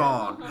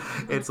song.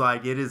 It's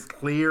like, it is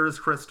clear as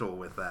crystal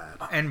with that.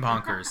 And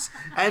bonkers.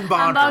 And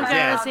bonkers,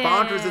 yes. yeah,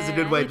 Bonkers is a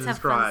good way to it's a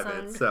describe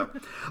fun it. song. So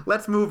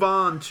let's move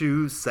on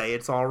to Say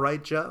It's All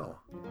Right, Joe.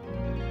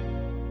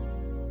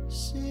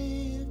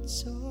 Say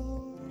it's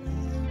all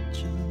right,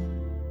 Joe.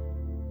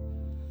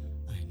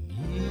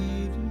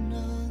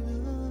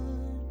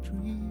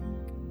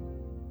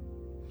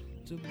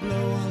 to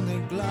blow on the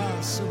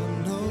glass so I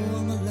know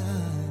I'm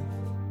alive.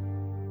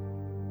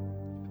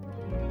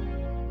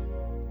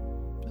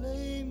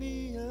 Play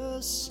me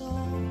a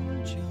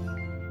song, Joe,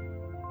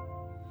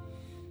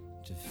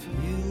 to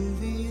fill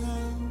the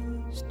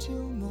hours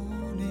till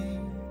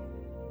morning.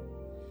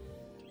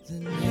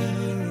 Then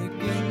never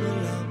again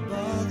will I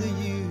bother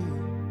you.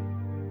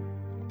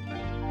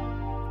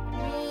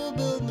 I'll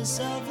build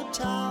myself a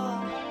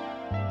tower,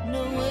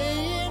 no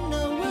way in,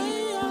 no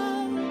way out.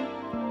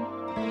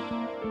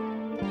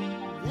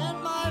 Then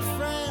my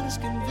friends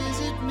can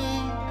visit me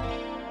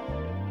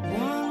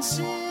once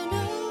in a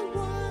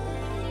while.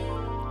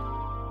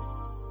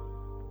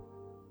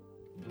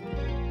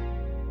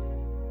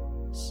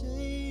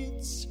 Say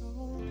it's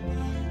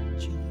alright,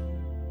 Joe.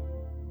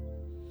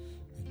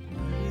 I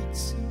need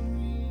some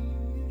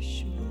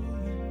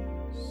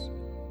reassurance.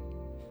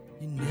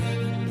 You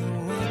never know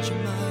what you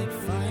might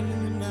find in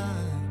the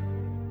night.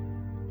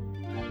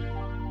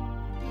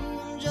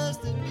 I'm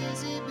just a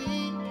busy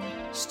bee,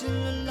 still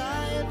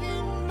alive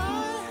in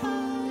my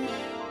hive.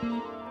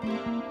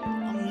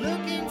 I'm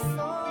looking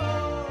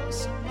for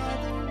some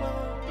other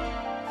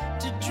world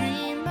to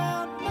dream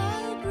out my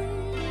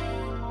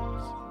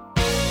dreams.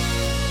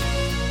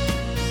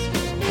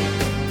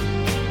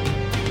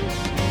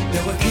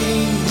 There were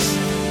kings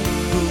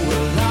who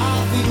were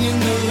laughing in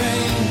the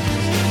rain,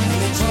 and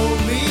they told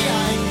me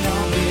I'd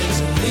come here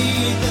to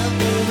lead the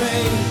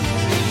parade.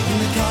 And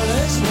the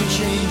colors were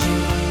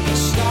changing, the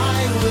sky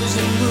was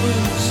in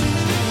blues,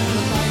 and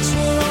the lights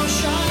were all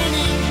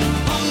shining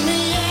on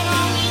me and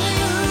on you.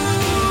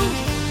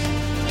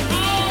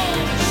 Oh,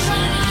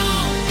 shine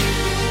on!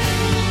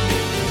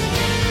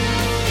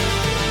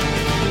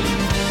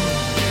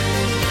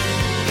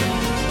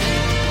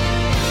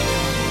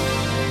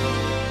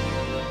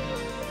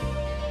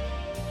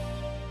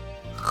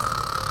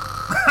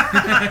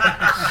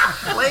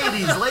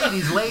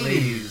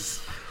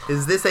 Ladies.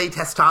 Is this a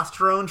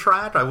testosterone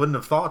track? I wouldn't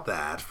have thought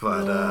that,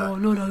 but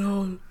Not at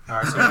all. All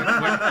right, so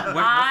what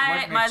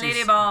My makes you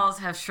lady balls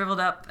have shriveled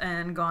up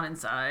and gone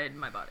inside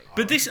my body.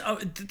 But this,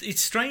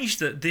 it's strange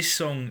that this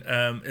song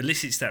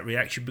elicits that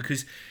reaction,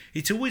 because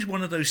it's always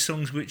one of those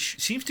songs which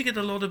seems to get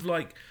a lot of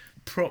like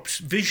props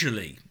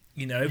visually.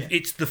 You know,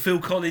 it's the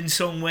Phil Collins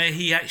song where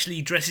he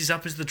actually dresses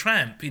up as the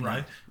Tramp. You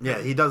know, yeah,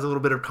 he does a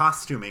little bit of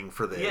costuming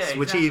for this, Yeah,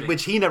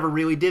 which he never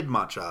really did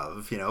much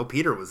of. You know,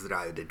 Peter was the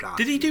guy who did costumes.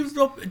 did he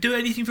do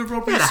anything for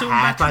Rob He had a Wilson?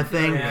 hat, I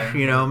think.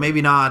 You know,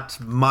 maybe not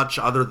much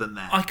other than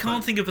that. I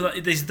can't think of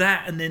like, there's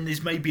that, and then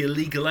there's maybe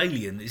Illegal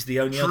Alien is the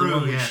only other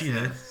one. Which, you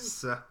know,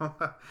 So,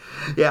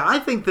 yeah, I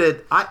think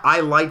that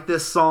I like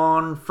this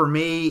song. For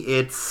me,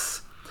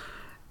 it's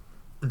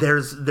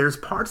there's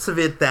parts of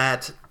it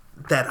that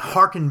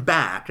harken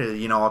back.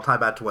 You know, I'll tie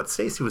back to what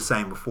Stacey was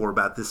saying before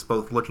about this,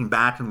 both looking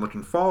back and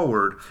looking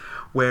forward,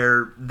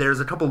 where there's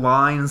a couple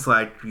lines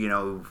like, you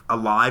know,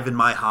 "Alive in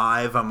my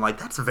hive." I'm like,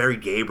 that's a very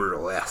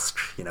Gabriel-esque.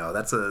 You know,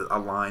 that's a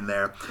line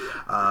there.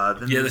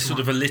 Then there's sort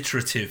of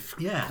alliterative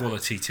Yeah.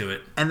 quality to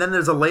it. And then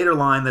there's a later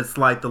line that's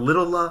like, "The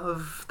little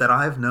love that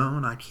I've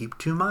known, I keep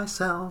to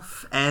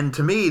myself." And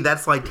to me,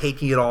 that's like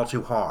taking it all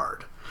too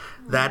hard.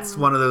 That's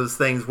one of those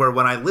things where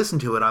when I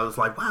listened to it, I was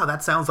like, wow,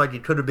 that sounds like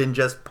it could have been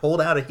just pulled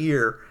out of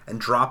here and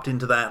dropped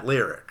into that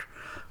lyric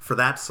for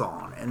that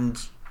song.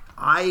 And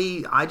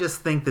I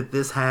just think that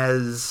this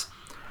has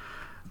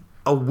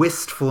a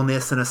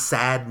wistfulness and a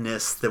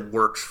sadness that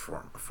works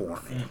for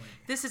me.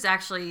 This is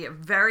actually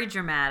very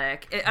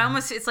dramatic.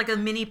 It's like a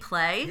mini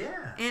play.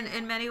 Yeah.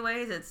 In many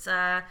ways. It's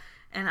and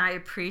I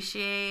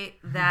appreciate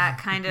that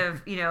kind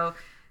of, you know,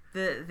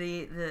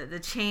 the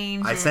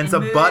change. I in sense a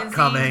mood butt and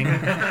coming.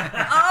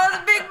 oh,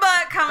 the big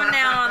butt coming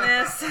down on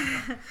this.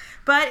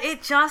 But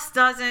it just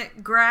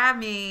doesn't grab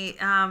me.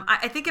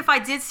 I think if I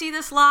did see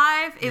this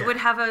live, it would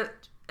have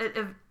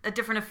a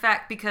different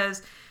effect,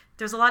 because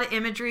there's a lot of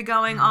imagery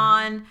going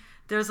on.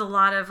 There's a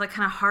lot of like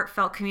kind of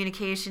heartfelt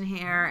communication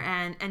here,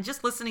 and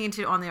just listening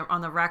to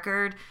on the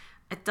record,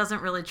 it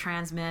doesn't really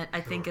transmit,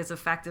 I think, as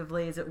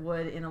effectively as it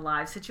would in a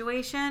live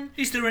situation.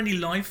 Is there any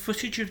live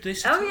footage of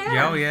this? Oh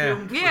yeah,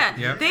 Yeah.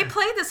 yeah. They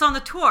played this on the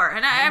tour,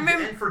 and I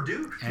remember. And for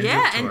Duke.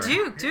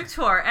 Duke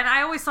tour, and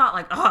I always thought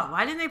like, oh,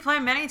 why didn't they play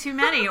Many Too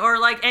Many or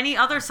like any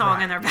other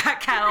song in their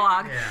back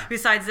catalog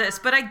besides this?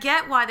 But I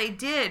get why they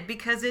did,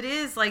 because it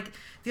is like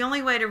the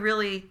only way to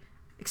really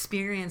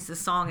experience this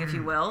song, if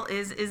you will,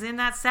 is in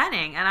that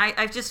setting. And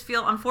I just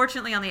feel,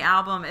 unfortunately, on the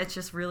album, it's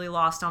just really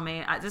lost on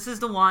me. This is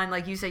the one,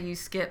 like you said, you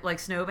skip like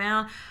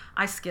Snowbound.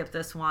 I skipped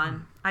this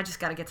one. I just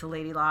got to get to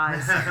Lady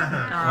Lies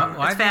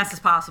as fast as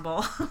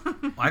possible.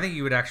 I think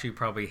you would actually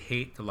probably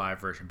hate the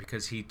live version,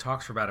 because he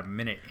talks for about a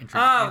minute. Then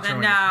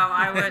no,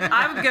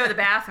 I would go to the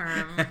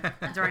bathroom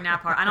during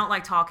that part. I don't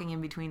like talking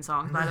in between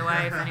songs, by the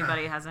way, if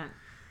anybody hasn't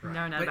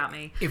known that about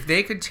me. If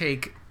they could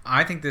take,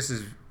 I think this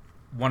is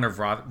one of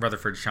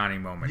Rutherford's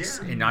shining moments,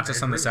 and not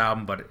just on this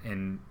album, but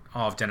in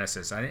all of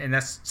Genesis. And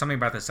that's something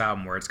about this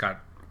album where it's got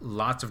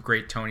lots of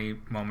great Tony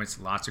moments,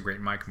 lots of great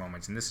Mike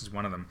moments, and this is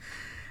one of them.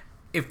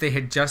 If they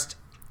had just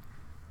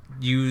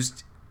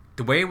used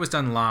the way it was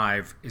done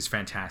live is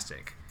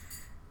fantastic.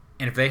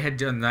 And if they had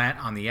done that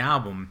on the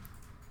album,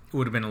 it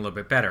would have been a little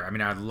bit better. I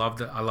mean, I love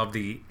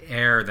the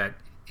air that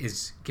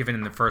is given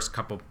in the first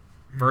couple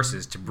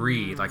verses to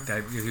breathe, like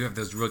that. You have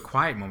those really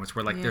quiet moments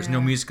where like there's no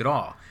music at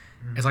all.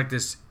 It's like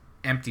this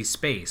empty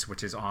space,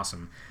 which is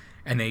awesome,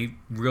 and they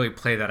really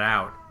play that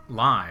out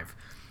live.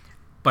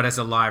 But as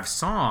a live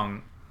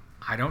song,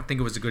 I don't think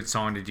it was a good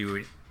song to do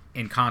it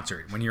in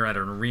concert when you're at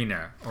an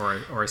arena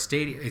or a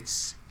stadium.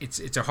 It's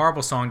a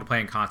horrible song to play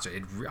in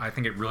concert. I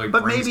think it really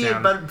brings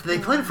down. But they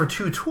played it for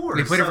 2 tours.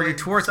 They played it for 2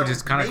 tours, which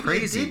is kind of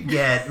crazy.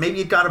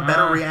 Maybe it got a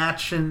better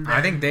reaction.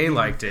 I think they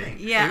liked it.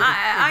 Yeah, If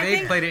I they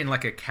think played it in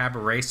like a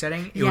cabaret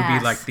setting, it would be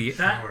like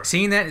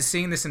seeing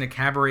this in a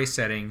cabaret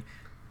setting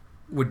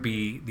would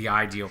be the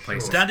ideal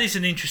place. That is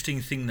an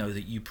interesting thing, though,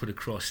 that you put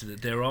across,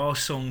 that there are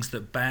songs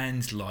that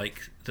bands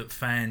like that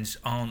fans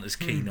aren't as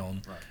keen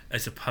on,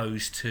 as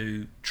opposed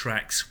to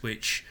tracks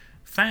which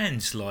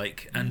fans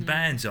like and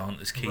bands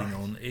aren't as keen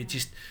on. It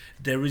just,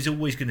 there is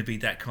always going to be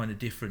that kind of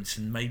difference,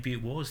 and maybe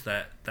it was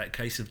that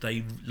case of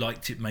they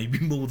liked it maybe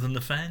more than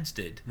the fans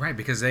did. Right,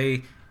 because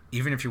they,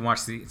 even if you watch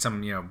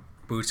some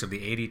boosts of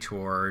the 80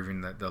 tour, or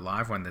even the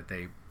live one that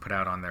they put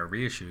out on their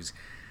reissues,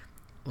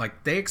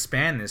 like they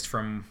expand this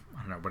from,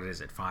 I don't know, what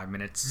is it, 5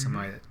 minutes, something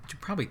like that, to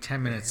probably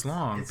 10 minutes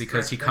long,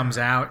 because he comes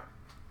out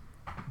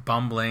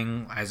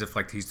bumbling as if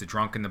like he's the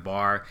drunk in the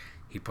bar.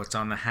 He puts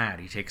on the hat.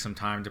 He takes some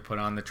time to put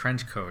on the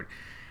trench coat.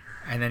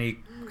 And then he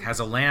has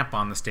a lamp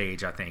on the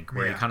stage, I think,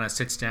 where he kind of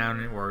sits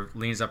down or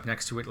leans up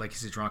next to it like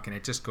he's a drunk, and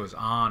it just goes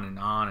on and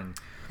on. And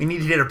we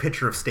need to get a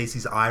picture of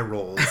Stacy's eye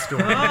rolls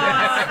during this.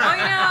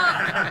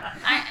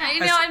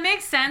 It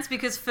makes sense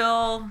because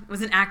Phil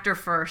was an actor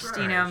first,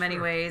 in many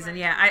ways, and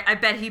I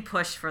bet he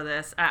pushed for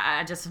this.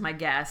 I just my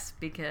guess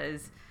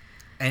because.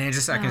 And it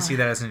just, I can see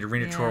that as an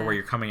arena tour where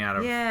you're coming out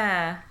of.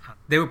 Yeah.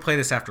 They would play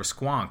this after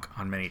Squonk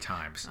on many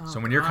times. So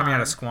when you're coming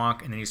out of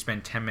Squonk and then you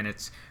spend 10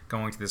 minutes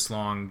going to this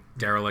long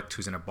derelict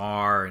who's in a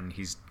bar and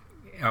he's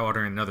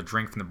ordering another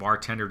drink from the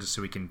bartender just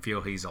so he can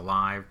feel he's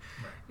alive,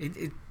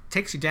 it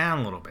takes you down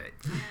a little bit.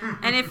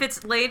 And if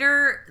it's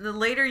later, the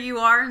later you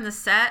are in the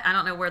set, I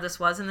don't know where this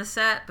was in the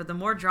set, but the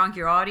more drunk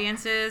your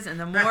audience is and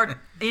the more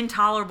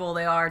intolerable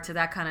they are to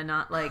that kind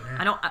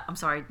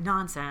of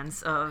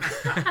nonsense of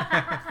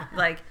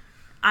like,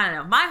 I don't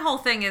know. My whole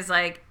thing is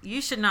like, you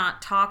should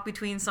not talk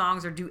between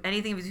songs or do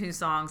anything between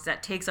songs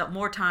that takes up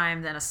more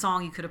time than a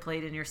song you could have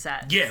played in your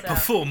set. Yeah,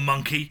 perform,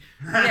 monkey.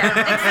 Yeah,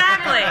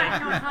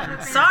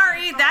 exactly.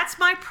 Sorry, that's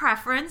my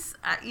preference.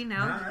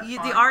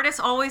 The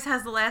artist always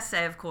has the last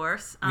say, of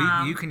course.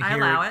 You can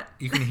hear it.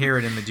 You can hear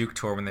it in the Duke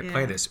tour when they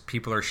play this.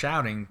 People are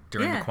shouting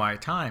during the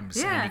quiet times,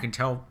 and you can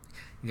tell.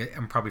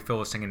 And probably Phil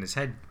was singing in his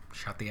head,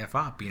 "Shut the f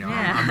up!"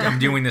 I'm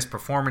doing this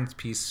performance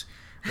piece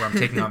where I'm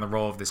taking on the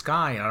role of this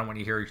guy, and I don't want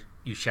to hear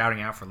you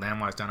shouting out for Lamb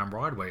Lies Down on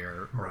Broadway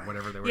or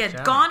whatever they were shouting.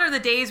 Yeah, gone are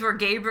the days where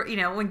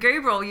Gabriel, when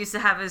Gabriel used to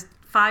have his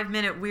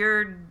 5-minute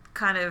weird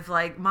kind of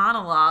like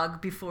monologue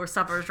before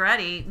supper's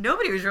ready,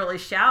 nobody was really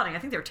shouting. I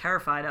think they were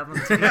terrified of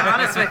him, to be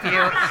honest with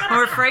you,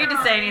 or afraid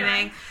to say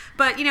anything.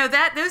 But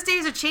those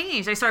days have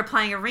changed. They started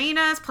playing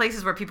arenas,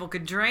 places where people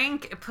could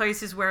drink,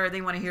 places where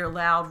they want to hear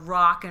loud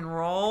rock and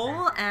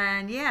roll.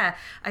 And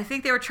I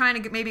think they were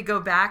trying to maybe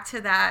go back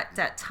to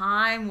that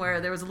time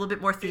where there was a little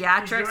bit more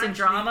theatrics and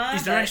drama.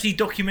 Is there actually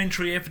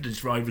documentary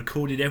evidence,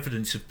 recorded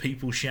evidence of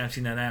people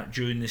shouting that out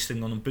during this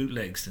thing on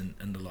bootlegs and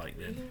the like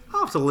then?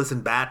 I'll have to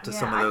listen back to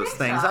some of those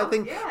things. So. I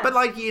think, but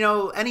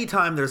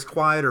anytime there's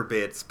quieter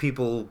bits,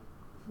 people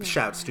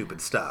shout stupid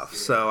stuff.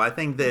 So I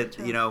think that,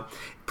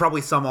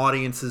 probably some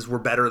audiences were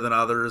better than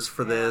others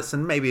for this,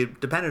 and maybe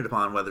it depended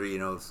upon whether,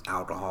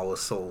 alcohol is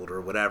sold or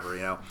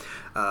whatever,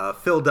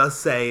 Phil does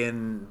say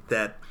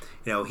that,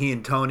 he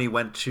and Tony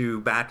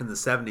back in the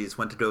 70s,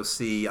 went to go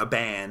see a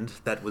band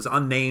that was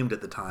unnamed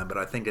at the time, but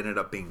I think ended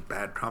up being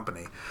Bad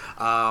Company.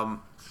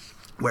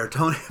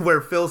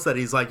 Where Phil said,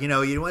 he's like,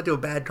 you went to a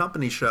Bad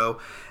Company show,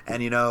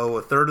 and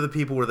a third of the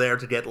people were there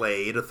to get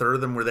laid, a third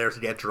of them were there to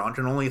get drunk,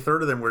 and only a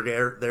third of them were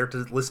there to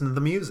listen to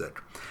the music.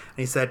 And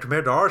he said,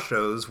 compared to our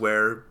shows,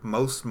 where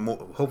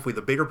hopefully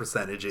the bigger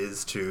percentage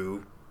is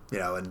to,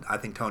 and I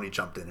think Tony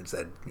jumped in and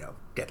said,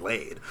 get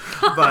laid,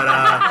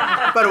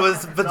 but it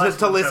was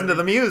to listen to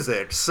the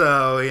music.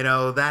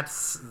 So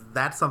that's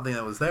something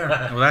that was there.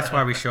 Well, that's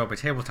why we show up at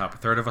Tabletop. A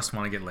third of us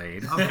want to get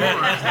laid. Of course.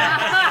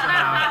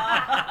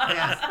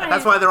 Yes.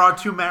 That's why there are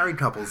 2 married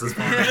couples this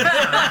morning.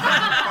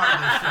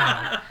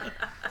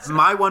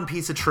 My one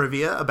piece of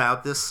trivia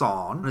about this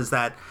song is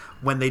that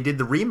when they did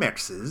the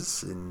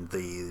remixes in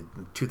the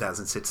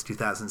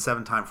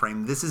 2006-2007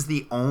 timeframe, this is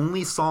the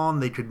only song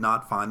they could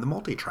not find the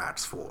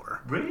multi-tracks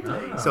for.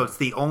 Really? So it's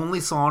the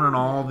only song in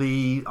all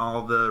the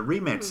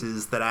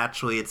remixes that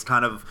actually it's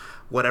kind of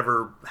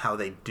how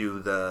they do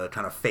the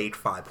kind of fake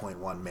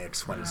 5.1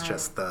 mix when it's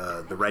just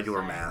the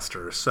regular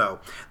master.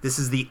 So this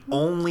is the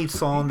only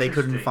song they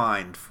couldn't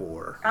find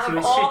for. Out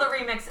of all the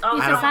remixes,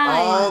 out of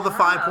all the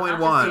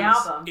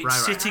 5.1s.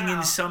 It's sitting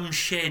in some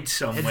shed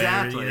somewhere.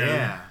 Exactly,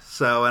 yeah.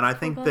 So, and I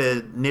think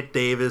that Nick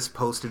Davis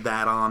posted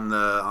that on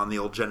the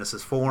old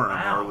Genesis forum,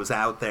 or it was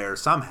out there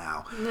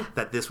somehow,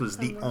 that this was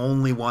the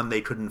only one they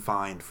couldn't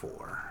find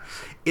for.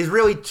 Is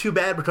really too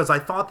bad, because I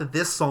thought that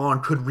this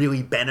song could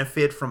really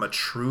benefit from a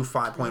true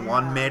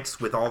 5.1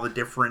 mix with all the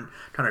different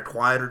kind of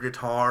quieter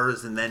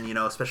guitars, and then,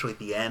 especially at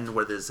the end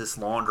where there's this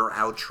longer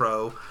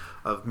outro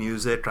of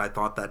music. I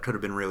thought that could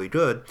have been really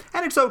good.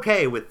 And it's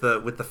okay with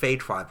the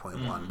Fake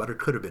 5.1, but it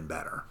could have been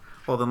better.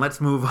 Well, then let's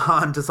move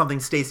on to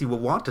something Stacey will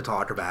want to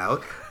talk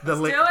about.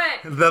 Let's do it!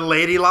 The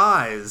Lady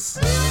Lies.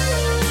 Ooh,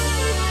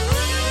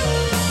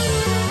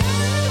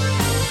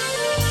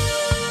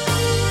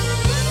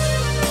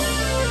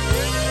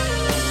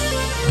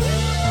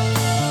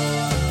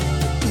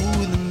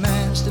 the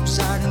man steps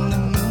out in the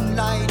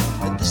moonlight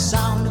at the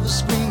sound of a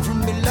scream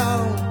from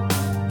below.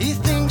 He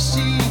thinks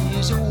he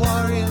is a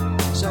warrior,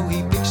 so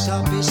he picks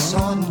up his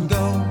sword and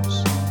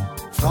goes.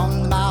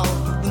 From the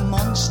mouth of the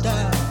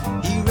monster,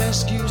 he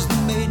rescues the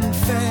maiden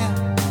fair.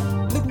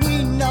 But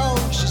we know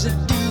she's a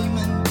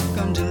demon,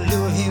 come to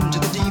lure him to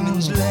the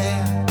demon's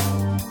lair.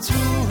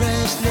 Through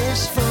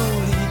restless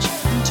foliage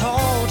and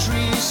tall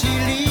trees, he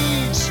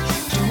leads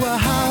to a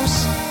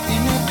house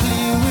in a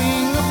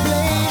clearing, a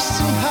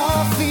place in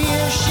her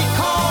fear she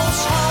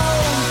calls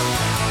home.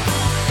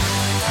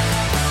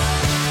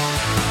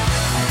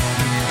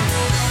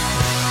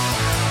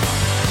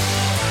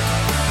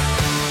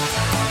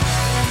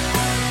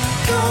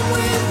 Come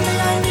with me,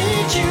 I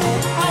need you.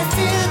 I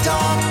feel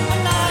dark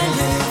and I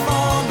live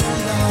all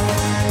alone.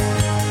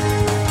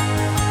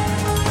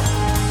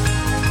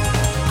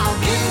 I'll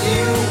give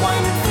you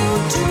wine and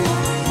food too,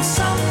 and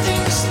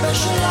something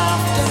special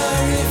after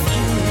if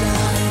you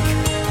like.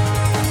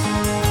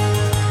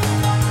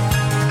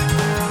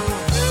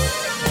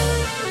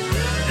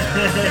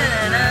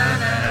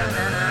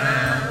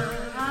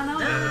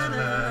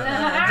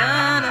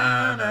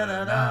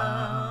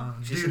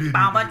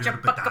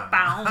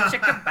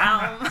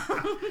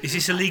 Is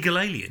this Illegal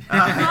Alien?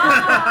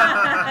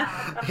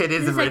 It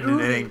is It's like written in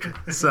Ruby.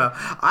 English. So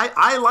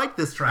I like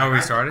this track. Oh,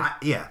 we started?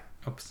 Yeah.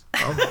 Oops.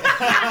 We're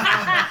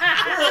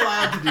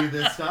allowed to do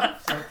this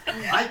stuff. So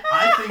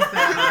I think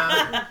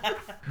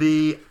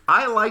that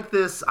I like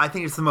this. I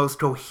think it's the most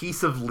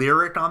cohesive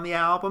lyric on the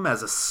album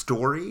as a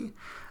story.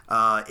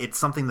 It's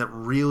something that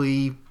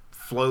really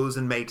flows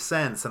and makes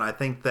sense. And I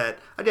think that,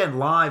 again,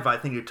 live, I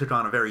think it took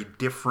on a very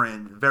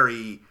different,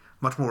 very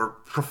much more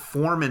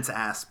performance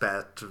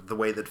aspect of the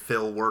way that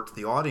Phil worked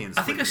the audience.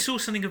 I think I saw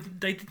something of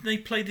they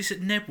played this at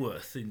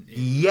Nebworth.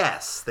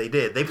 Yes, they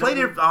did. They played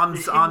it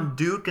on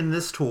Duke and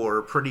this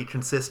tour pretty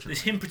consistently.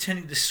 There's him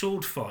pretending to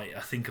sword fight,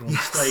 I think, on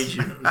stage.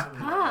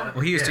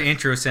 Well, he used to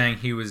intro saying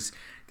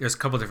there's a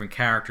couple different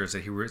characters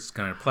that he was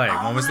going to play.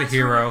 One was the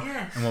hero,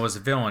 and one was the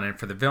villain. And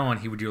for the villain,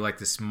 he would do like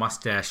this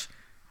mustache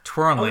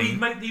twirling. he'd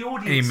make the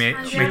audience. And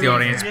he'd make the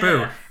audience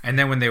boo. And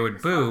then when they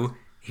would boo,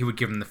 he would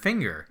give them the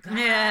finger.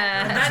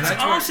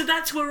 Yeah. So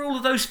that's where all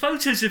of those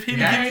photos of him.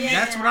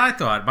 That's what I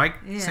thought. Mike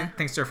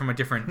thinks they're from a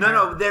different.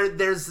 No.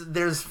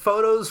 There's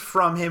photos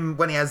from him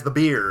when he has the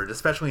beard,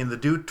 especially in the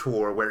Duke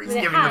tour, where he's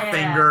giving the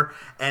finger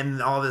and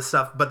all this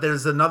stuff. But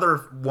there's another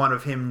one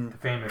of him,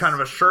 kind of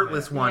a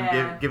shirtless one,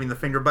 giving the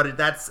finger. But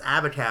that's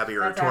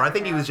Abacavir tour. I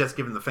think he was just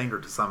giving the finger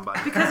to somebody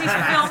Because he's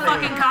Phil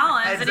fucking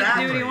Collins and he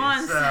can do what he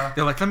wants. So,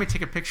 They're like, let me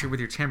take a picture with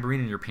your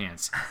tambourine in your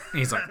pants. And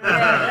he's like,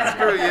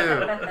 screw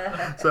you.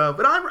 So,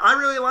 but I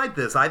really like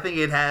this. I think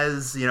it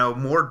has,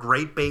 more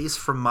great bass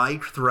from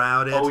Mike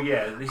throughout it. Oh,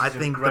 yeah, this is I a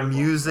think great the one.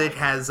 music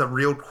has a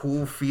real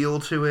cool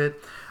feel to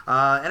it.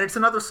 And it's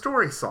another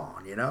story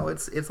song,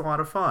 It's a lot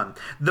of fun.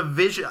 The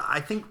vision, I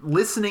think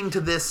listening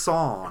to this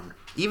song,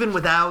 even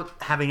without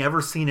having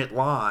ever seen it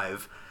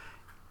live,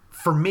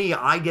 for me,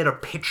 I get a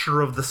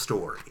picture of the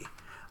story.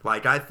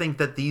 Like, I think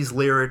that these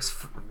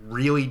lyrics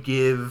really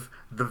give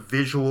the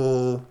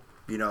visual,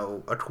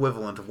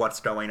 equivalent of what's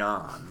going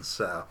on.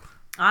 So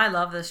I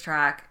love this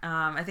track.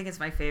 I think it's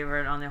my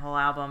favorite on the whole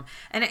album.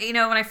 And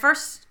when I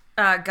first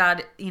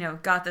got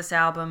this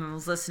album and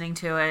was listening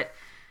to it,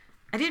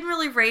 I didn't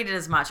really rate it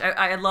as much.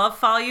 I love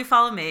 "Follow You,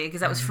 Follow Me" because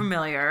that was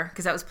familiar,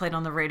 because that was played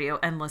on the radio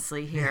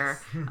endlessly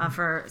here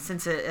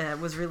since it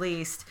was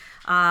released.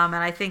 And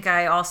I think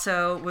I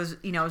also was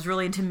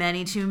really into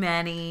 "Many Too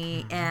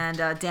Many" and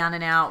 "Down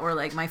and Out" were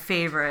like my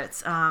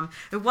favorites.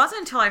 It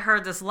wasn't until I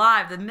heard this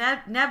live, the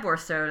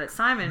Nebworth show that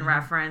Simon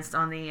referenced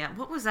on the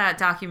what was that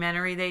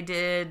documentary they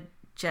did?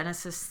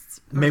 Genesis.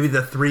 maybe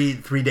the three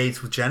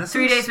dates with Genesis.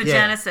 3 Days with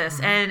Genesis,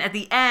 and at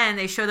the end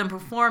they show them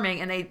performing,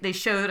 and they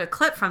showed a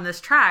clip from this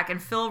track,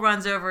 and Phil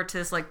runs over to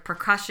this like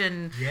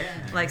percussion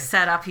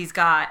setup he's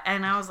got,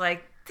 and I was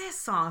like, this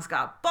song's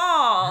got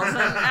balls, and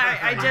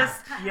I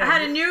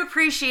had a new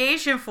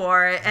appreciation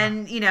for it,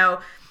 and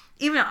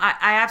even I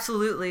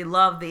absolutely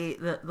love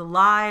the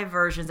live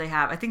versions they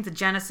have. I think the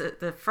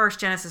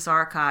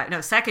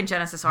second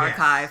Genesis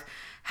archive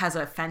has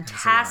a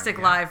fantastic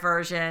live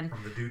version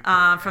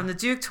from the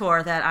Duke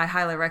tour that I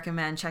highly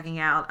recommend checking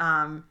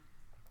out.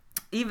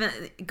 Even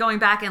going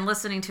back and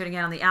listening to it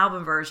again on the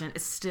album version,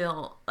 it's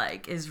still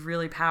is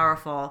really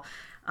powerful.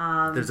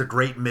 There's a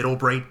great middle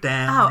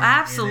breakdown. Oh, in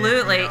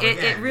absolutely! it,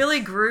 you know, It really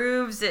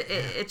grooves.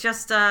 It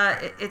just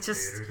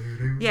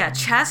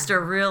Chester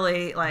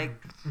really like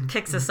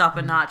kicks us up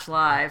a notch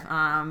live,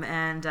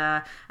 and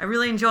I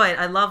really enjoy it.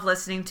 I love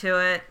listening to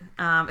it.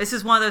 This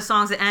is one of those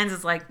songs that ends.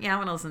 It's like, yeah, I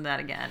want to listen to that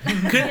again.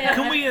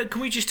 Can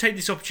we just take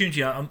this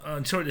opportunity?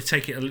 I'm sorry to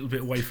take it a little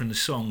bit away from the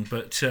song,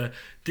 but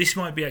this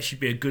might actually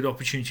be a good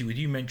opportunity with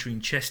you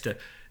mentoring Chester.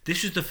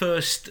 This was the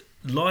first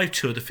live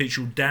tour that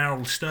featured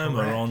Daryl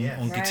Stuermer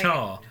on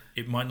guitar.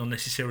 It might not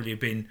necessarily have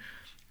been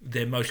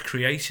their most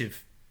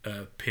creative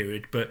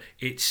period, but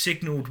it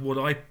signalled what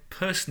I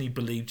personally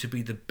believe to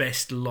be the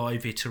best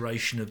live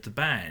iteration of the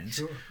band.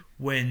 Sure.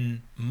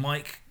 When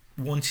Mike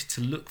wanted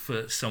to look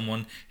for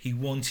someone, he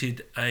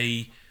wanted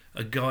a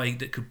guy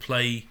that could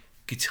play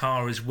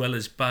guitar as well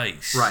as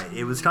bass. Right.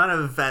 It was kind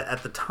of,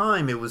 at the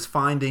time, it was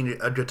finding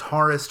a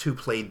guitarist who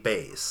played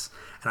bass.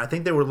 And I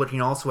think they were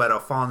looking also at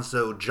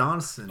Alphonso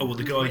Johnson. Oh, well,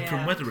 the guy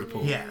from Weather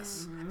Report.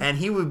 Yes. And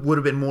he would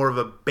have been more of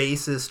a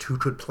bassist who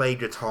could play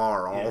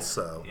guitar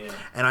also. Yeah.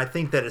 And I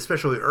think that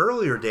especially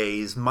earlier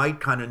days, Mike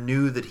kind of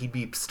knew that he'd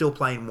be still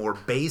playing more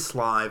bass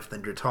live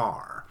than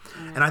guitar.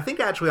 And I think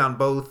actually on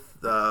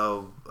both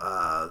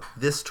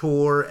this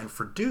tour and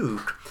for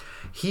Duke,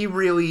 he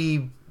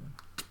really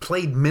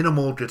played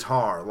minimal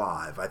guitar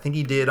live. I think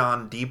he did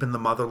on Deep in the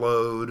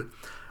Motherlode.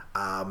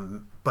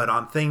 But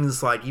on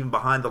things like even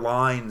Behind the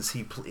Lines,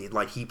 he played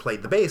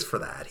the bass for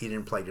that. He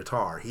didn't play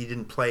guitar. He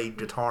didn't play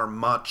guitar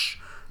much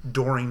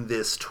during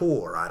this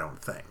tour, I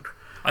don't think.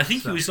 I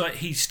think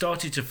he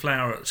started to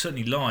flower,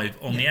 certainly live,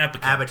 on the Abacab.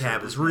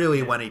 Abacab is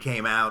really when he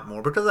came out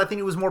more, because I think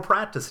he was more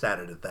practiced at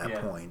it at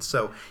that point.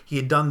 So he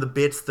had done the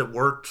bits that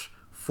worked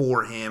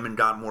for him and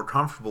got more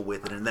comfortable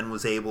with it, and then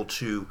was able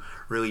to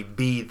really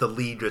be the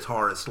lead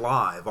guitarist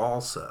live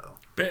also.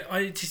 But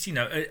I just,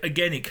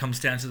 again, it comes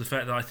down to the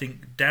fact that I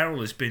think Daryl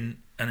has been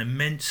an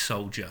immense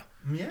soldier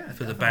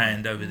for the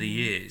band over the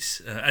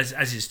years, as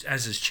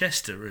is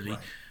Chester, really. Right.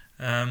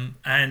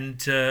 And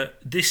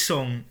this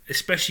song,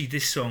 especially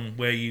this song,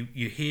 where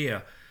you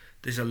hear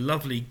there's a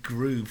lovely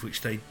groove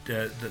which they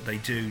that they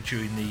do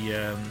during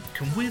the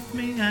 "Come with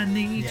me, I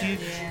need you."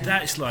 Yeah.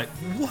 That's like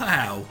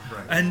wow.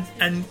 Right.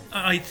 And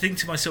I think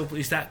to myself,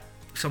 is that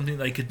something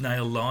they could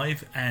nail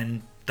live?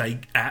 And they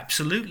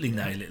absolutely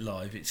nail it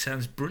live. It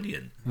sounds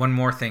brilliant. One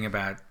more thing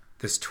about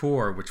this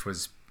tour, which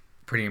was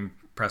pretty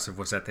impressive,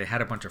 was that they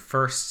had a bunch of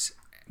firsts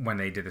when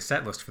they did the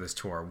set list for this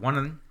tour.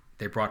 One,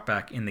 they brought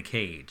back In the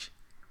Cage.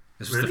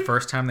 This was the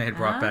first time they had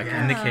brought back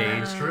In the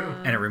Cage,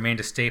 and it remained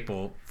a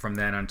staple from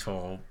then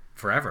until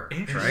forever.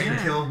 Right?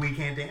 Until We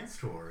Can't Dance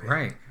tour.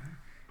 Right.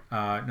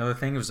 Another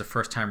thing, it was the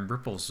first time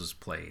Ripples was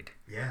played.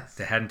 Yes.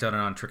 They hadn't done it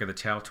on Trick of the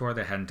Tail tour.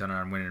 They hadn't done it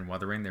on Wind and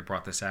Wuthering. They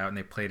brought this out, and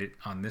they played it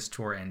on this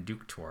tour and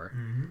Duke tour.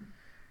 Mm-hmm.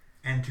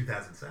 And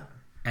 2007.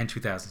 And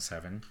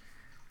 2007.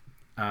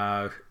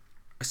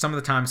 Some of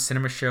the time,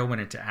 Cinema Show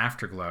went into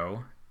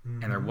Afterglow,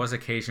 and there was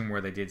occasion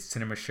where they did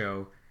Cinema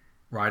Show,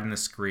 Ride in the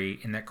Scree,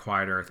 In That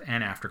Quiet Earth,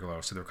 and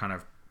Afterglow. So they're kind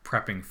of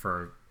prepping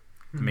for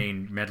the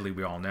main medley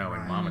we all know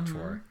in Mama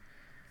Tour.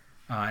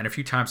 And a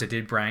few times they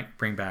did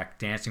bring back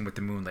Dancing with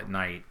the Moonlit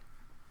Night,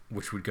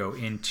 which would go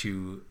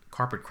into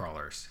Carpet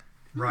Crawlers.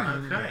 Right.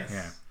 Okay.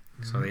 Yeah.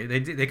 So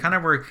they kind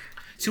of were.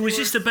 So was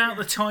this about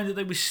the time that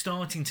they were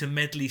starting to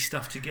medley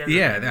stuff together?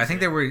 Yeah, I think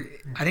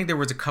there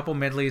was a couple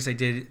medleys they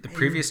did the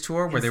previous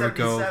tour where they would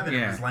go.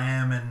 It was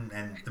Lamb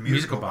and the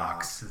Musical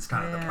Box. It's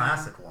kind of the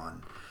classic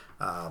one.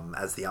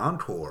 As the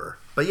encore.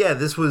 But yeah,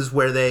 this was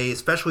where they,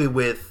 especially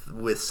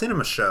with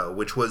Cinema Show,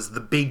 which was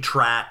the big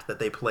track that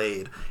they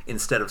played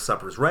instead of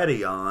Supper's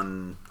Ready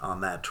on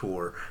that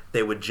tour,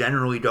 they would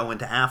generally go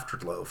into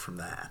Afterglow from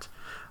that.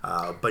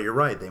 But you're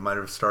right, they might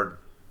have started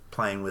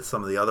playing with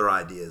some of the other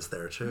ideas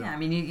there too. Yeah, I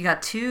mean, you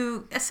got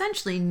two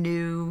essentially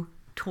new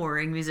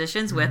touring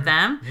musicians with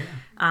them.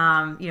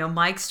 Yeah.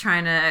 Mike's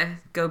trying to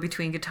go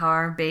between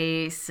guitar,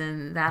 bass,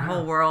 and that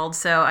whole world.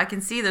 So I can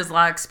see there's a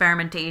lot of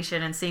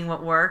experimentation and seeing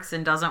what works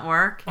and doesn't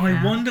work.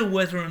 I wonder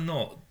whether or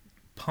not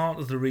part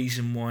of the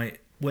reason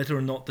whether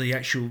or not the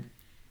actual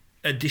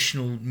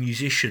additional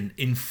musician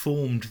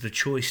informed the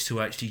choice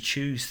to actually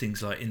choose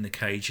things like In the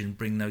Cage and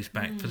bring those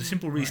back for the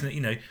simple reason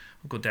that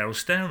I've got Daryl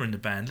Stuermer in the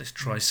band. Let's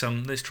try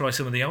some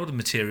of the older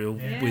material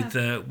with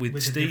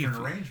Steve.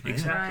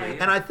 Exactly. Right.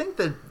 And I think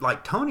that,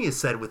 like Tony has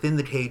said, within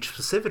the Cage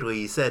specifically,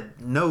 he said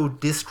no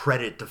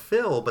discredit to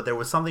Phil, but there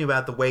was something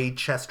about the way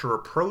Chester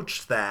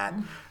approached that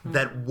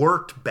that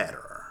worked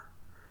better.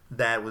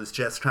 That was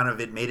just kind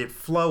of, it made it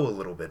flow a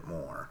little bit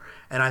more.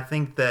 And I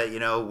think that,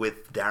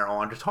 with Daryl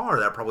on guitar,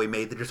 that probably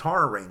made the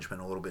guitar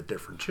arrangement a little bit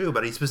different too.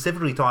 But he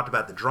specifically talked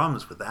about the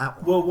drums with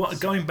that one. Well,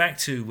 going back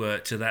to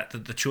that,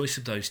 the choice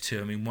of those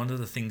two, I mean, one of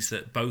the things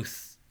that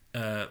both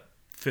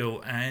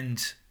Phil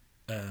and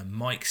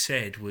Mike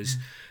said was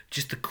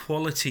just the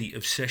quality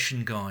of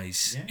session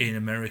guys in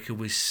America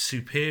was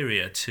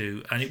superior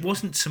to, and it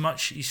wasn't so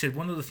much, he said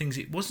one of the things,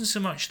 it wasn't so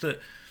much that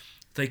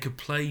they could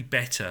play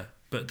better,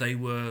 but they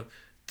were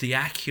the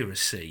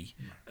accuracy,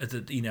 and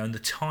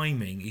the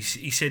timing.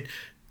 He said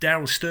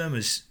Daryl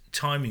Stuermer's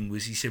timing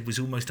was, he said, was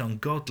almost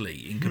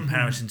ungodly in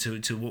comparison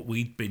to what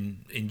we'd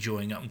been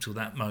enjoying up until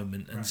that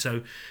moment. And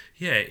so,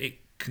 yeah, it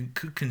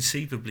could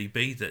conceivably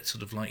be that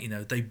sort of like,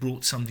 they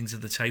brought something to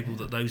the table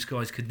that those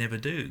guys could never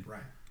do.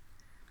 Right.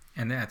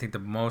 And I think the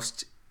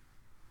most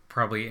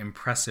probably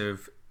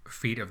impressive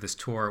feat of this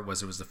tour it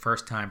was the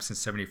first time since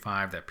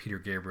 '75 that Peter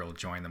Gabriel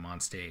joined them on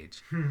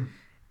stage.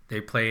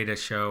 They played a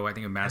show, I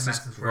think, in Madison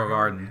Square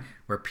Garden,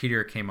 where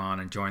Peter came on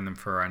and joined them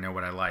for I Know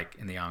What I Like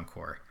in the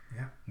encore.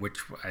 Yeah. Which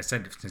I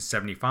said since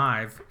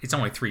 '75, it's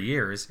only 3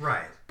 years.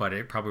 Right. But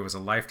it probably was a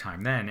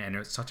lifetime then, and it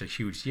was such a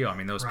huge deal. I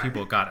mean, those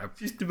people got a...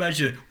 Just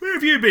imagine, where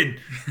have you been?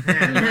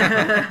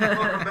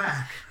 Welcome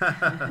back.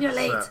 You're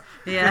late.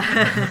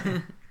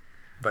 Yeah.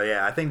 But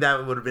yeah, I think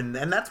that would have been,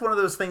 and that's one of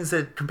those things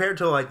that compared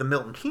to like the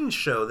Milton Keynes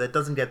show that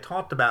doesn't get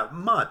talked about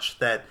much,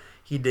 that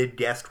he did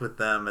guest with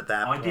them at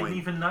that point. I didn't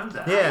even know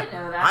that. Yeah,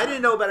 know that. I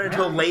didn't know about it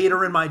until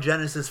later in my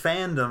Genesis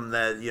fandom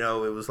that,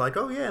 it was like,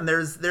 oh yeah, and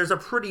there's a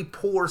pretty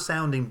poor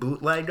sounding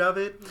bootleg of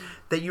it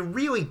that you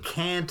really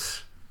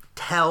can't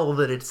tell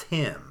that it's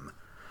him.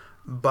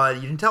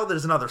 But you can tell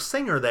there's another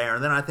singer there,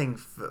 and then I think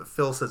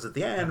Phil says at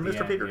the end,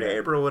 Mr. Peter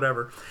Gabriel,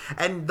 whatever.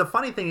 And the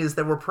funny thing is,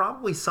 there were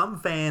probably some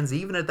fans,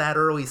 even at that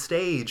early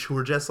stage, who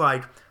were just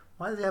like,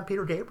 why does he have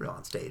Peter Gabriel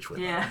on stage with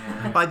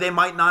him? Like, they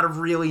might not have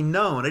really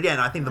known. Again,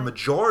 I think the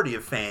majority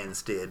of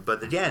fans did,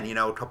 but again,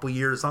 a couple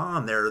years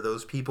on, there are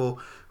those people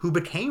who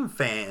became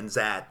fans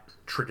at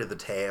Trick of the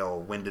Tail,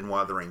 Wind and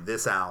Wuthering,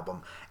 this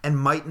album, and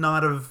might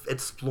not have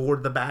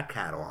explored the back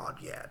catalog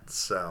yet.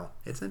 So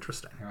it's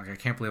interesting. I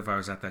can't believe I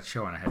was at that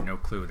show and I had no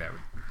clue that.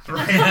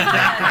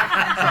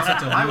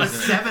 I was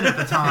 7 at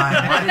the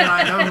time. Why didn't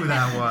I know who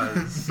that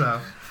was? So,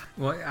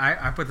 well,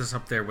 I put this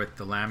up there with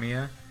the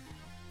Lamia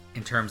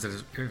in terms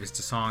of it's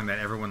a song that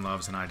everyone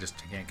loves and I just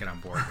can't get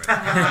on board with.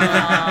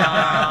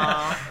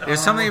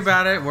 There's something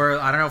about it where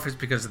I don't know if it's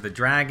because of the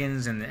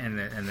dragons and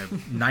the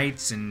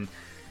knights, and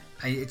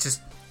it's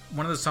just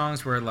one of those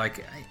songs where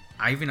like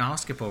I'll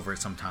skip over it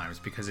sometimes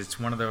because it's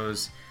one of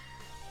those.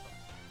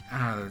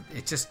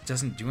 It just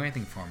doesn't do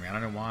anything for me. I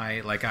don't know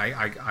why. Like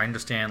I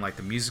understand like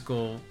the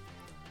musical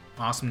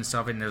awesomeness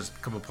of it, and there's a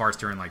couple parts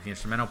during like the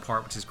instrumental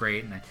part, which is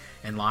great,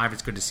 and live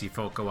it's good to see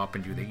folk go up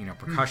and do the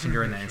percussion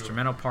during the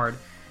instrumental part.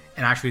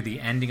 And actually, the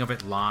ending of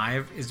it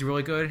live is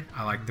really good.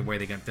 I like the way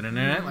they get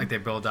like they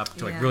build up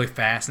to like really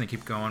fast and they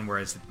keep going.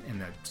 Whereas in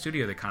the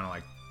studio, they kind of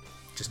like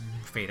just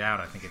fade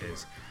out. I think it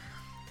is.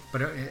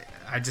 But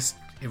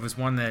it was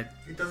one that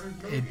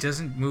it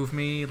doesn't move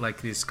me. Like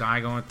this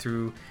guy going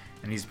through,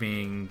 and he's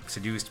being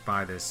seduced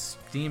by this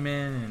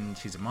demon, and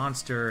she's a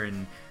monster,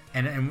 and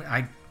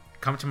I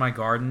come to my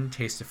garden,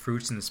 taste the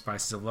fruits and the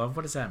spices of love.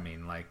 What does that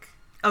mean? Like.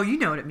 Oh, you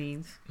know what it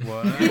means.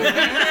 What?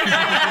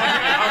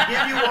 I'll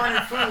give you one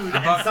food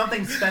and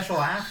something special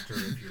after. If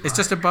you It's like.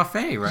 just a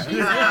buffet, right?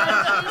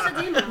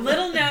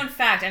 Little known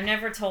fact. I've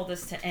never told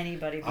this to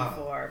anybody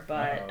before,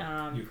 but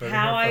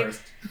how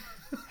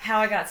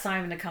I got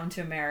Simon to come to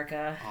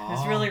America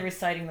was really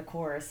reciting the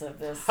chorus of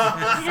this song to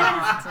him.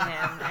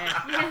 And,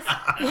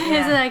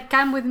 It's like,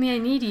 come with me, I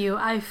need you.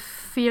 I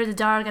fear the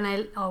dark,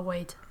 and oh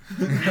wait.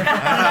 And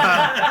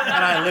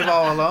I live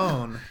all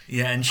alone.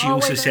 Yeah, and she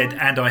also said,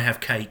 and I have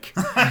cake.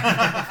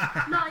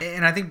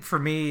 And I think for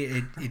me,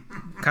 it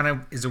kind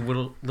of is a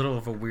little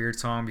of a weird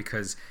song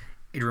because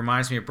it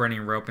reminds me of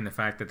Burning Rope in the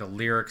fact that the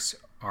lyrics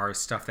are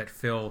stuff that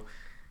Phil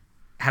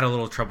had a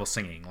little trouble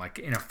singing. Like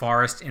in a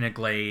forest, in a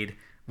glade,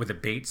 with a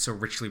bait so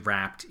richly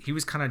wrapped. He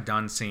was kind of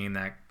done singing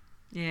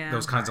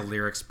those kinds of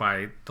lyrics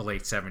by the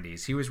late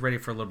 70s. He was ready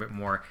for a little bit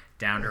more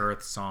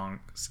down-to-earth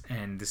songs,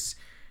 and this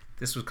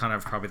was kind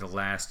of probably the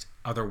last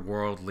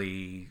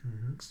otherworldly...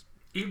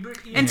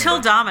 Until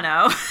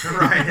Domino.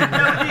 Right.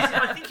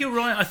 I think you're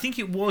right. I think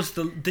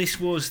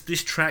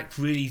this track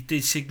really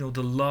did signal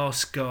the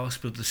last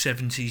gasp of the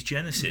 70s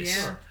Genesis.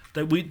 Yeah.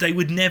 They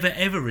would never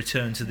ever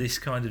return to this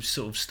kind of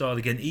sort of style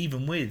again,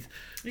 even with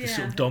the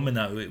sort of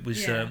Domino. It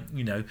was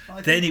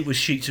then it was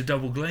Sheets of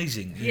Double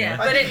Glazing. You know?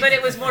 but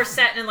it was more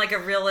set in like a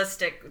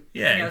realistic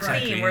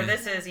exactly, theme, where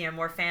this is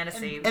more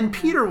fantasy. And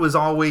Peter was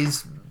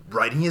always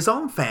writing his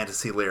own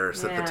fantasy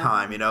lyrics at the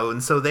time,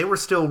 and so they were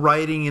still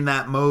writing in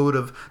that mode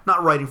of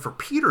not writing for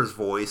Peter's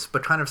voice,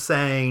 but kind of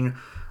saying,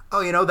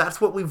 oh, that's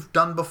what we've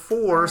done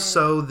before,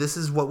 so this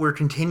is what we're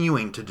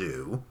continuing to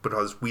do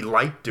because we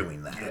like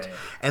doing that. Yeah.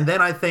 And then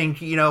I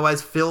think,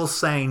 as Phil's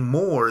saying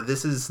more,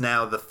 this is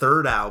now the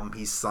third album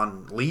he's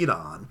sung lead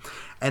on.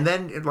 And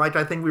then, like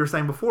I think we were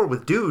saying before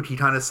with Dude, he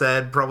kind of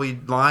said, probably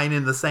line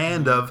in the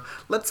sand of,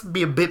 let's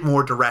be a bit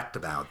more direct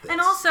about this.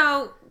 And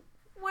also,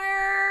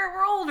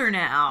 we're older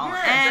now,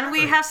 and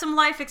we have some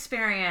life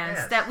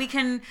experience that we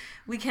can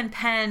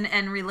pen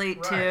and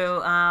relate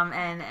to,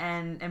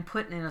 and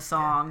put in a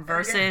song.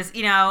 Versus,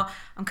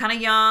 I'm kind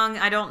of young.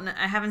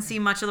 I haven't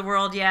seen much of the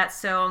world yet,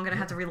 so I'm gonna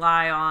have to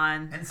rely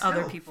on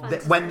other people.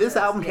 When this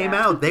album came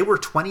out, they were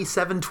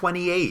 27,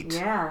 28.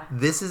 Yeah.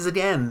 This is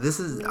again, it's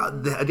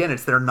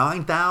their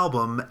 9th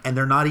album, and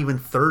they're not even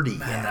 30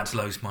 Man, yet. that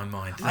blows my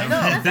mind. I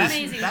know.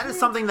 That is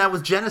something that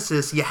was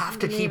Genesis. You have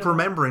to keep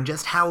remembering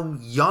just how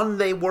young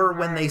they were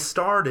when they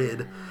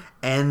started,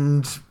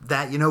 and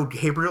that,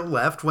 Gabriel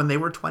left when they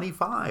were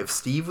 25.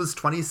 Steve was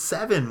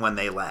 27 when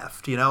they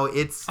left.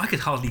 It's... I could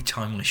hardly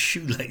tie my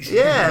shoelaces.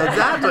 Yeah,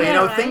 exactly.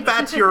 Yeah, right. Think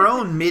back to your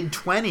own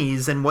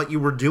mid-20s and what you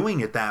were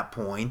doing at that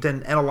point,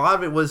 and a lot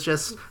of it was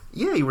just,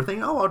 you were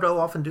thinking, I'll go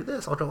off and do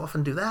this, I'll go off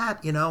and do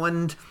that,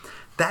 and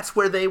that's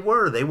where they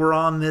were. They were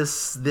on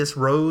this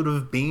road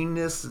of being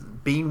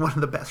one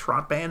of the best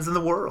rock bands in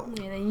the world.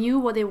 Yeah, they knew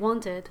what they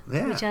wanted,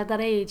 Yeah. which at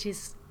that age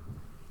is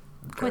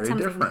quite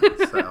Very something.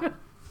 different. So.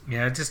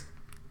 Yeah, just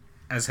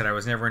as I said, I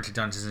was never into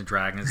Dungeons and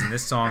Dragons, and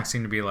this song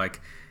seemed to be like,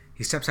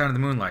 he steps out of the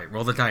moonlight,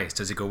 roll the dice.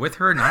 Does he go with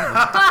her or not?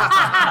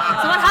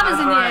 So what happens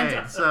in the end?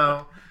 Right,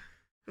 so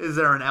is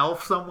there an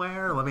elf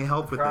somewhere? Let me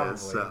help with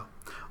this. So.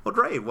 Well,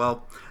 great.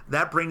 Well,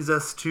 that brings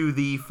us to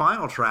the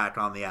final track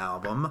on the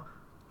album,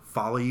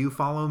 Follow You,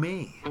 Follow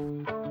Me.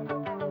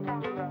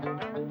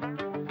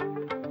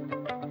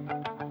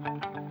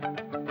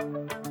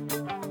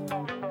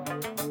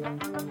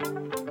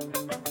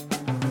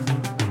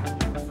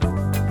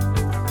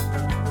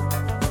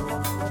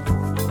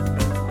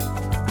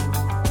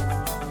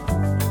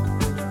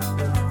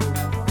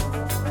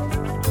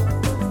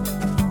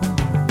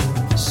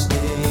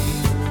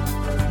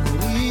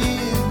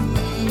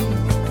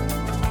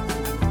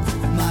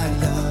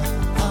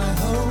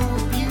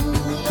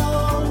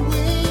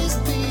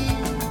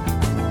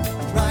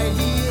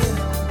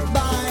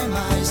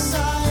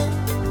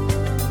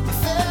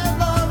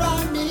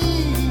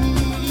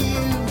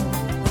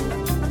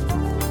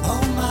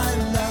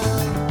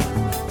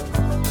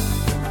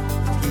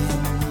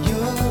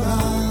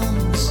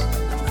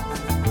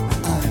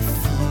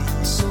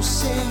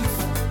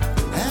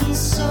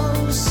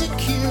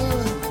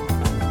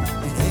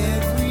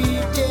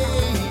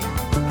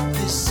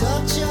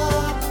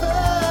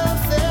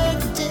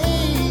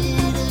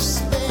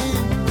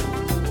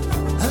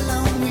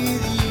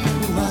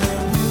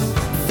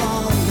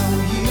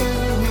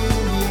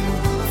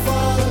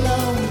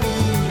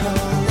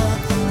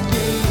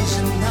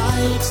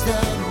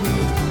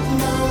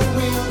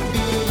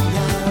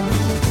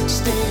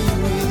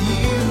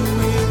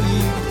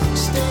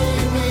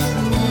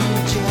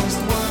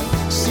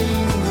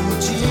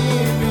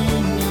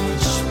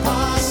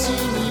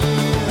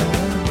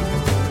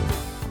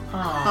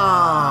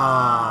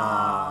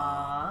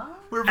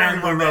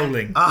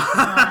 Rolling.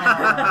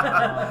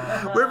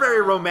 We're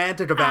very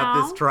romantic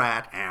about this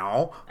track,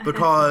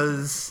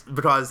 because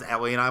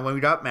Ellie and I, when we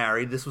got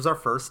married, this was our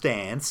first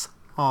dance.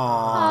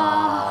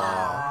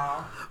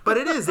 Aww. But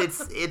it is.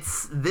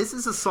 This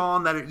is a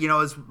song that,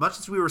 as much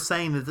as we were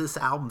saying that this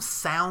album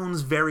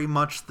sounds very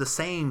much the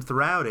same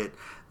throughout it,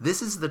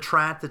 this is the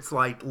track that's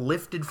like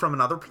lifted from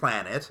another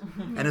planet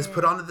and is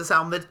put onto this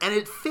album, and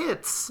it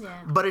fits,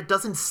 but it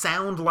doesn't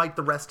sound like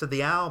the rest of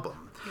the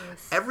album.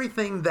 Yes.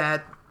 Everything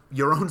that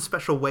Your Own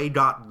Special Way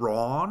got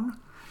wrong,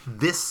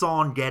 this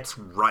song gets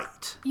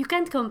right. You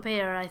can't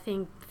compare, I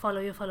think, Follow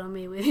You, Follow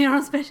Me with Your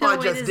Own Special Well, I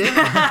Way. just This-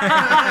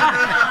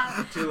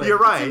 did. You're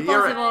right. It's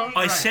You're right.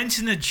 impossible. I sense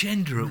an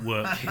agenda at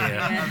work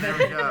here. There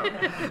we go.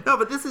 No,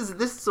 but this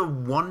is a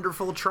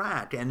wonderful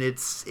track, and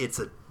it's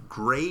a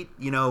great,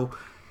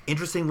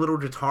 interesting little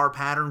guitar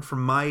pattern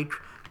from Mike.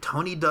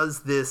 Tony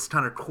does this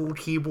kind of cool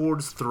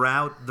keyboards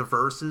throughout the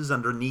verses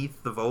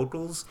underneath the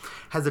vocals.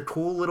 Has a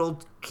cool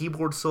little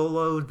keyboard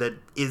solo that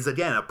is,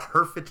 again, a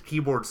perfect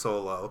keyboard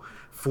solo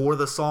for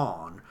the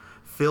song.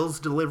 Phil's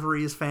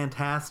delivery is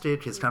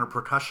fantastic. His kind of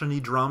percussion-y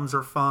drums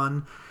are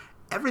fun.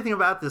 Everything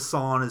about this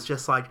song is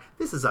just like,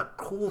 this is a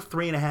cool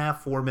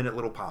 3.5-4 minute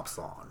little pop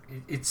song.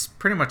 It's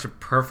pretty much a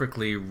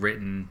perfectly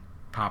written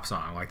pop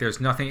song. Like,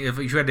 there's nothing, if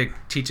you had to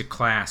teach a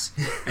class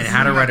and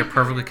how to write a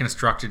perfectly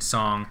constructed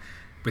song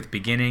with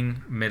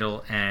beginning,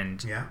 middle,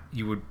 end,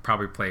 you would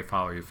probably play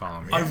Follow You,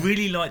 Follow Me. I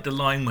really like the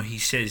line where he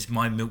says,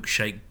 "My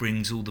milkshake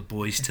brings all the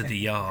boys to the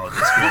yard."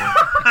 As well.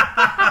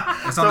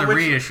 It's on the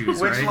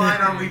reissues, right? Which line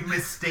are we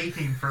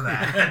mistaking for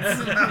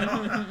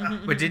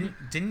that? But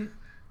didn't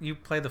you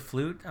play the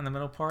flute on the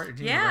middle part? Or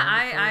didn't you Yeah, learn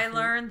to play I the flute?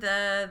 learned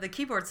the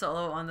keyboard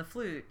solo on the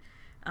flute.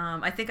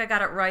 I think I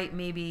got it right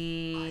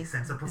maybe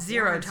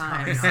 0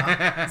 times.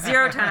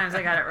 0 times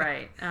I got it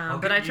right.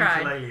 But I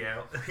tried.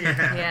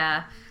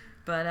 Yeah.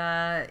 But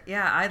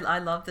I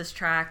love this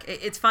track.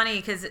 It's funny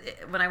because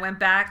when I went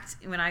back,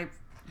 when I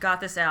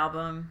got this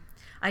album,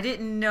 I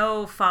didn't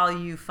know Follow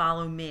You,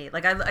 Follow Me.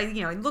 Like I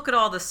look at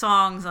all the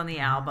songs on the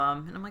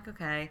album and I'm like,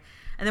 okay.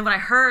 And then when I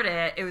heard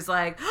it, it was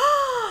like,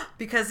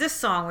 because this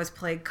song was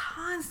played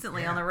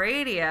constantly on the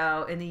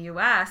radio in the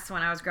U.S.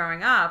 when I was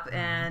growing up,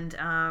 and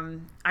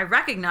I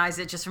recognized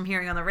it just from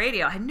hearing on the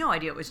radio. I had no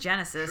idea it was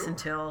Genesis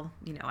until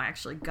I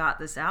actually got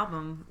this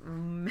album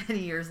many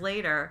years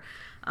later.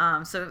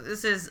 So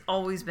this has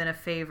always been a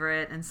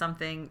favorite and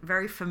something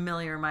very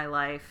familiar in my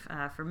life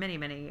for many,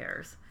 many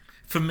years.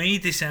 For me,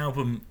 this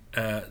album,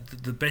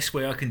 the best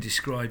way I can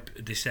describe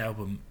this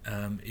album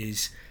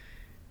is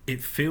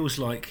it feels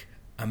like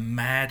a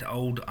mad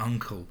old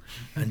uncle,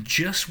 and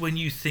just when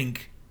you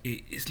think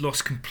it's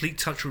lost complete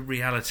touch with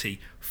reality.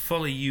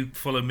 Follow You,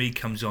 Follow Me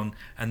comes on,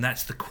 and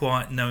that's the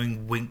quiet,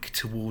 knowing wink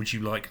towards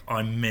you, like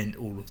I meant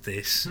all of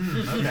this.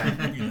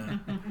 Okay. You know?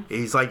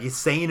 He's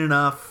sane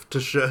enough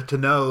to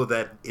know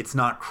that it's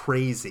not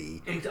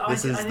crazy.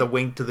 This is the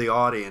wink to the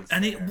audience.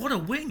 And what a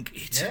wink!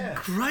 It's a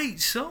great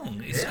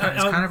song. It's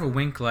kind of a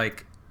wink,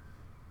 like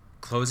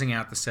closing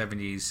out the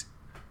 70s.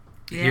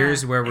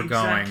 Here's where we're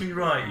exactly going.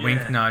 right,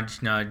 Wink, yeah.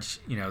 nudge, nudge.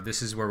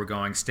 This is where we're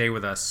going. Stay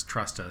with us.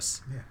 Trust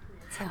us.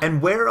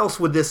 And where else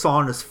would this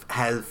song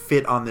have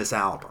fit on this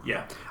album?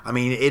 Yeah. I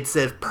mean, it's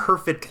a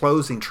perfect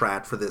closing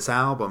track for this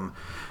album.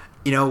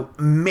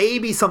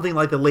 Maybe something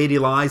like The Lady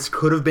Lies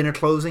could have been a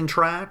closing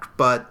track,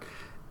 but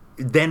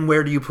then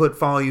where do you put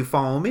Follow You,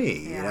 Follow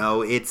Me?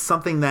 It's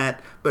something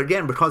that, but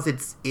again, because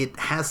it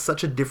has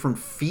such a different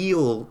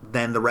feel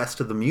than the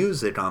rest of the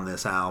music on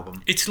this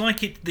album. It's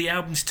like the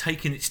album's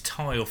taken its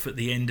tie off at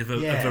the end of a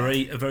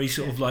very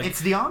sort of like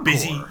It's the encore.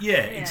 busy.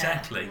 Yeah,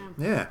 exactly.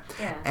 Yeah.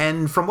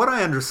 And from what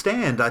I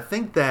understand, I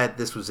think that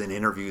this was in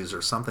interviews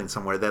or something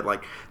somewhere that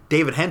like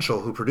David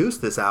Henschel, who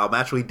produced this album,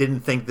 actually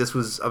didn't think this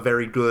was a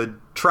very good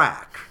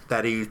track.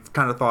 That he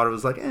kind of thought it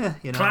was like,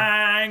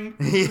 Clang!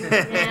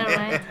 Yeah,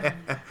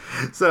 right.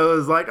 So it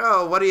was like,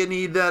 oh, what do you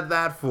need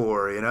that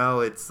for?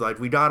 It's like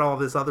we got all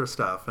this other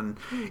stuff. And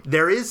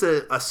there is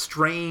a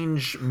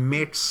strange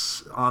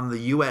mix on the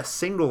U.S.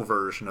 single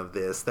version of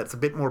this that's a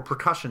bit more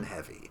percussion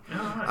heavy.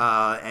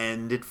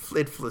 And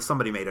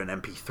somebody made an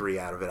MP3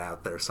 out of it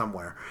out there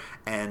somewhere.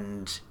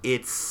 And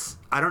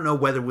I don't know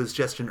whether it was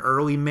just an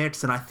early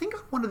mix. And I think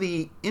on one of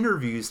the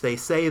interviews they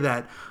say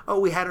that,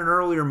 we had an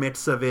earlier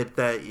mix of it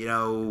that,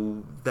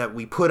 that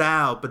we put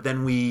out, but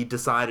then we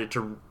decided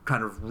to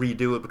kind of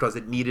redo it because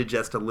it needed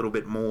just a little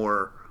bit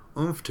more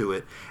oomph to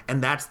it.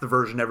 And that's the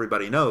version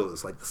everybody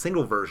knows. Like the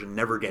single version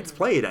never gets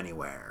played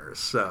anywhere.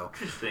 So,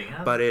 Interesting.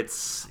 but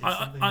it's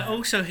I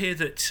also hear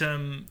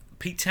that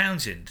Pete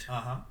Townsend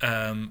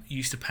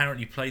used to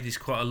apparently play this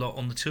quite a lot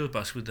on the tour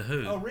bus with The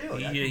Who. Oh,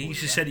 really? He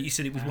used to say he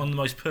said it was one of the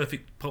most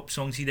perfect pop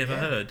songs he'd ever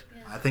heard.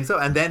 I think so.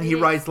 And then he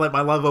writes "Let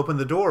My Love Open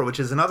the Door," which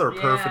is another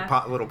perfect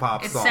little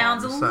pop It song.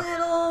 sounds a So-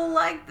 little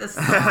like the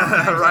song.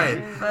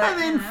 right. But,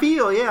 And then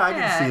feel, I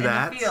can see and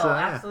that. Feel, So, yeah.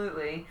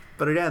 absolutely.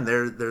 But again,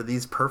 they're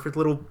these perfect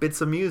little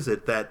bits of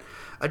music that,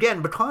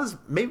 again, because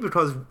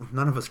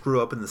none of us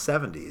grew up in the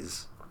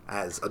 70s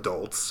as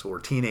adults or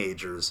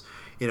teenagers,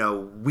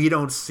 we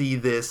don't see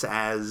this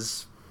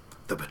as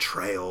the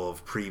betrayal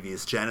of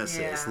previous Genesis.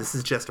 Yeah. This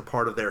is just a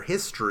part of their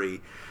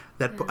history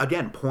that,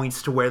 again,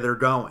 points to where they're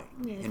going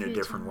in a future.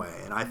 different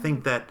way. And I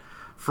think that,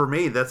 for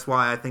me, that's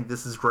why I think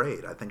this is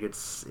great. I think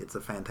it's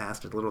a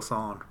fantastic little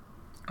song.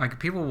 Like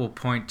people will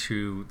point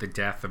to the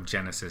death of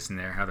Genesis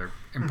and how they're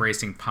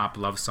embracing pop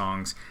love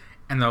songs,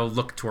 and they'll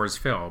look towards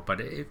Phil.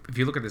 But if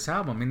you look at this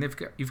album, I mean,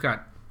 you've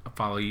got a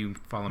Follow You,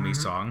 Follow Me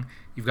song.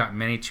 You've got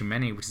Many Too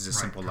Many, which is a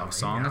simple love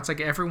song. It's like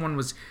everyone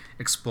was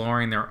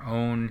exploring their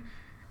own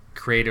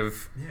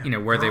creative,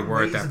 where they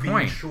were at that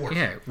point.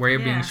 Way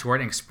of being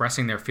short and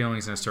expressing their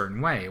feelings in a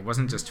certain way. It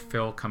wasn't just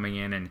Phil coming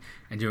in and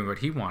doing what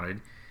he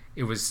wanted.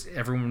 It was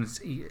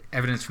everyone's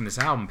evidence from this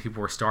album. People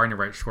were starting to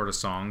write shorter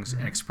songs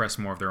and express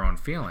more of their own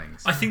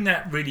feelings. I think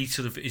that really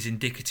sort of is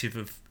indicative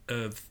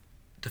of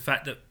the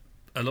fact that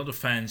a lot of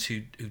fans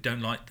who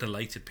don't like the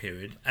later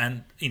period,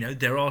 and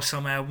there are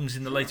some albums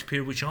in the later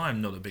period which I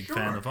am not a big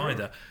fan of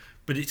either,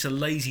 but it's a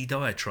lazy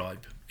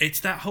diatribe. It's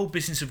that whole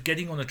business of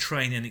getting on a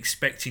train and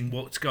expecting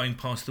what's going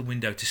past the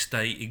window to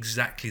stay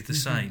exactly the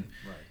same.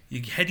 Right.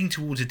 You're heading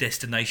towards a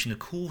destination, of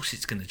course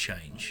it's going to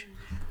change.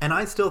 And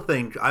I still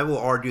think, I will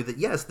argue that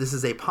yes, this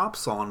is a pop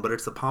song, but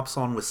it's a pop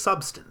song with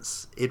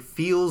substance. It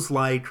feels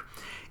like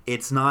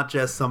it's not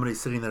just somebody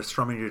sitting there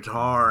strumming a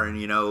guitar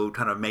and,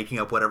 kind of making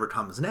up whatever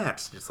comes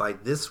next. It's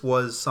like this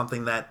was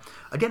something that,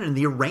 again, in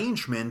the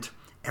arrangement,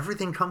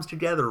 everything comes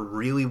together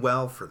really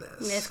well for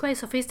this. Yeah, it's quite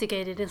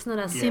sophisticated. It's not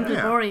a simple,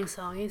 boring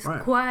song. It's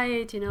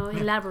quite,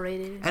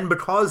 elaborated. And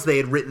because they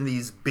had written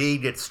these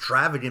big,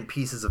 extravagant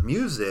pieces of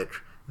music,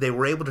 they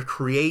were able to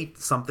create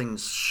something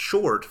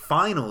short,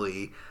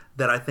 finally,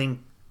 that I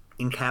think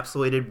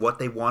encapsulated what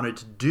they wanted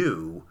to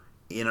do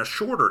in a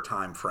shorter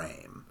time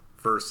frame.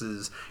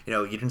 Versus,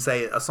 you can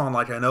say a song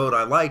like I Know What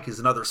I Like is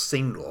another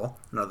single,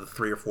 another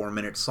 3 or 4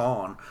 minute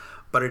song,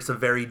 but it's a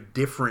very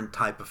different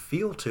type of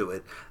feel to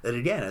it. That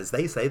again, as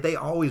they say, they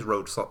always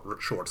wrote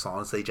short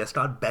songs. They just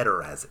got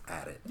better at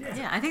it.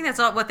 Yeah, I think that's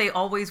what they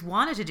always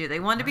wanted to do.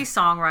 They wanted to be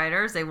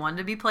songwriters. They wanted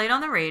to be played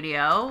on the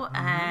radio,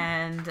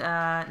 and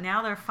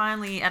now they're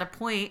finally at a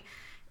point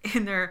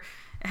in their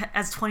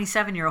as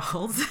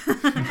 27-year-olds,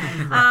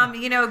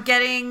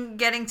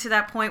 getting to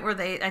that point where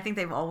I think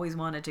they've always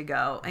wanted to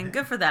go, and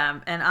good for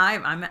them. And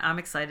I'm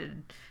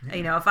excited.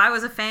 Yeah. If I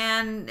was a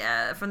fan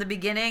from the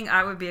beginning,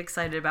 I would be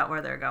excited about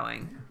where they're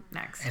going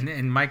next.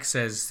 And Mike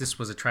says this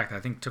was a track that I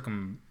think took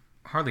him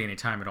hardly any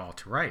time at all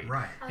to write.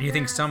 Right. And you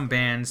think some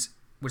bands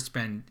would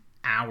spend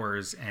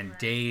hours and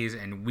days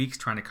and weeks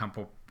trying to come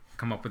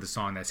up with a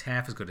song that's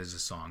half as good as a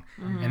song,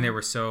 and they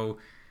were so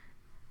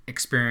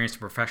experienced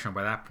professional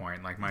by that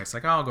point. Like Mike's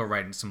like, oh, I'll go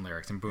write in some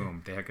lyrics, and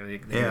boom,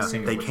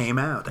 they came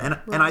out, and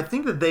I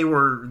think that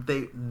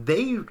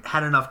they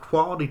had enough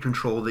quality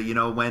control that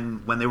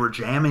when they were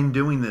jamming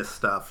doing this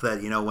stuff,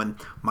 that when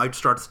Mike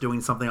starts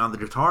doing something on the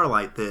guitar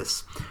like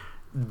this,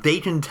 they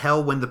can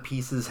tell when the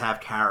pieces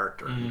have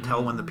character, and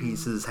tell when the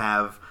pieces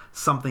have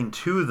something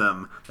to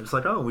them. It's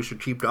like, oh, we should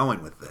keep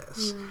going with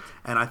this.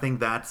 And I think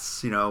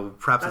that's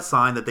perhaps a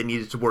sign that they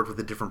needed to work with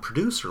a different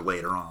producer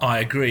later on. I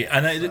agree,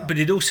 but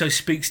it also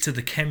speaks to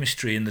the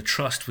chemistry and the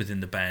trust within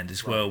the band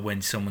as well.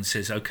 When someone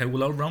says, "Okay,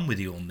 well, I'll run with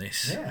you on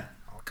this." Yeah.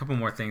 A couple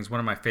more things. One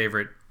of my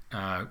favorite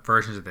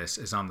versions of this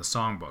is on the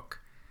songbook.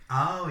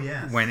 Oh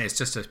yes. When it's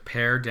just a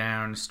pared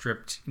down,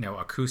 stripped,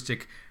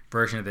 acoustic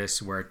version of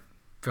this, where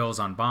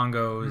Phil's on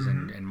bongos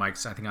and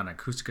Mike's, I think, on an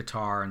acoustic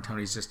guitar, and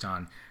Tony's just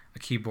on a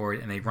keyboard,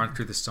 and they run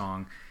through the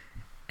song,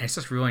 and it's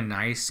just really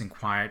nice and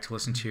quiet to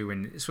listen to.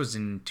 And this was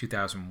in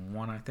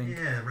 2001, I think.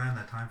 Yeah, around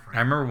that time frame. I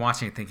remember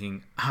watching it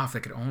thinking, oh, if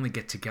they could only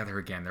get together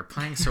again. They're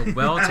playing so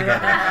well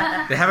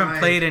together. They haven't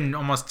played in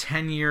almost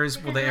 10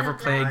 years. Will they ever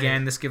play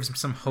again? This gives them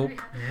some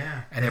hope.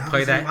 Yeah. And they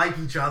play that. Like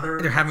each other.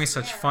 They're having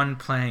such fun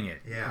playing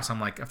it. Yeah. So I'm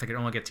like, if they could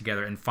only get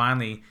together. And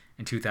finally,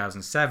 in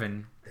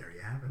 2007, there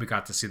you have it. we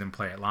got to see them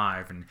play it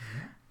live. And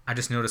I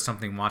just noticed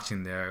something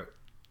watching the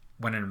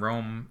When in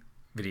Rome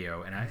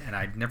video, and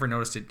I'd never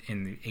noticed it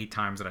in the 8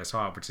 times that I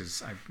saw it, which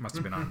is, I must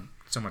have been on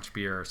so much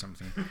beer or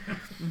something,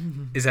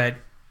 is that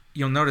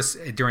you'll notice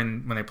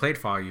during when they played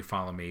Follow You,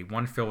 Follow Me,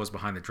 one, Phil was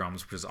behind the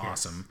drums, which is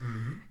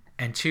awesome,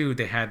 and 2,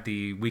 they had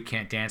the We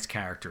Can't Dance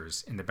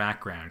characters in the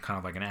background, kind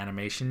of like an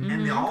animation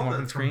and come up on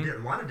from the screen a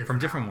lot of from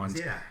different different ones.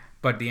 Yeah.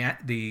 But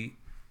the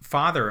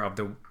father of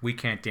the We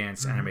Can't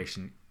Dance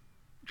animation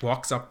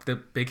walks up the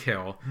big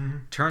hill,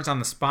 turns on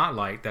the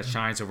spotlight that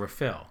shines over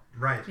Phil.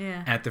 Right.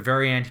 Yeah. At the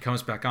very end, he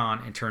comes back on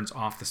and turns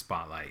off the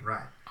spotlight.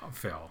 Right. Of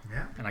Phil.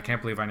 Yeah. And I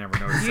can't believe I never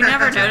noticed You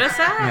never noticed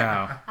that?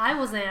 No. I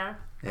was there.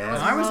 Yeah.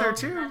 I was there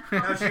too. No, she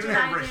was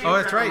there. Oh,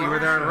 that's right. You were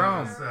there at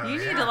Rome. You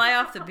need to lay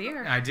off the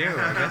beer. I do.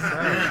 I guess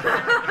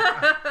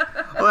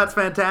so. Well, that's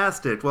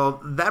fantastic.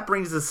 Well, that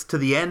brings us to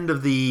the end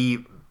of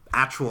the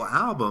actual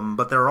album,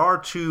 but there are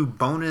 2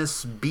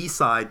 bonus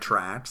B-side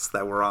tracks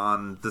that were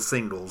on the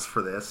singles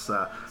for this,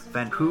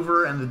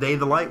 Vancouver and The Day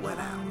the Light Went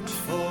Out.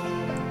 For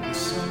the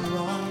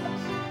sunrise,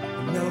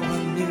 no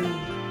one knew.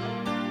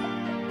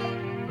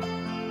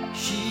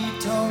 She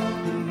told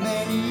them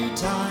many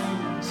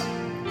times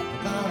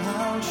about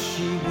how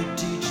she would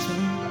teach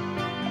them,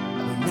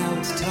 but now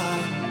it's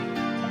time.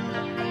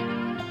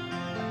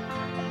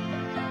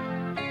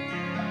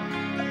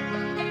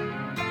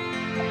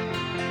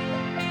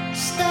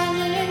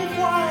 Standing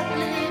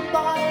quietly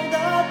by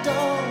the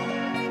door,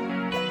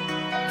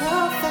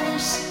 her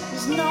face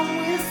is numb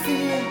with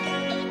fear.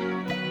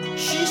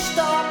 She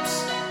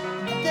stops,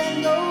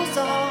 then goes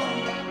on,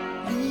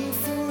 leave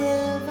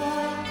forever.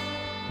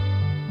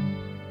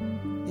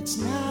 It's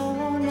now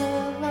or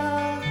never.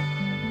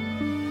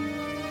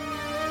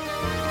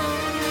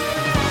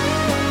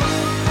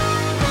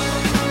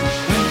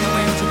 When you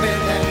went to bed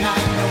that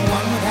night, no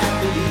one would have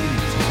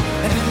believed,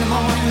 and in the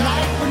morning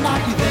light would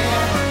not be there.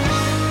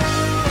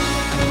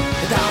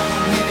 The dark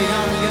and heavy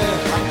on the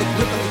earth, like the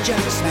grip of a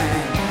jealous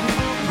man.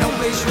 No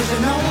place was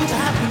known to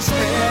have been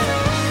spared.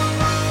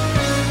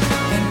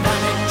 Then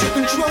panic took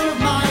control of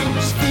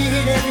minds,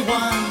 feared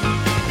everyone.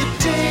 The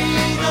day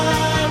the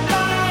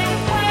light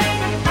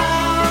went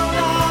out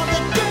of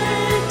the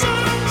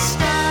daytime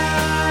sky.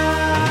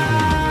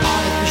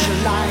 Artificial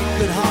light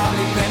could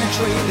hardly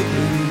penetrate the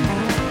gloom.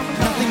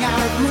 Nothing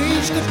out of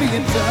reach could be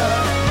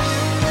observed.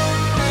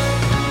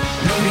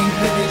 Looting,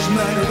 pillage,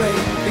 murder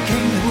rate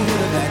became the rule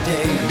of that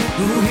day.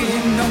 Who hit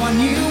him, no one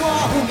knew,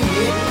 or whom he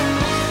hit.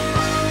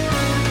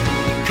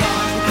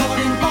 Cars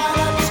recording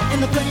pileups,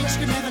 and the planes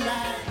could never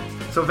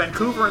land. So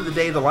Vancouver and The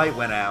Day the Light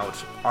Went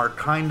Out are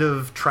kind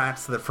of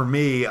tracks that, for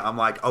me, I'm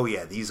like, oh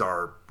yeah, these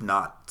are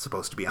not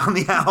supposed to be on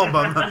the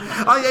album.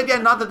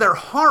 Again, not that they're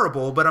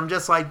horrible, but I'm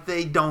just like,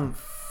 they don't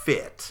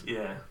fit.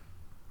 Yeah.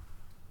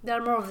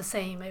 They're more of the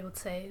same, I would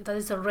say. That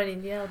is already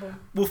in the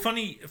album. Well,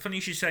 funny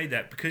you should say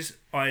that, because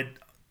I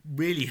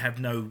really have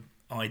no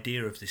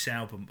idea of this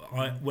album.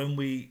 When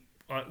we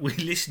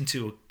listened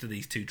to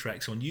these 2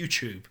 tracks on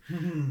YouTube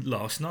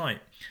last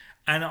night,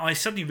 and I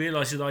suddenly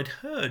realised that I'd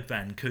heard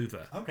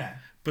Vancouver. Okay.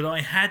 But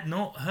I had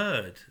not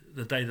heard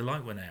The Day the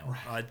Light Went Out.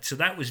 Right. So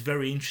that was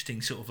very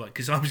interesting, sort of like,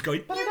 because I was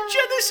going, new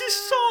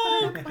Genesis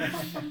song!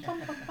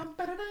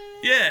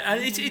 Yeah,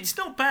 and it's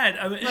not bad.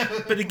 I mean,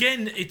 but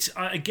again,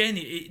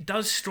 it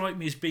does strike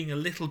me as being a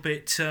little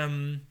bit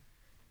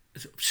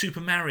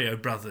Super Mario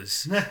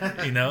Brothers,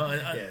 you know?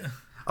 Yeah.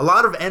 A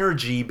lot of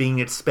energy being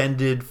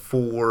expended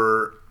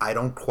for I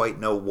don't quite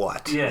know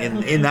what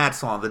in that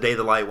song, The Day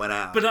the Light Went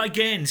Out. But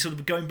again, sort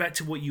of going back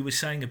to what you were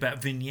saying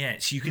about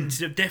vignettes, you can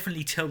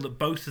definitely tell that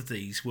both of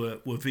these were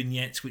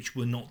vignettes which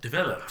were not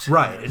developed.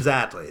 Right,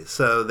 exactly.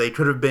 So they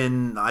could have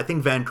been, I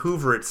think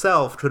Vancouver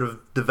itself could have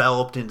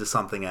developed into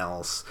something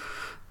else.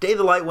 Day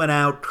the Light Went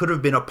Out could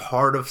have been a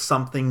part of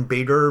something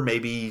bigger.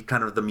 Maybe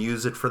kind of the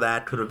music for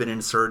that could have been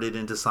inserted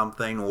into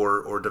something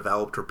or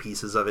developed or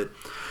pieces of it.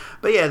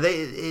 But yeah,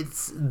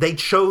 they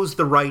chose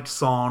the right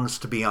songs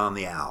to be on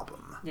the album.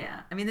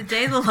 Yeah, I mean, the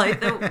Day the Light,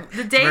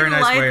 the Day Very the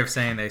nice Light. way of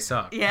saying they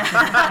suck.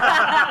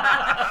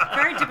 Yeah.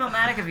 Very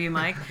diplomatic of you,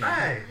 Mike.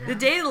 Hey, The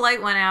Day the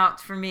Light Went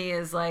Out for me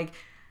is like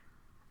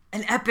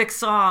an epic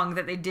song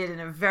that they did in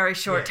a very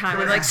short time.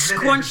 They like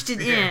scrunched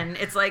it in.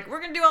 It's like, we're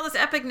going to do all this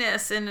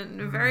epicness in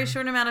a very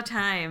short amount of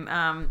time.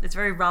 It's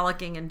very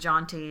rollicking and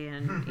jaunty,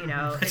 and, you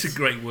know. That's a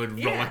great word,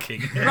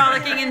 rollicking.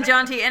 Rollicking and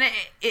jaunty. And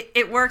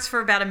it works for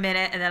about a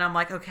minute, and then I'm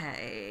like,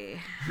 okay.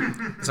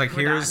 It's like,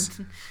 We're here's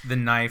done. The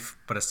Knife,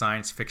 but a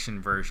science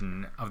fiction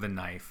version of The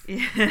Knife.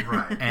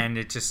 right. And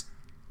it just...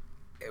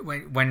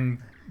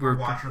 When we were,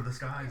 Watcher of the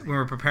Skies. when we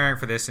were preparing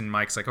for this, and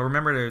Mike's like, oh,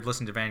 remember to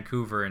listen to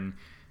Vancouver, and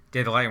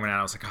Day the Light Went Out.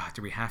 I was like, oh,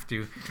 do we have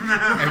to?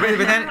 but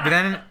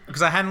then,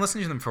 because I hadn't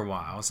listened to them for a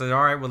while, I said,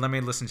 all right, well, let me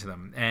listen to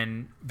them.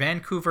 And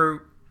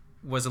Vancouver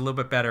was a little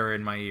bit better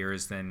in my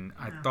ears than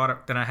I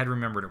thought, than I had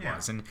remembered it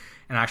was. And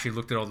I actually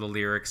looked at all the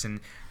lyrics, and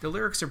the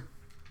lyrics are,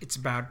 it's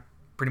about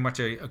pretty much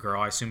a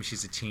girl. I assume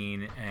she's a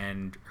teen,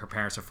 and her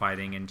parents are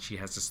fighting, and she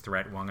has this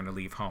threat, well, I'm going to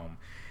leave home.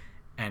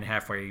 And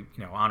halfway,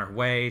 on her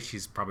way,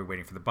 she's probably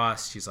waiting for the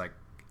bus. She's like,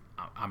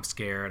 I'm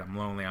scared, I'm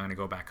lonely, I'm going to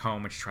go back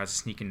home. And she tries to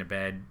sneak into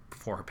bed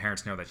before her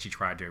parents know that she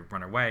tried to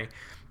run away.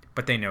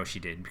 But they know she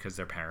did because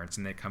they're parents.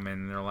 And they come in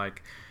and they're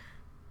like,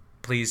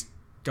 please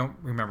don't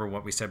remember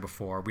what we said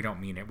before. We don't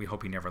mean it. We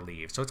hope you never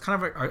leave. So it's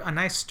kind of a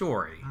nice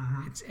story.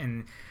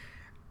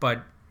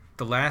 But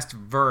the last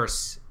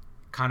verse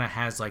kind of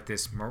has like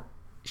this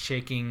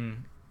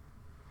shaking,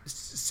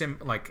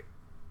 like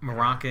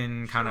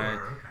Moroccan kind of,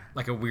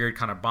 like a weird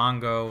kind of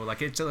bongo.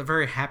 Like it's a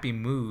very happy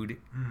mood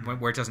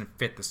where it doesn't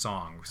fit the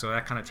song. So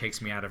that kind of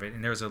takes me out of it.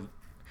 And there's the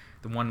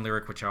one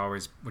lyric which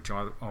always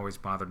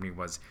bothered me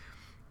was,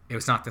 it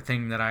was not the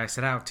thing that I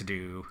set out to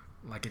do.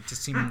 Like it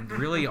just seemed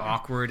really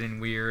awkward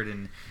and weird,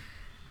 and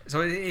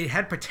so it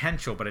had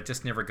potential, but it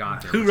just never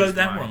got there. Who wrote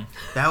that one?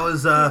 That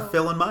was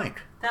Phil and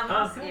Mike. That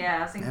was, I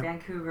was thinking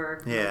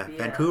Vancouver. Yeah,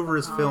 Vancouver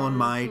is Phil and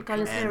Mike,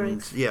 Phil's and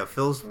lyrics. yeah,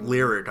 Phil's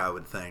lyric, I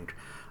would think,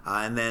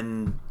 and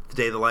then The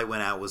Day the Light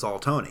Went Out was all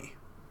Tony.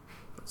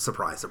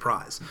 Surprise,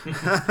 surprise.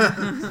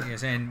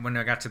 Yes, and when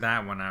I got to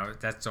that one,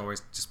 that's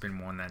always just been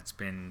one that's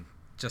been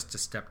just a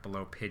step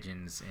below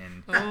Pigeons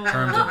in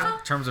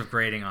terms of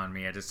grading on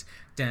me.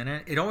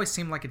 It always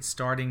seemed like it's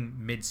starting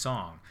mid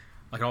song,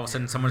 like all of a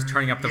sudden someone's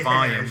turning up the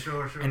volume,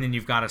 sure. and then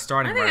you've got it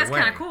starting I think right that's away.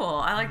 kind of cool.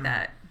 I like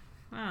that.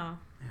 Wow.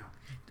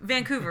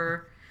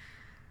 Vancouver.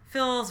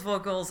 Phil's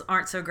vocals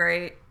aren't so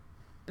great.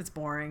 It's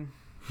boring.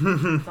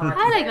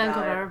 I like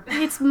Vancouver.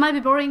 It might be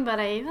boring, but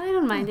I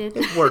don't mind it.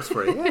 It works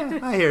for you. Yeah,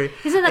 I hear you.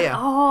 It's not like, Yeah.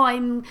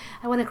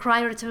 I want to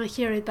cry every time I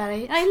hear it, but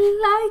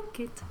I like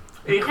it.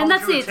 It And holds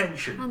that's your it.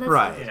 attention. And that's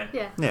Right. it.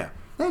 Yeah. Yeah.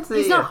 Yeah.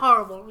 It's not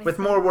horrible. With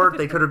more work,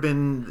 they could have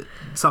been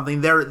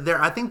something.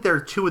 I think they're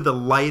two of the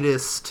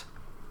lightest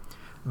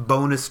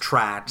bonus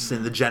tracks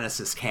in the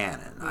Genesis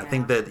canon. I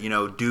think that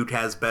Duke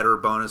has better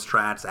bonus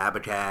tracks,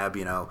 Abacab,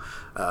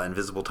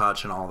 Invisible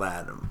Touch, and all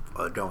that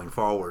going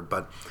forward.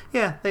 But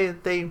yeah, they're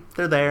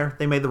there.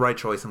 They made the right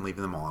choice in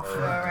leaving them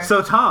off.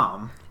 So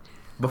Tom,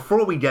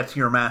 before we get to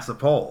your massive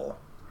poll,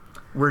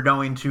 we're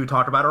going to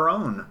talk about our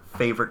own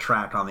favorite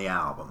track on the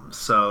album.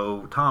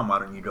 So Tom, why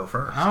don't you go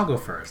first? I'll go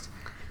first.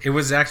 It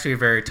was actually a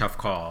very tough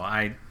call.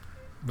 I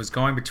was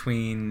going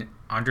between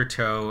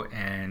Undertow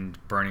and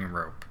Burning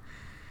Rope.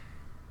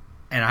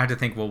 And I had to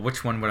think, well,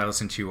 which one would I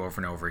listen to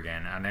over and over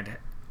again? And I'd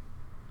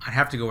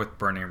have to go with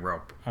Burning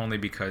Rope, only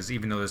because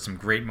even though there's some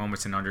great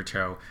moments in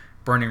Undertow,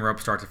 Burning Rope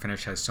start to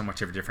finish has so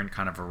much of a different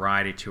kind of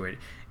variety to it.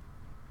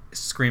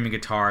 Screaming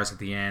guitars at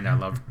the end. I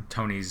love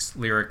Tony's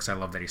lyrics. I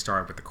love that he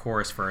started with the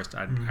chorus first.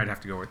 I'd have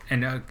to go with...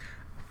 And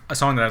a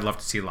song that I'd love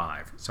to see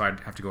live. So I'd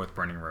have to go with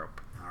Burning Rope.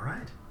 All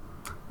right.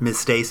 Miss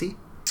Stacy?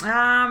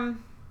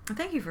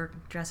 Thank you for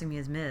addressing me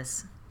as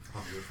Miss.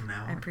 I'll do it from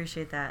now I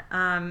appreciate that.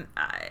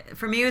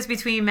 For me, it was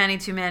between Many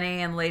Too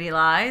Many and Lady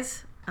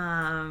Lies. But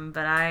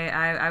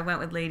I went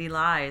with Lady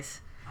Lies.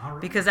 All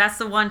right. Because that's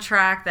the one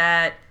track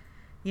that,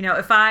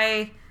 if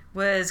I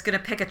was going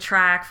to pick a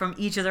track from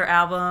each of their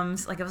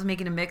albums, like I was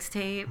making a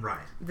mixtape, Right.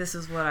 this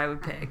is what I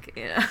would pick.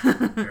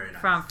 Very nice.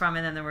 From,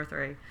 and then there were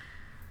three.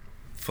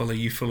 Follow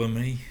You, Follow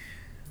Me.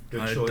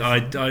 Good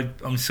choice.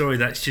 I'm sorry,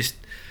 that's just...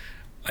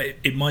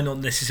 it might not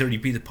necessarily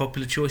be the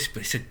popular choice,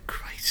 but it's a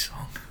great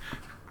song.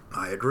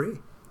 I agree.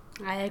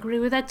 I agree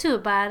with that too,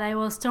 but I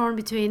was torn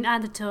between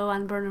Undertow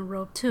and Burning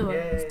Rope too,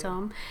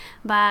 Tom.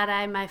 But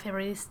my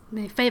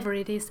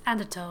favorite is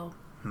Undertow.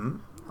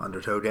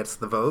 Undertow gets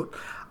the vote.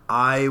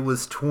 I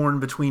was torn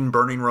between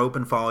Burning Rope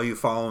and Follow You,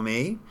 Follow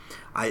Me.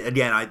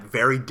 I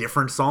very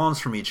different songs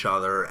from each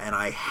other, and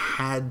I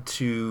had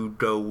to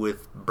go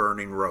with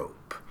Burning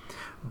Rope.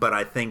 But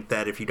I think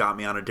that if you got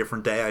me on a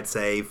different day, I'd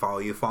say Follow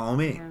You, Follow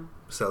Me. Yeah.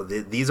 So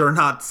these are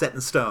not set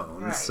in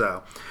stone. Right.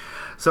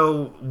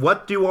 So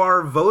what do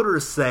our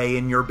voters say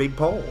in your big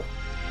poll?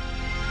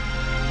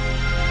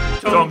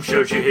 Tom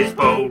shows you his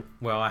poll.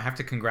 Well, I have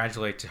to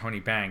congratulate Tony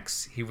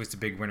Banks. He was the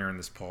big winner in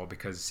this poll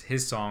because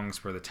his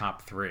songs were the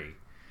top 3.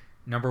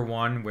 Number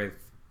 1 with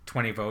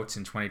 20 votes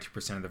and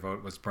 22% of the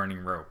vote was Burning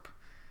Rope,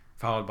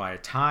 followed by a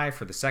tie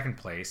for the second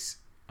place,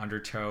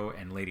 Undertow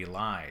and Lady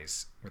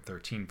Lies with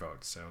 13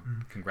 votes. So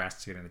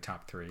congrats to getting the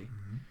top 3.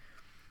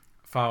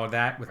 Followed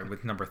that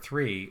with number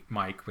 3,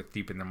 Mike with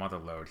Deep in the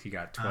Motherlode. He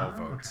got 12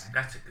 votes. Okay.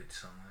 That's a good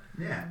song.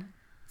 Yeah.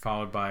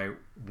 Followed by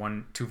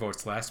 2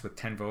 votes less with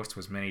 10 votes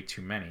was Many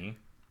Too Many.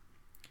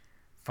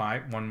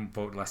 1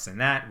 vote less than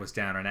that was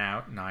Down and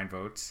Out, 9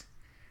 votes.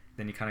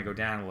 Then you kind of go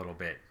down a little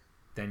bit.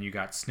 Then you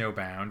got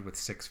Snowbound with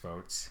 6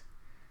 votes.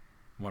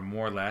 1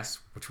 more less,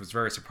 which was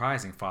very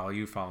surprising. Follow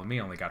You, Follow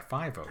Me only got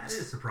 5 votes. That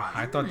is surprising.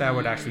 I thought that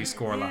would actually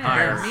score a lot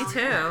higher. Me too.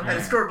 And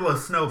it scored below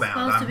Snowbound.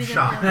 Supposed to I'm be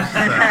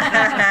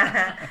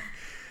shocked.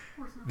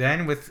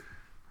 Then with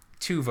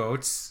 2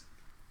 votes,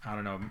 I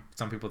don't know,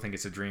 some people think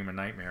it's a dream, a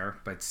nightmare,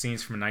 but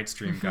Scenes from a Night's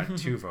Dream got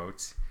 2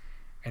 votes.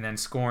 And then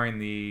scoring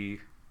the,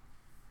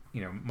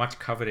 much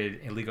coveted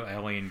Illegal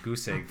Alien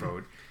Goose Egg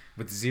vote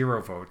with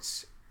 0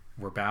 votes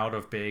were Ballad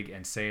of Big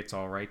and Say It's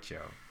All Right,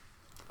 Joe.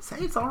 Say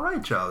It's All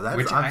Right, Joe. That's,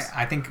 Which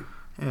I think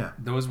yeah.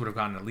 those would have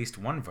gotten at least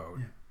 1 vote.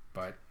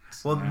 But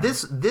Well,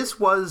 this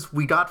was,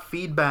 we got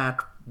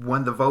feedback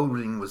when the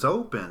voting was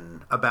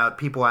open about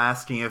people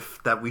asking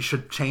if that we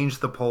should change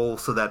the poll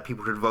so that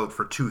people could vote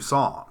for 2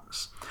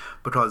 songs,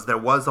 because there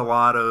was a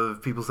lot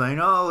of people saying,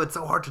 "Oh, it's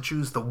so hard to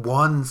choose the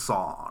one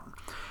song,"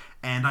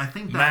 and I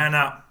think that Man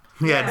up.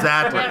 yeah,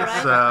 exactly. Yeah,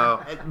 right.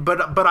 So,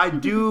 but I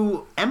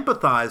do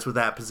empathize with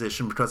that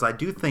position because I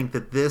do think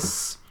that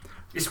this.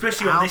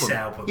 Especially on this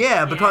album.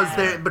 Yeah, because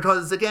Yeah.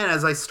 because again,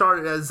 as I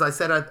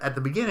said at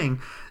the beginning,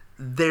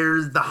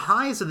 the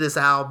highs of this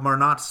album are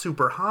not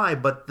super high,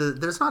 but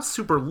there's not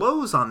super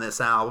lows on this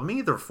album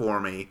either for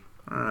me.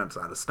 It's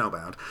not a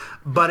Snowbound,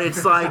 but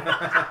it's like,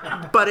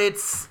 but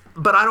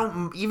I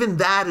don't. Even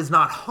that is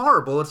not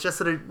horrible. It's just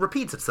that it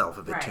repeats itself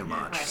a bit too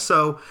much. right.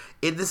 So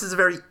this is a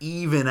very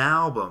even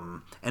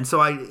album, and so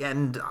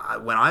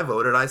when I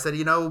voted, I said,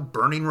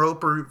 Burning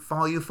Rope or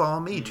Follow You, Follow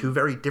Me, 2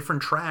 very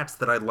different tracks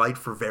that I liked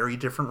for very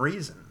different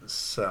reasons.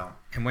 So.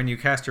 and when you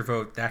cast your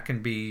vote, that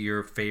can be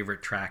your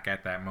favorite track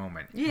at that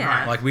moment.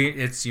 Yeah. Like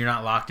you're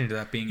not locked into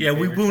that being. Yeah, your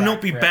we favorite will track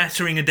not be forever.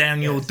 battering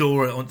down your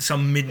door at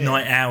some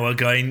midnight hour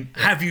going,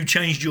 have you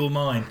changed your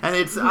mind? And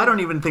I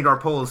don't even think our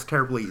poll is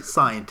terribly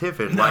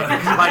scientific.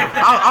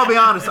 I'll be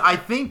honest, I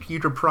think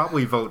you could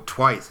probably vote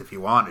twice if you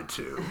wanted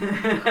to.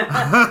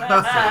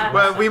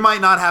 Well, we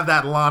might not have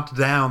that locked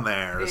down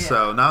there,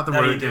 so not that No,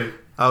 we're... you do.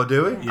 Oh,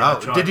 do we? Yeah, oh,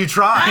 try. did you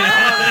try?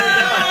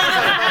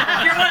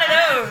 You're one of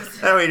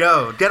those. There we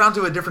go. Get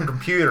onto a different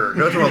computer.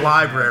 Go to a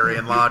library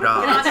and log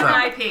on. Get on So,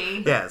 an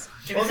IP. yes.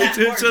 Well,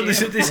 so there's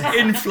this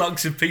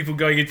influx of people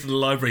going into the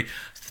library.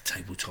 It's the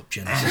Tabletop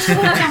Genesis.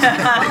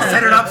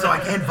 Set it up so I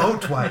can't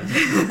vote twice.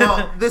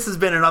 Well, this has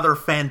been another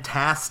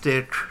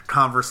fantastic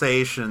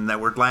conversation that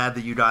we're glad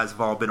that you guys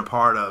have all been a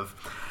part of.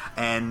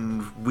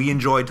 And we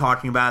enjoyed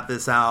talking about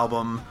this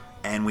album,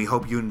 and we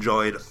hope you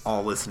enjoyed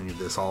all listening to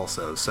this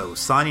also. So,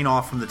 signing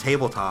off from the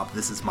tabletop,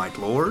 this is Mike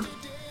Lord.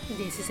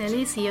 This is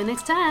Ellie. See you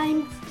next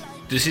time.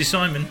 This is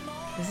Simon.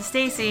 This is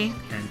Stacy.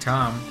 And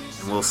Tom.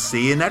 And we'll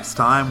see you next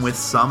time with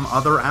some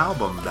other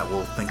album that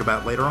we'll think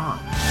about later on.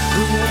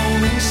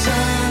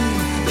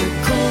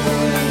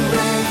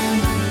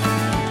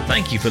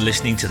 Thank you for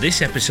listening to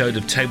this episode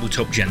of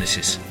Tabletop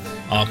Genesis.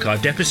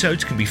 Archived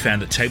episodes can be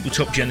found at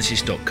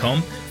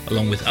tabletopgenesis.com,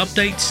 along with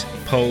updates,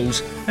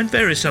 polls, and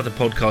various other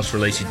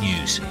podcast-related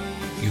news.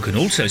 You can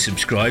also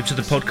subscribe to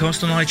the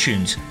podcast on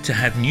iTunes to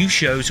have new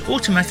shows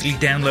automatically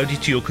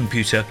downloaded to your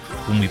computer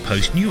when we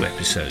post new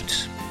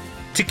episodes.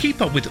 To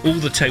keep up with all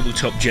the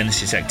Tabletop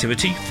Genesis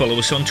activity, follow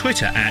us on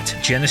Twitter at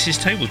Genesis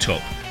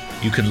Tabletop.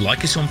 You can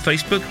like us on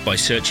Facebook by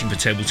searching for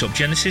Tabletop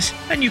Genesis,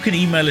 and you can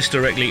email us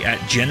directly at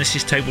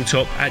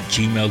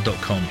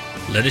genesistabletop@gmail.com.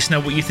 Let us know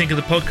what you think of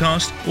the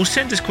podcast, or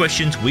send us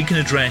questions we can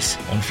address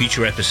on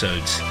future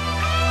episodes.